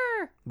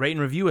cover. Rate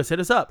and review us. Hit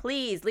us up.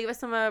 Please leave us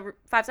some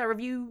 5-star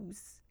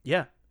reviews.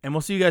 Yeah. And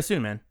we'll see you guys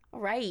soon, man. All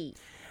right.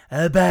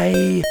 Bye.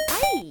 Bye.